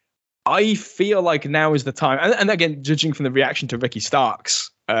 I feel like now is the time. And again, judging from the reaction to Ricky Starks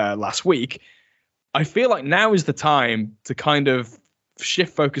last week, I feel like now is the time to kind of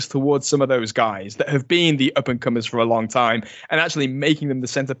shift focus towards some of those guys that have been the up and comers for a long time, and actually making them the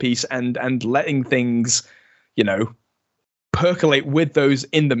centerpiece and letting things, percolate with those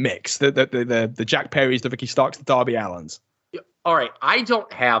in the mix. The Jack Perrys, the Ricky Starks, the Darby Allins. All right, I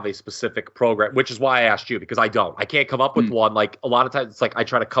don't have a specific program, which is why I asked you, because I don't. I can't come up with one. Like, a lot of times it's like I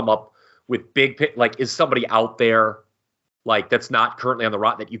try to come up with big, like, is somebody out there, like, that's not currently on the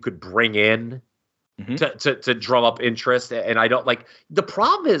roster that you could bring in to drum up interest? And I don't, like, the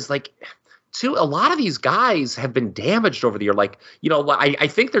problem is, like, too, a lot of these guys have been damaged over the year. Like, I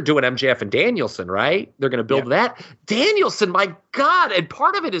think they're doing MJF and Danielson, right? They're going to build that. Danielson, my God. And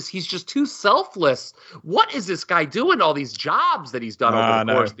part of it is he's just too selfless. What is this guy doing? All these jobs that he's done over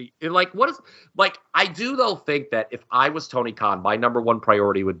the course. I do, though, think that if I was Tony Khan, my number one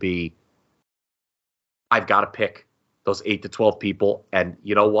priority would be, I've got to pick those 8 to 12 people. And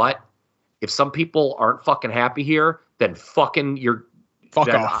you know what? If some people aren't fucking happy here, then fucking Fuck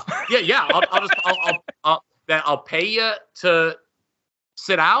off. I'll pay you to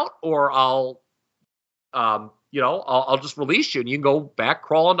sit out, or I'll just release you and you can go back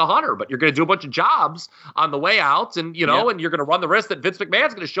crawling to Hunter. But you're going to do a bunch of jobs on the way out, and and you're going to run the risk that Vince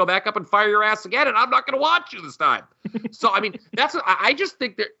McMahon's going to show back up and fire your ass again, and I'm not going to watch you this time. So I mean, I just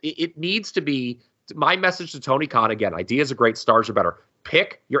think that it needs to be my message to Tony Khan again. Ideas are great, stars are better.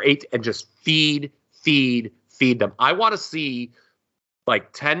 Pick your 8 and just feed them. I want to see,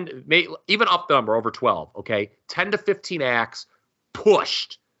 like 10, even up the number over 12, okay? 10 to 15 acts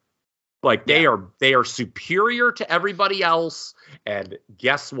pushed. Like they are superior to everybody else. And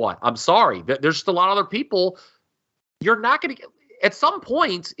guess what? I'm sorry. There's just a lot of other people. You're not going to get, at some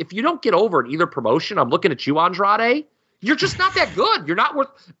point, if you don't get over in either promotion, I'm looking at you, Andrade, you're just not that good. You're not worth,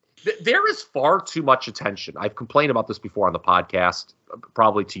 There is far too much attention. I've complained about this before on the podcast,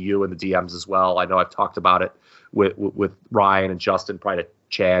 probably to you and the DMs as well. I know I've talked about it with Ryan and Justin, probably to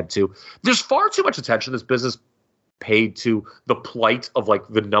Chad too. There's far too much attention this business paid to the plight of like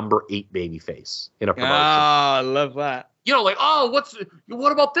the number 8 babyface in a promotion. Ah, I love that. You know, like,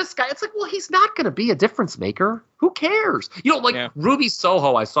 what about this guy? It's like, well, he's not going to be a difference maker. Who cares? You know, like Ruby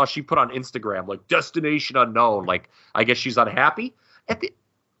Soho, I saw she put on Instagram, like, destination unknown. Like, I guess she's unhappy.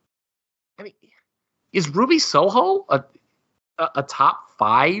 Is Ruby Soho a top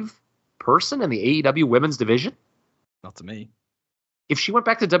 5 person in the AEW women's division? Not to me. If she went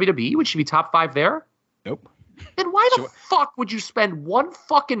back to WWE, would she be top 5 there? Nope. Then why the fuck would you spend 1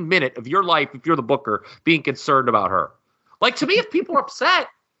 fucking minute of your life, if you're the booker, being concerned about her? Like, to me, if people are upset,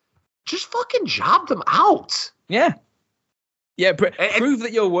 just fucking job them out. Yeah. Yeah, prove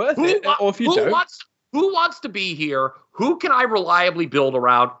that you're worth it. Or if you don't. Who wants to be here? Who can I reliably build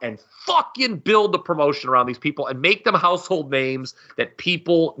around and fucking build the promotion around these people and make them household names that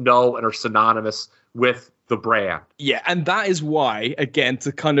people know and are synonymous with the brand? Yeah, and that is why, again,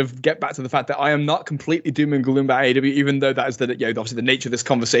 to kind of get back to the fact that I am not completely doom and gloom about AEW, even though that is obviously the nature of this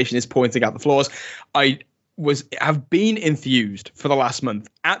conversation is pointing out the flaws. I have been enthused for the last month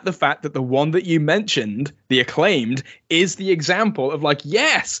at the fact that the one that you mentioned, the Acclaimed, is the example of like,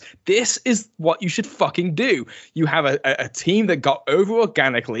 yes, this is what you should fucking do. You have a team that got over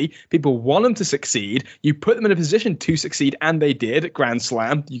organically. People want them to succeed. You put them in a position to succeed, and they did at Grand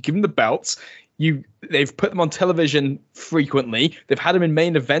Slam. You give them the belts. They've put them on television frequently. They've had them in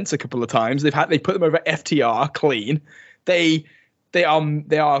main events a couple of times. They put them over FTR clean. They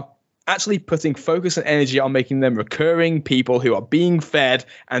are actually putting focus and energy on making them recurring people who are being fed,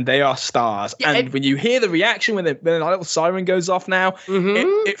 and they are stars. Yeah, and when you hear the reaction when that little siren goes off now,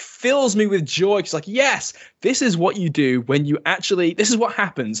 it fills me with joy. It's like, yes, this is what you do when you actually, this is what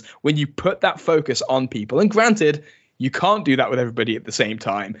happens when you put that focus on people. And granted, you can't do that with everybody at the same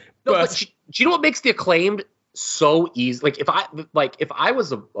time. No, but do you know what makes the Acclaimed so easy? Like if I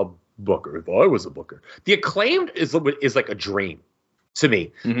was a booker, the Acclaimed is like a dream to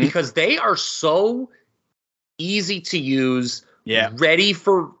me, because they are so easy to use, ready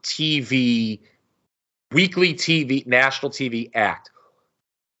for TV, weekly TV, national TV act.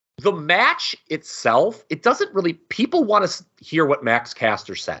 The match itself, it doesn't really, people want to hear what Max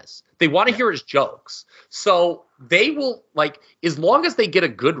Caster says. They want to hear his jokes. So they will, like, as long as they get a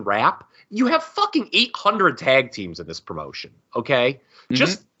good rap, you have fucking 800 tag teams in this promotion, okay?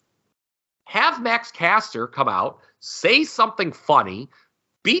 Just have Max Caster come out, say something funny,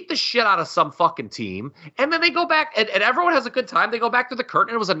 beat the shit out of some fucking team, and then they go back, and everyone has a good time. They go back to the curtain,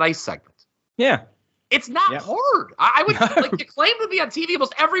 and it was a nice segment. Yeah. It's not hard. I would like to claim to be on TV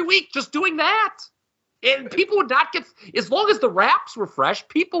almost every week just doing that. And people would not get, as long as the raps were fresh,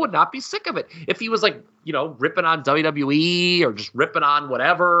 people would not be sick of it. If he was like, ripping on WWE or just ripping on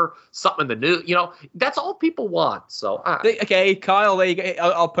whatever, something in the new, that's all people want. So, okay, Kyle,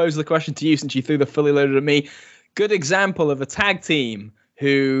 I'll pose the question to you since you threw the fully loaded at me. Good example of a tag team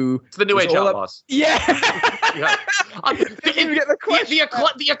who... It's the New Age Outlaws. Yeah. Didn't even get the question.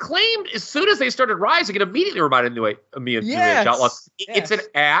 The Acclaimed, as soon as they started rising, it immediately reminded me of New Age Outlaws. It's an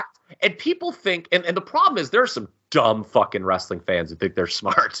act, and people think, and the problem is there are some dumb fucking wrestling fans who think they're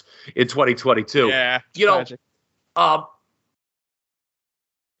smart in 2022. Yeah, tragic. The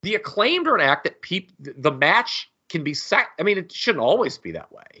Acclaimed are an act that the match can be set. I mean, it shouldn't always be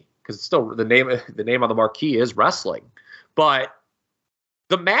that way because it's still the name on the marquee is wrestling, but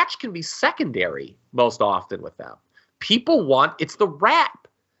the match can be secondary most often with them. People want, it's the rap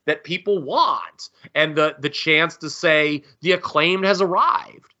that people want, and the chance to say the Acclaimed has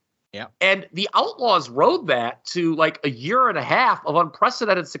arrived. Yeah. And the Outlaws rode that to like a year and a half of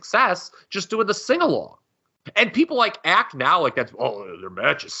unprecedented success just doing the sing-along. And people like act now like that's, their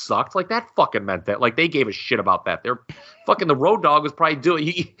matches sucked. Like that fucking meant that. Like they gave a shit about that. They're fucking, the Road Dogg was probably doing,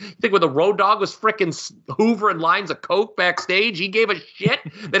 you think when the Road Dogg was freaking hoovering lines of coke backstage, he gave a shit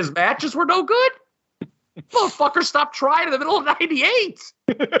that his matches were no good? Motherfucker stopped trying in the middle of 98.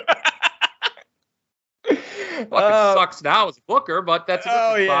 Fucking sucks now as a booker, but that's a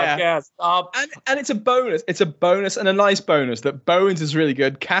podcast. And it's a bonus. It's a bonus and a nice bonus that Bowens is really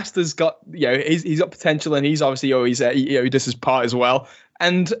good. Caster's got, he's got potential, and he's obviously always, he does his part as well.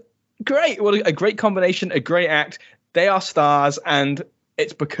 And great, what a great combination, a great act. They are stars, and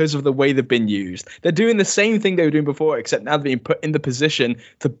it's because of the way they've been used. They're doing the same thing they were doing before, except now they're being put in the position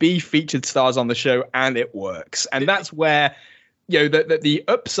to be featured stars on the show, and it works. And that's where, the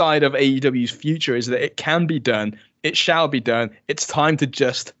upside of AEW's future is that it can be done. It shall be done. It's time to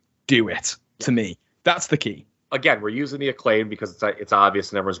just do it, to me. That's the key. again, we're using the Acclaim because it's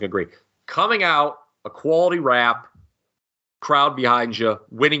obvious and everyone's going to agree. Coming out, a quality rap, crowd behind you,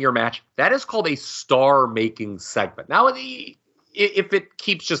 winning your match, that is called a star-making segment. Now, if it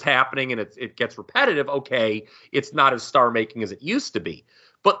keeps just happening and it gets repetitive, okay, it's not as star-making as it used to be.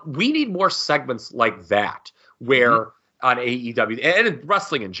 But we need more segments like that where on AEW and in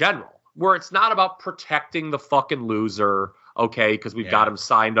wrestling in general, where it's not about protecting the fucking loser, okay, because we've got him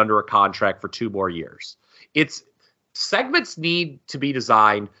signed under a contract for 2 more years. It's segments need to be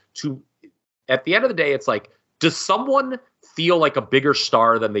designed to, at the end of the day, it's like, does someone feel like a bigger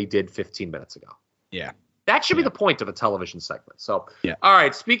star than they did 15 minutes ago? Yeah. That should be the point of a television segment. So, all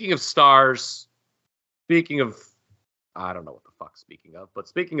right, speaking of stars, speaking of, I don't know what the fuck speaking of, but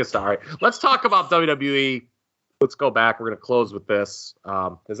speaking of stars, let's talk about WWE. Let's go back. We're going to close with this.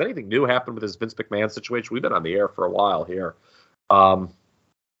 Has anything new happened with this Vince McMahon situation? We've been on the air for a while here.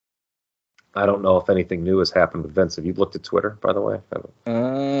 I don't know if anything new has happened with Vince. Have you looked at Twitter, by the way?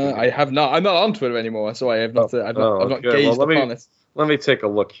 I have not. I'm not on Twitter anymore, so I have not. I've not gauged upon it. Let me take a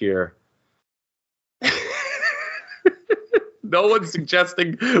look here. No one's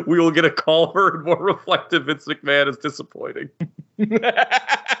suggesting we will get a calmer and more reflective Vince McMahon is disappointing.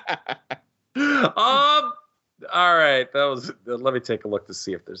 All right, that was. Let me take a look to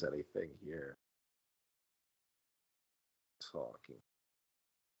see if there's anything here. Talking.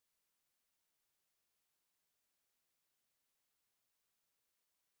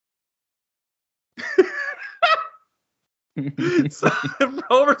 So,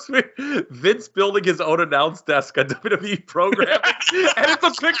 Vince building his own announce desk on WWE programming, and it's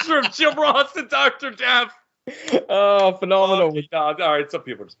a picture of Jim Ross and Dr. Death. Oh, phenomenal! All right, some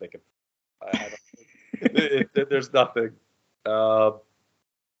people are just making. There's nothing. Oh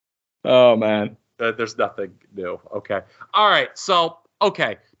man, there's nothing new. Okay, all right. So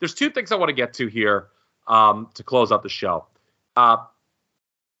there's 2 things I want to get to here to close out the show.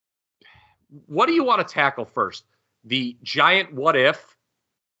 What do you want to tackle first? The giant what if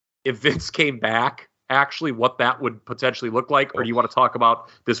Vince came back, actually what that would potentially look like, or do you want to talk about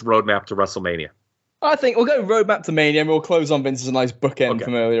this roadmap to WrestleMania? I think we'll go roadmap to Mania and we'll close on Vince's nice bookend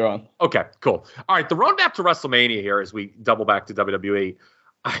from earlier on. Okay, cool. All right, the roadmap to WrestleMania here as we double back to WWE.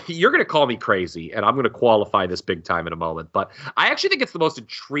 You're going to call me crazy, and I'm going to qualify this big time in a moment, but I actually think it's the most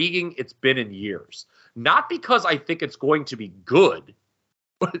intriguing it's been in years. Not because I think it's going to be good,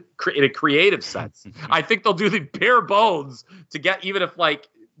 in a creative sense. I think they'll do the bare bones to get, even if like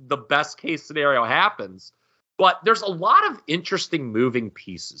the best case scenario happens. But there's a lot of interesting moving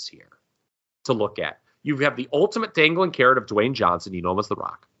pieces here to look at. You have the ultimate dangling carrot of Dwayne Johnson, you know him as The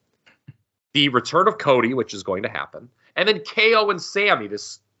Rock. The return of Cody, which is going to happen. And then KO and Sammy,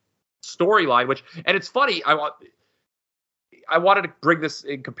 this storyline, and it's funny, I wanted to bring this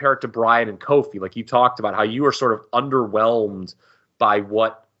and compare it to Bryan and Kofi. Like you talked about how you were sort of underwhelmed by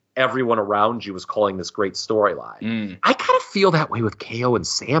what everyone around you was calling this great storyline. I kind of feel that way with KO and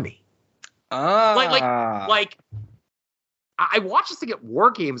Sammy. Like I watched this thing at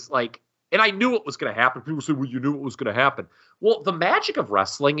War Games, and I knew what was going to happen. People say, well, you knew what was going to happen. Well, the magic of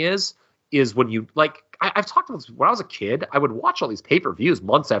wrestling is when you, I've talked about this when I was a kid. I would watch all these pay-per-views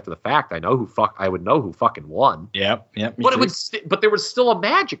months after the fact. I would know who fucking won. Yep. But there was still a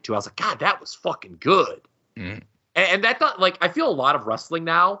magic to it. I was like, God, that was fucking good. And that thought, I feel a lot of wrestling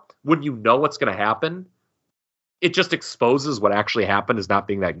now, when you know what's going to happen, it just exposes what actually happened as not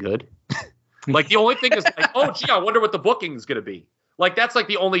being that good. The only thing is, oh, gee, I wonder what the booking is going to be. That's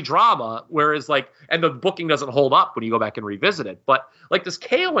the only drama, whereas and the booking doesn't hold up when you go back and revisit it. But this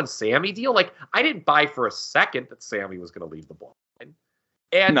KO and Sammy deal, I didn't buy for a second that Sammy was going to leave the bloodline.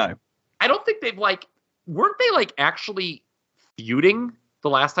 And no. I don't think they've weren't they actually feuding the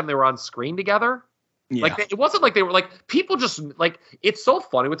last time they were on screen together? Yeah. It wasn't like they were people just it's so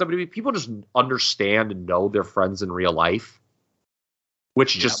funny with WWE. People just understand and know their friends in real life,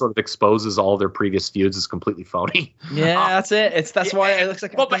 which just sort of exposes all their previous feuds as completely phony. Yeah, that's it. That's why it looks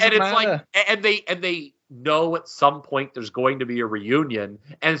like. And they know at some point there's going to be a reunion,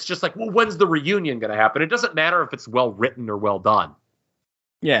 and it's just well, when's the reunion going to happen? It doesn't matter if it's well written or well done.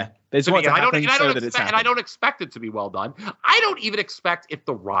 Yeah, there's what happen so that it's happening. And I don't expect it to be well done. I don't even expect if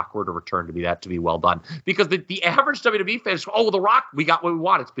The Rock were to return to be well done, because the average WWE fan is, oh, The Rock, we got what we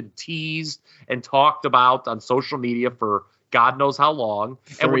want. It's been teased and talked about on social media for God knows how long.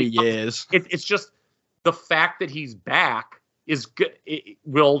 3 years. It's just the fact that he's back is good. It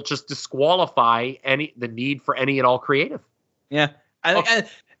will just disqualify the need for any and all creative. Yeah, and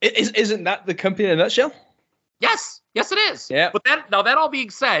isn't that the company in a nutshell? Yes, it is. Yeah. But that all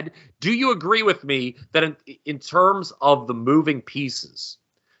being said, do you agree with me that in terms of the moving pieces,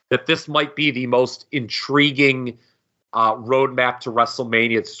 that this might be the most intriguing roadmap to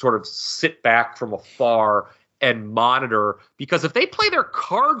WrestleMania to sort of sit back from afar and monitor, because if they play their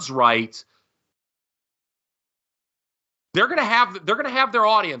cards right, they're gonna have their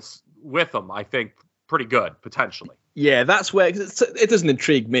audience with them, I think, pretty good potentially. Yeah, that's where it doesn't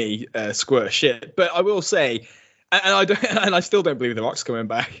intrigue me, square shit. But I will say, and I still don't believe The Rock's coming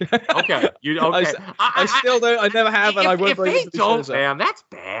back. Okay, I still don't. I never have, and I won't believe it. If they don't, man, that's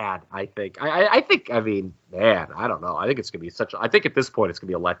bad. I think. I mean, man, I don't know. I think it's gonna be I think at this point it's gonna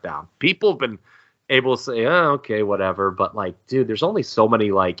be a letdown. People have been able to say, oh, okay, whatever, but like, dude, there's only so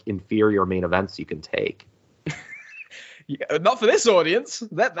many like inferior main events you can take. Yeah, not for this audience.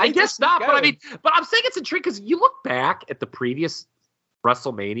 I guess not, but I'm saying it's intriguing because you look back at the previous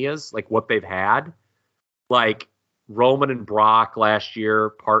WrestleManias, like what they've had, like Roman and Brock last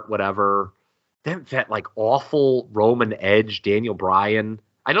year, part whatever. That like awful Roman Edge, Daniel Bryan.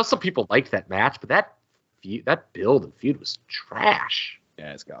 I know some people liked that match, but that build and feud was trash.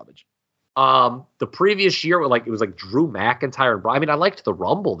 Yeah, it's garbage. The previous year, it was like Drew McIntyre and Brock. I mean, I liked the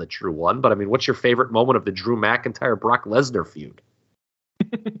Rumble that Drew won, but I mean, what's your favorite moment of the Drew McIntyre Brock Lesnar feud?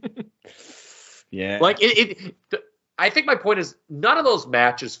 Yeah, like I think my point is none of those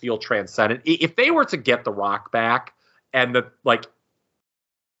matches feel transcendent. If they were to get The Rock back and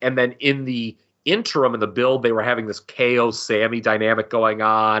then in the interim in the build, they were having this KO Sammy dynamic going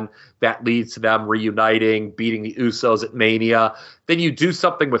on that leads to them reuniting, beating the Usos at Mania. Then you do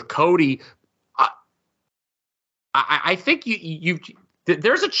something with Cody. I think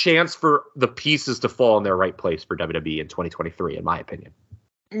there's a chance for the pieces to fall in their right place for WWE in 2023, in my opinion.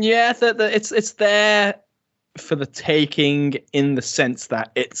 Yeah, it's there for the taking, in the sense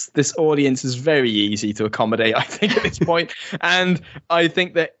that this audience is very easy to accommodate, I think, at this point. And I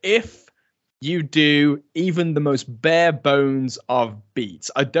think that if you do even the most bare bones of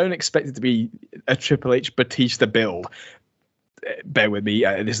beats, I don't expect it to be a Triple H Batista build. Bear with me.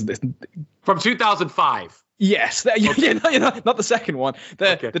 This from 2005. Yes, not the second one.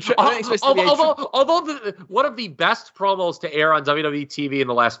 Although one of the best promos to air on WWE TV in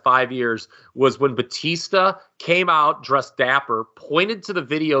the last 5 years was when Batista came out dressed dapper, pointed to the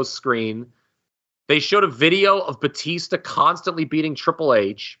video screen. They showed a video of Batista constantly beating Triple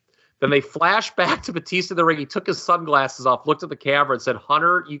H. Then they flashed back to Batista in the ring. He took his sunglasses off, looked at the camera, and said,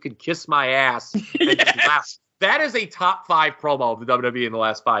 "Hunter, you can kiss my ass." Yes. That is a top 5 promo of the WWE in the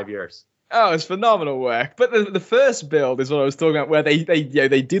last 5 years. Oh, it's phenomenal work. But the first build is what I was talking about, where they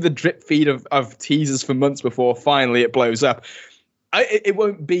do the drip feed of teasers for months before finally it blows up. It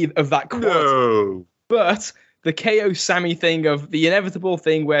won't be of that quality. No. But the KO Sammy thing, of the inevitable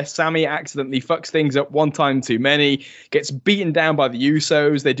thing where Sammy accidentally fucks things up one time too many, gets beaten down by the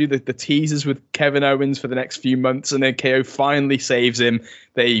Usos. They do the teasers with Kevin Owens for the next few months, and then KO finally saves him.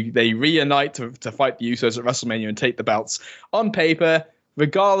 They reunite to fight the Usos at WrestleMania and take the belts. On paper,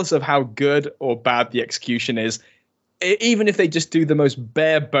 regardless of how good or bad the execution is, even if they just do the most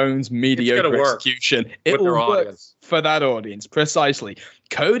bare bones mediocre execution, it will work for that audience. Precisely.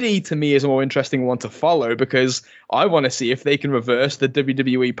 Cody, to me, is a more interesting one to follow, because I want to see if they can reverse the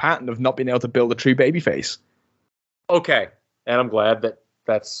WWE pattern of not being able to build a true babyface. Okay. And I'm glad that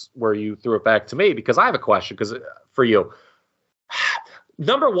that's where you threw it back to me, because I have a question for you.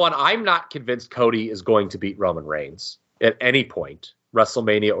 Number one, I'm not convinced Cody is going to beat Roman Reigns at any point,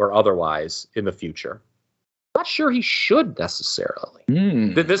 WrestleMania or otherwise, in the future. I'm not sure he should necessarily.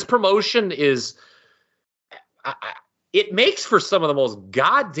 This promotion is... it makes for some of the most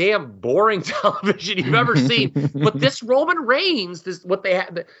goddamn boring television you've ever seen. But this Roman Reigns, what they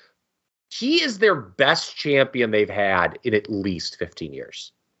had, he is their best champion they've had in at least 15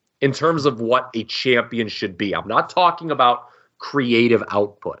 years in terms of what a champion should be. I'm not talking about creative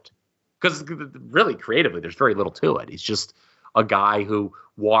output, because really creatively, there's very little to it. He's just a guy who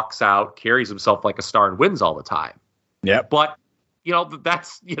walks out, carries himself like a star, and wins all the time. Yeah. But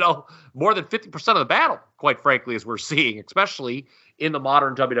that's, more than 50% of the battle, quite frankly, as we're seeing, especially in the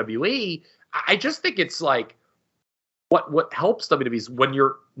modern WWE. I just think it's like what helps WWE is when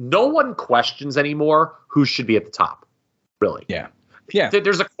no one questions anymore who should be at the top, really. Yeah. Yeah.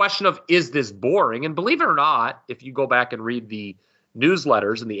 There's a question of, is this boring? And believe it or not, if you go back and read the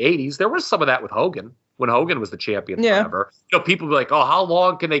newsletters in the 80s, there was some of that with Hogan, when Hogan was the champion forever. People be like, oh, how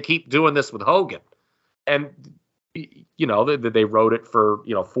long can they keep doing this with Hogan? And they wrote it for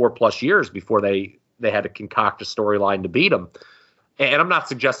 4+ years before they had to concoct a storyline to beat him. And I'm not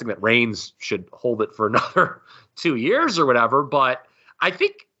suggesting that Reigns should hold it for another 2 years or whatever, but I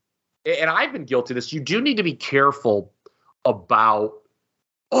think, and I've been guilty of this, you do need to be careful about,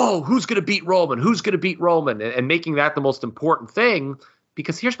 who's going to beat Roman? Who's going to beat Roman? And making that the most important thing,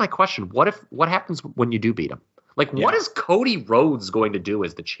 Because here's my question. What happens when you do beat him? Like, what is Cody Rhodes going to do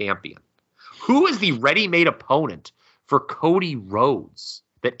as the champion? Who is the ready-made opponent for Cody Rhodes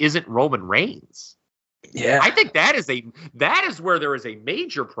that isn't Roman Reigns? Yeah. I think that is where there is a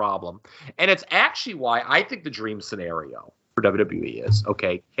major problem. And it's actually why I think the dream scenario for WWE is,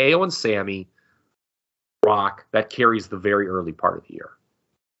 okay, KO and Sammy, Rock, that carries the very early part of the year.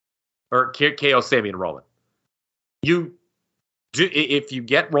 Or KO, Sammy, and Roman. If you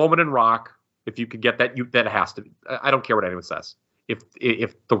get Roman and Rock, if you could get that, that has to be. I don't care what anyone says.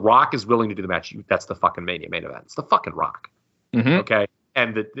 If The Rock is willing to do the match, that's the fucking main event. It's the fucking Rock. Mm-hmm. Okay?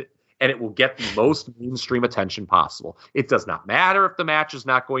 And it will get the most mainstream attention possible. It does not matter if the match is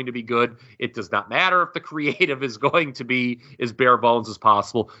not going to be good. It does not matter if the creative is going to be as bare bones as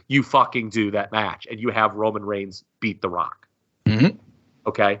possible. You fucking do that match, and you have Roman Reigns beat The Rock. Mm-hmm.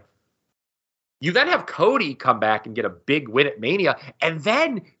 Okay? You then have Cody come back and get a big win at Mania, and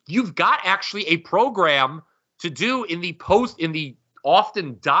then you've got actually a program to do in the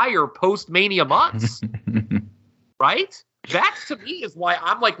often dire post-Mania months. Right? That, to me, is why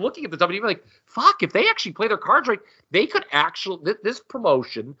I'm like looking at the WWE like, fuck, if they actually play their cards right, they could actually, this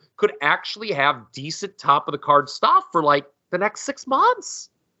promotion could actually have decent top of the card stuff for like the next 6 months.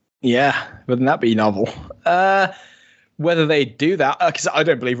 Yeah, wouldn't that be novel? Whether they do that, because I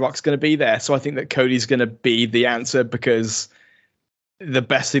don't believe Rock's going to be there. So I think that Cody's going to be the answer, because the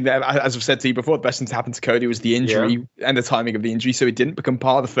best thing that, as I've said to you before, the best thing to happen to Cody was the injury and the timing of the injury. So he didn't become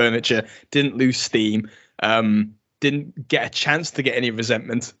part of the furniture, didn't lose steam, didn't get a chance to get any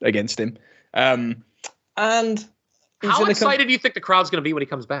resentment against him. And how excited do you think the crowd's going to be when he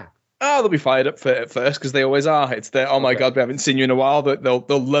comes back? Oh, they'll be fired up at first, because they always are. It's the, oh my God, we haven't seen you in a while. They'll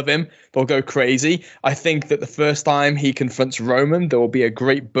love him. They'll go crazy. I think that the first time he confronts Roman, there will be a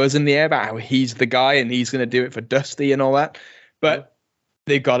great buzz in the air about how he's the guy and he's going to do it for Dusty and all that. But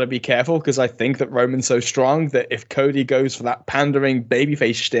they've got to be careful, because I think that Roman's so strong that if Cody goes for that pandering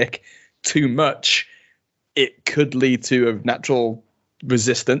babyface shtick too much, it could lead to a natural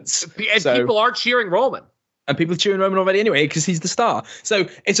resistance. And people are cheering Roman. And people are cheering Roman already anyway, because he's the star. So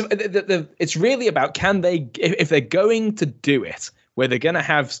it's really about, can they, if they're going to do it, where they're going to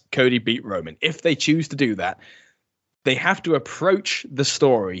have Cody beat Roman, if they choose to do that, they have to approach the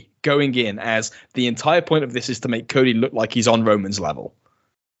story going in as the entire point of this is to make Cody look like he's on Roman's level.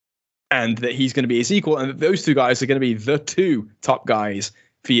 And that he's going to be his equal, and that those two guys are going to be the two top guys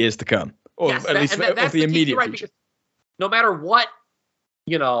for years to come. Or at least for the immediate future. No matter what,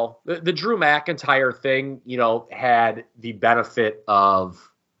 you know, the Drew McIntyre thing, you know, had the benefit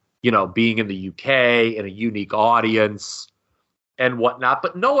of, you know, being in the UK and a unique audience and whatnot,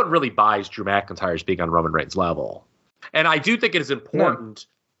 but no one really buys Drew McIntyre as being on Roman Reigns' level. And I do think it is important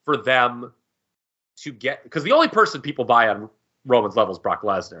for them to get, because the only person people buy on Roman's level is Brock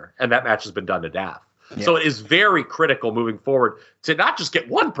Lesnar, and that match has been done to death. Yeah. So it is very critical moving forward to not just get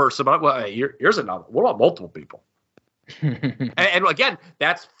one person, but well, here's another. What about multiple people? and again,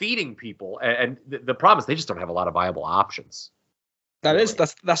 that's feeding people. And the problem is they just don't have a lot of viable options. That's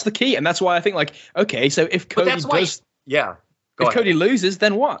the key, and that's why I think, like, okay, so if Cody Cody loses,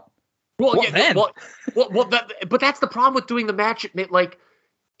 then what? Well, what then? But that's the problem with doing the match. Like,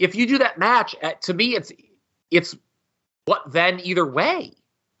 if you do that match, to me, it's what then either way.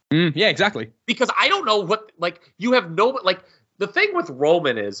 Yeah, exactly. Because I don't know what, like, you have no, like, the thing with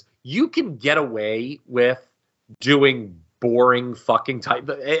Roman is you can get away with doing boring fucking type.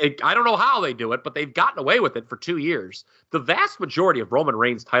 I don't know how they do it, but they've gotten away with it for 2 years. The vast majority of Roman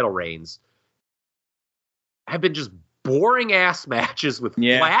Reigns' title reigns have been just boring ass matches with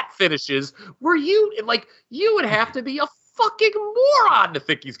flat finishes where you would have to be a fucking moron to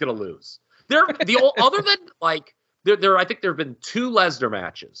think he's going to lose. Other than like, I think there have been 2 Lesnar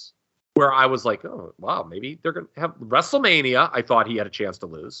matches where I was like, oh, wow, maybe they're going to have WrestleMania. I thought he had a chance to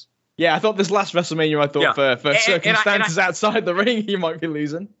lose. Yeah, I thought this last WrestleMania, for circumstances outside the ring, he might be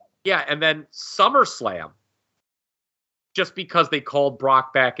losing. Yeah, and then SummerSlam, just because they called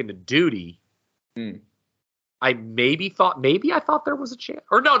Brock back into duty, I thought there was a chance.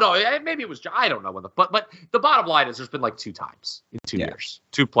 Or no, maybe it was, I don't know. But the bottom line is there's been like 2 times in 2 years,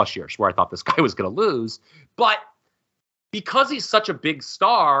 2+ years, where I thought this guy was going to lose. But because he's such a big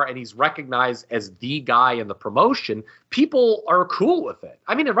star and he's recognized as the guy in the promotion, people are cool with it.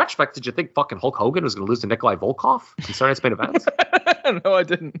 I mean, in retrospect, did you think fucking Hulk Hogan was going to lose to Nikolai Volkov in Saturday Night's Main Event? No, I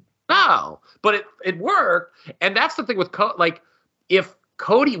didn't. No, but it worked. And that's the thing with if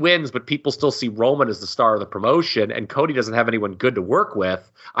Cody wins, but people still see Roman as the star of the promotion, and Cody doesn't have anyone good to work with,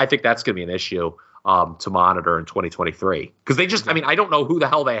 I think that's going to be an issue to monitor in 2023. Because they just, I mean, I don't know who the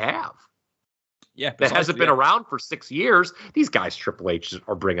hell they have. Yeah, that hasn't been around for 6 years. These guys Triple H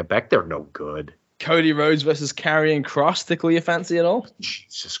are bringing back. They're no good. Cody Rhodes versus Karrion Kross tickle your fancy at all?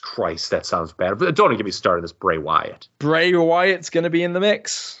 Jesus Christ, that sounds bad. But don't even get me started on this Bray Wyatt. Bray Wyatt's going to be in the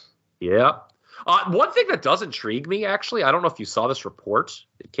mix. Yeah. One thing that does intrigue me, actually, I don't know if you saw this report.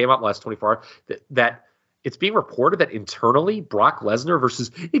 It came out in the last 24 hours, that it's being reported that internally Brock Lesnar versus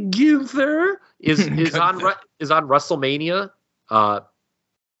Gunther is on WrestleMania, the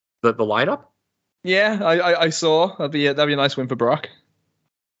lineup. Yeah, I saw. That'd be a nice win for Brock.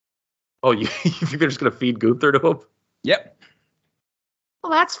 Oh, you think they're just going to feed Gunther to him? Yep.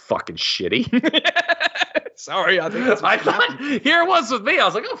 Well, that's fucking shitty. Sorry, I thought here it was with me. I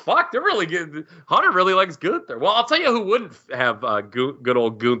was like, oh fuck, they're really good. Hunter really likes Gunther. Well, I'll tell you who wouldn't have good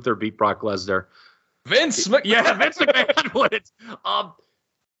old Gunther beat Brock Lesnar. Vince McMahon. Yeah, Vince McMahon would.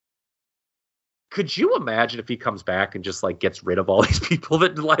 Could you imagine if he comes back and just like gets rid of all these people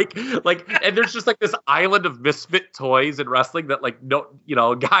that like, and there's just like this island of misfit toys in wrestling that like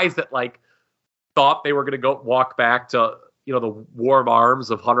guys that like thought they were gonna go walk back to the warm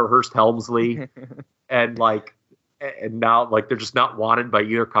arms of Hunter Hearst Helmsley, and now like they're just not wanted by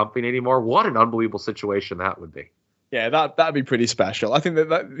either company anymore. What an unbelievable situation that would be. Yeah, that'd be pretty special. I think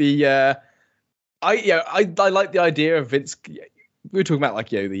I like the idea of Vince. We were talking about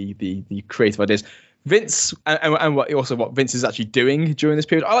the creative ideas. Vince and what Vince is actually doing during this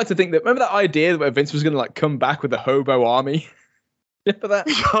period. I like to think that, remember that idea where Vince was going to like come back with a hobo army? Remember that?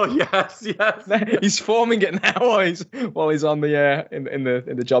 Oh yes. He's forming it now while he's on the in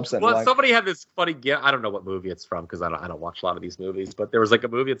the job center. Well, somebody had this funny I don't know what movie it's from because I don't watch a lot of these movies, but there was like a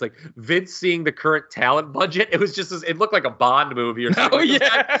movie. It's like Vince seeing the current talent budget. It was just it looked like a Bond movie or something. Oh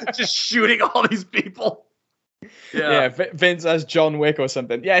yeah, just shooting all these people. Yeah, Vince as John Wick or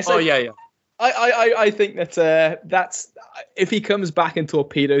something. Yeah. So yeah. I think that's if he comes back and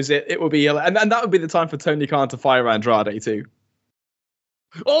torpedoes it will be, and that would be the time for Tony Khan to fire Andrade too.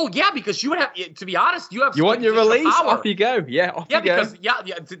 Oh yeah, because you would have, to be honest, you want your release. Power. Off you go. Yeah, off you go.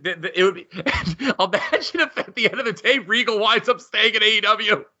 It would be. Imagine if at the end of the day Regal winds up staying at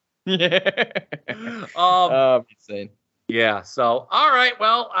AEW. Yeah. Insane. Yeah. So, all right.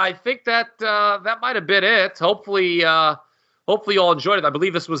 Well, I think that might have been it. Hopefully you all enjoyed it. I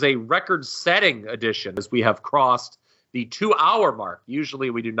believe this was a record-setting edition, as we have crossed the 2-hour mark. Usually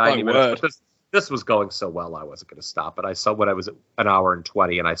we do 90 minutes, but this was going so well, I wasn't going to stop it. I saw when I was at an hour and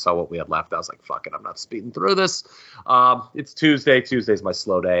 20, and I saw what we had left. I was like, fuck it, I'm not speeding through this. It's Tuesday. Tuesday's my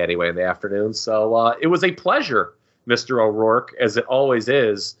slow day anyway in the afternoon. So it was a pleasure, Mr. O'Rourke, as it always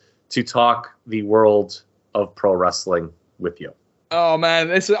is, to talk the world of pro wrestling with you. Oh man,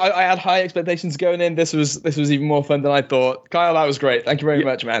 I had high expectations going in. This was even more fun than I thought. Kyle, that was great. Thank you very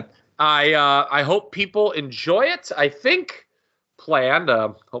much, man. I hope people enjoy it. I think planned,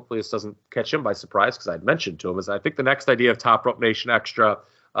 hopefully this doesn't catch him by surprise because I'd mentioned to him, is I think the next idea of Top Rope Nation Extra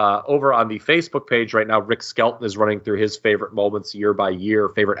over on the Facebook page right now, Rick Skelton is running through his favorite moments year by year,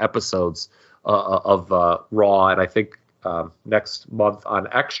 favorite episodes of Raw. And I think next month on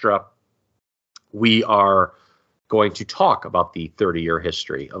Extra, we are going to talk about the 30-year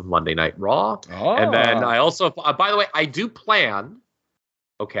history of Monday Night Raw. Oh. And then I also, by the way, I do plan,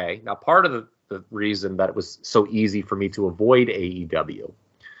 okay, now part of the reason that it was so easy for me to avoid AEW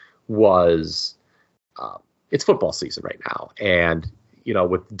was it's football season right now. And,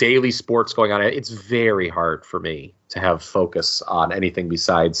 with daily sports going on, it's very hard for me to have focus on anything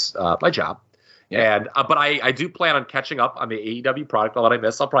besides my job. Yeah. And but I do plan on catching up on the AEW product. All that I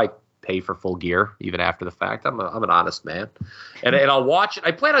miss, I'll probably pay for full gear even after the fact. I'm an honest man, and I'll watch it.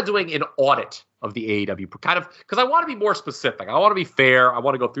 I plan on doing an audit of the AEW kind of because I want to be more specific. I want to be fair. I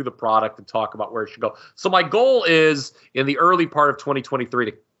want to go through the product and talk about where it should go. So my goal is in the early part of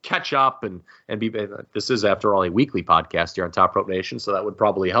 2023 to catch up and be. This is after all a weekly podcast here on Top Rope Nation, so that would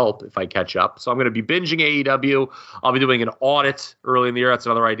probably help if I catch up. So I'm going to be binging AEW. I'll be doing an audit early in the year. That's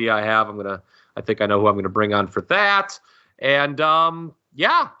another idea I have. I think I know who I'm going to bring on for that. And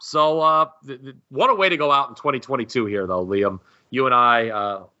yeah, so what a way to go out in 2022 here, though, Liam. You and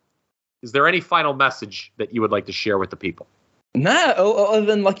I, is there any final message that you would like to share with the people? No, other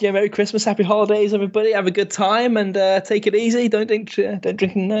than Merry Christmas, Happy Holidays, everybody. Have a good time and take it easy. Don't drink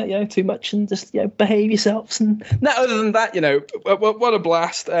too much, and just behave yourselves. And no, other than that, what a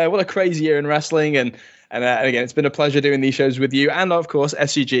blast! What a crazy year in wrestling, and again, it's been a pleasure doing these shows with you, and of course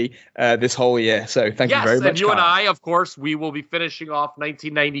SCG this whole year. So thank you very much. Yes, and you and I, of course, we will be finishing off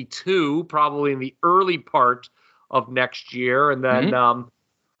 1992 probably in the early part of next year, and then.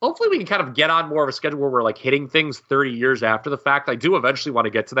 Hopefully we can kind of get on more of a schedule where we're like hitting things 30 years after the fact. I do eventually want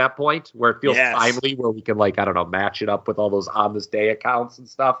to get to that point where it feels timely, where we can match it up with all those on this day accounts and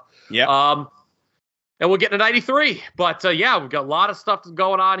stuff. Yeah. And we'll get to 93. But, yeah, we've got a lot of stuff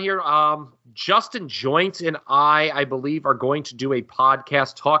going on here. Justin Joint and I believe, are going to do a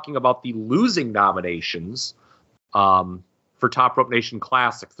podcast talking about the losing nominations for Top Rope Nation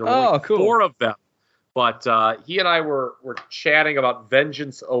Classics. There were only cool. 4 of them. But he and I were chatting about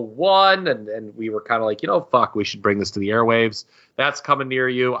Vengeance 01, and we were kind of like, fuck, we should bring this to the airwaves. That's coming near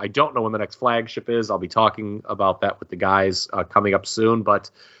you. I don't know when the next flagship is. I'll be talking about that with the guys coming up soon. But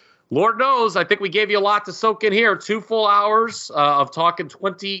Lord knows, I think we gave you a lot to soak in here. 2 full hours of talking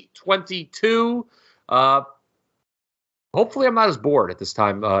 2022. Hopefully I'm not as bored at this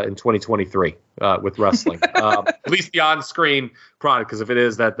time in 2023 with wrestling. At least the on-screen product, because if it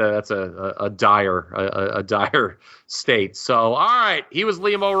is, that's a dire state. So, all right, he was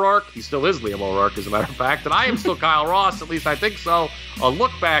Liam O'Rourke. He still is Liam O'Rourke, as a matter of fact. And I am still Kyle Ross, at least I think so. A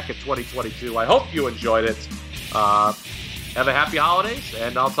look back at 2022. I hope you enjoyed it. Have a happy holidays,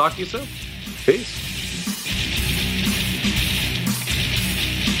 and I'll talk to you soon. Peace.